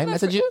Caden. Can I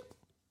message you?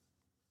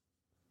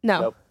 No.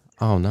 Nope.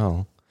 Oh,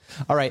 no.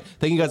 All right.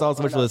 Thank you guys all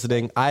so much for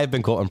listening. I have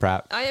been Colton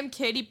Pratt. I am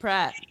Katie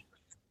Pratt.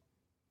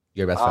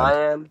 Your best friend.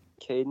 I am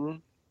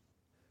Caden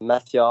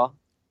Matthew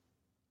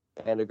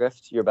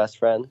Vandergrift, your best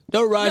friend.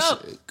 No rush. No.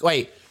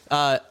 Wait.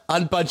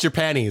 Unbunch your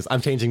panties.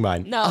 I'm changing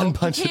mine. No, you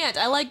can't.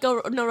 I like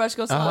no rush,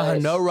 go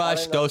slush. No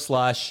rush, go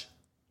slush.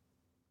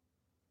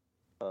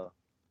 I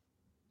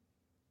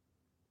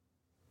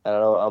don't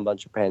know what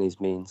unbunch your panties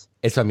means.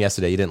 It's from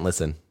yesterday. You didn't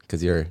listen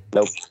because you're...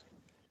 Nope.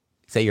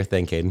 Say your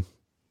thing, Caden.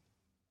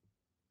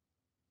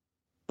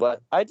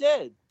 What? I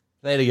did.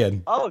 Say it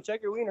again. Oh,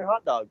 check your wiener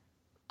hot dog.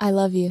 I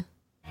love you.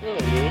 Really?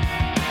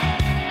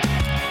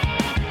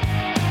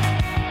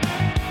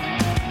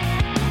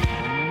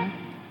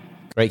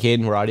 Right,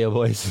 Caden? We're audio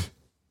boys.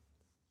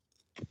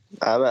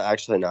 I'm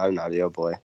actually not an audio boy.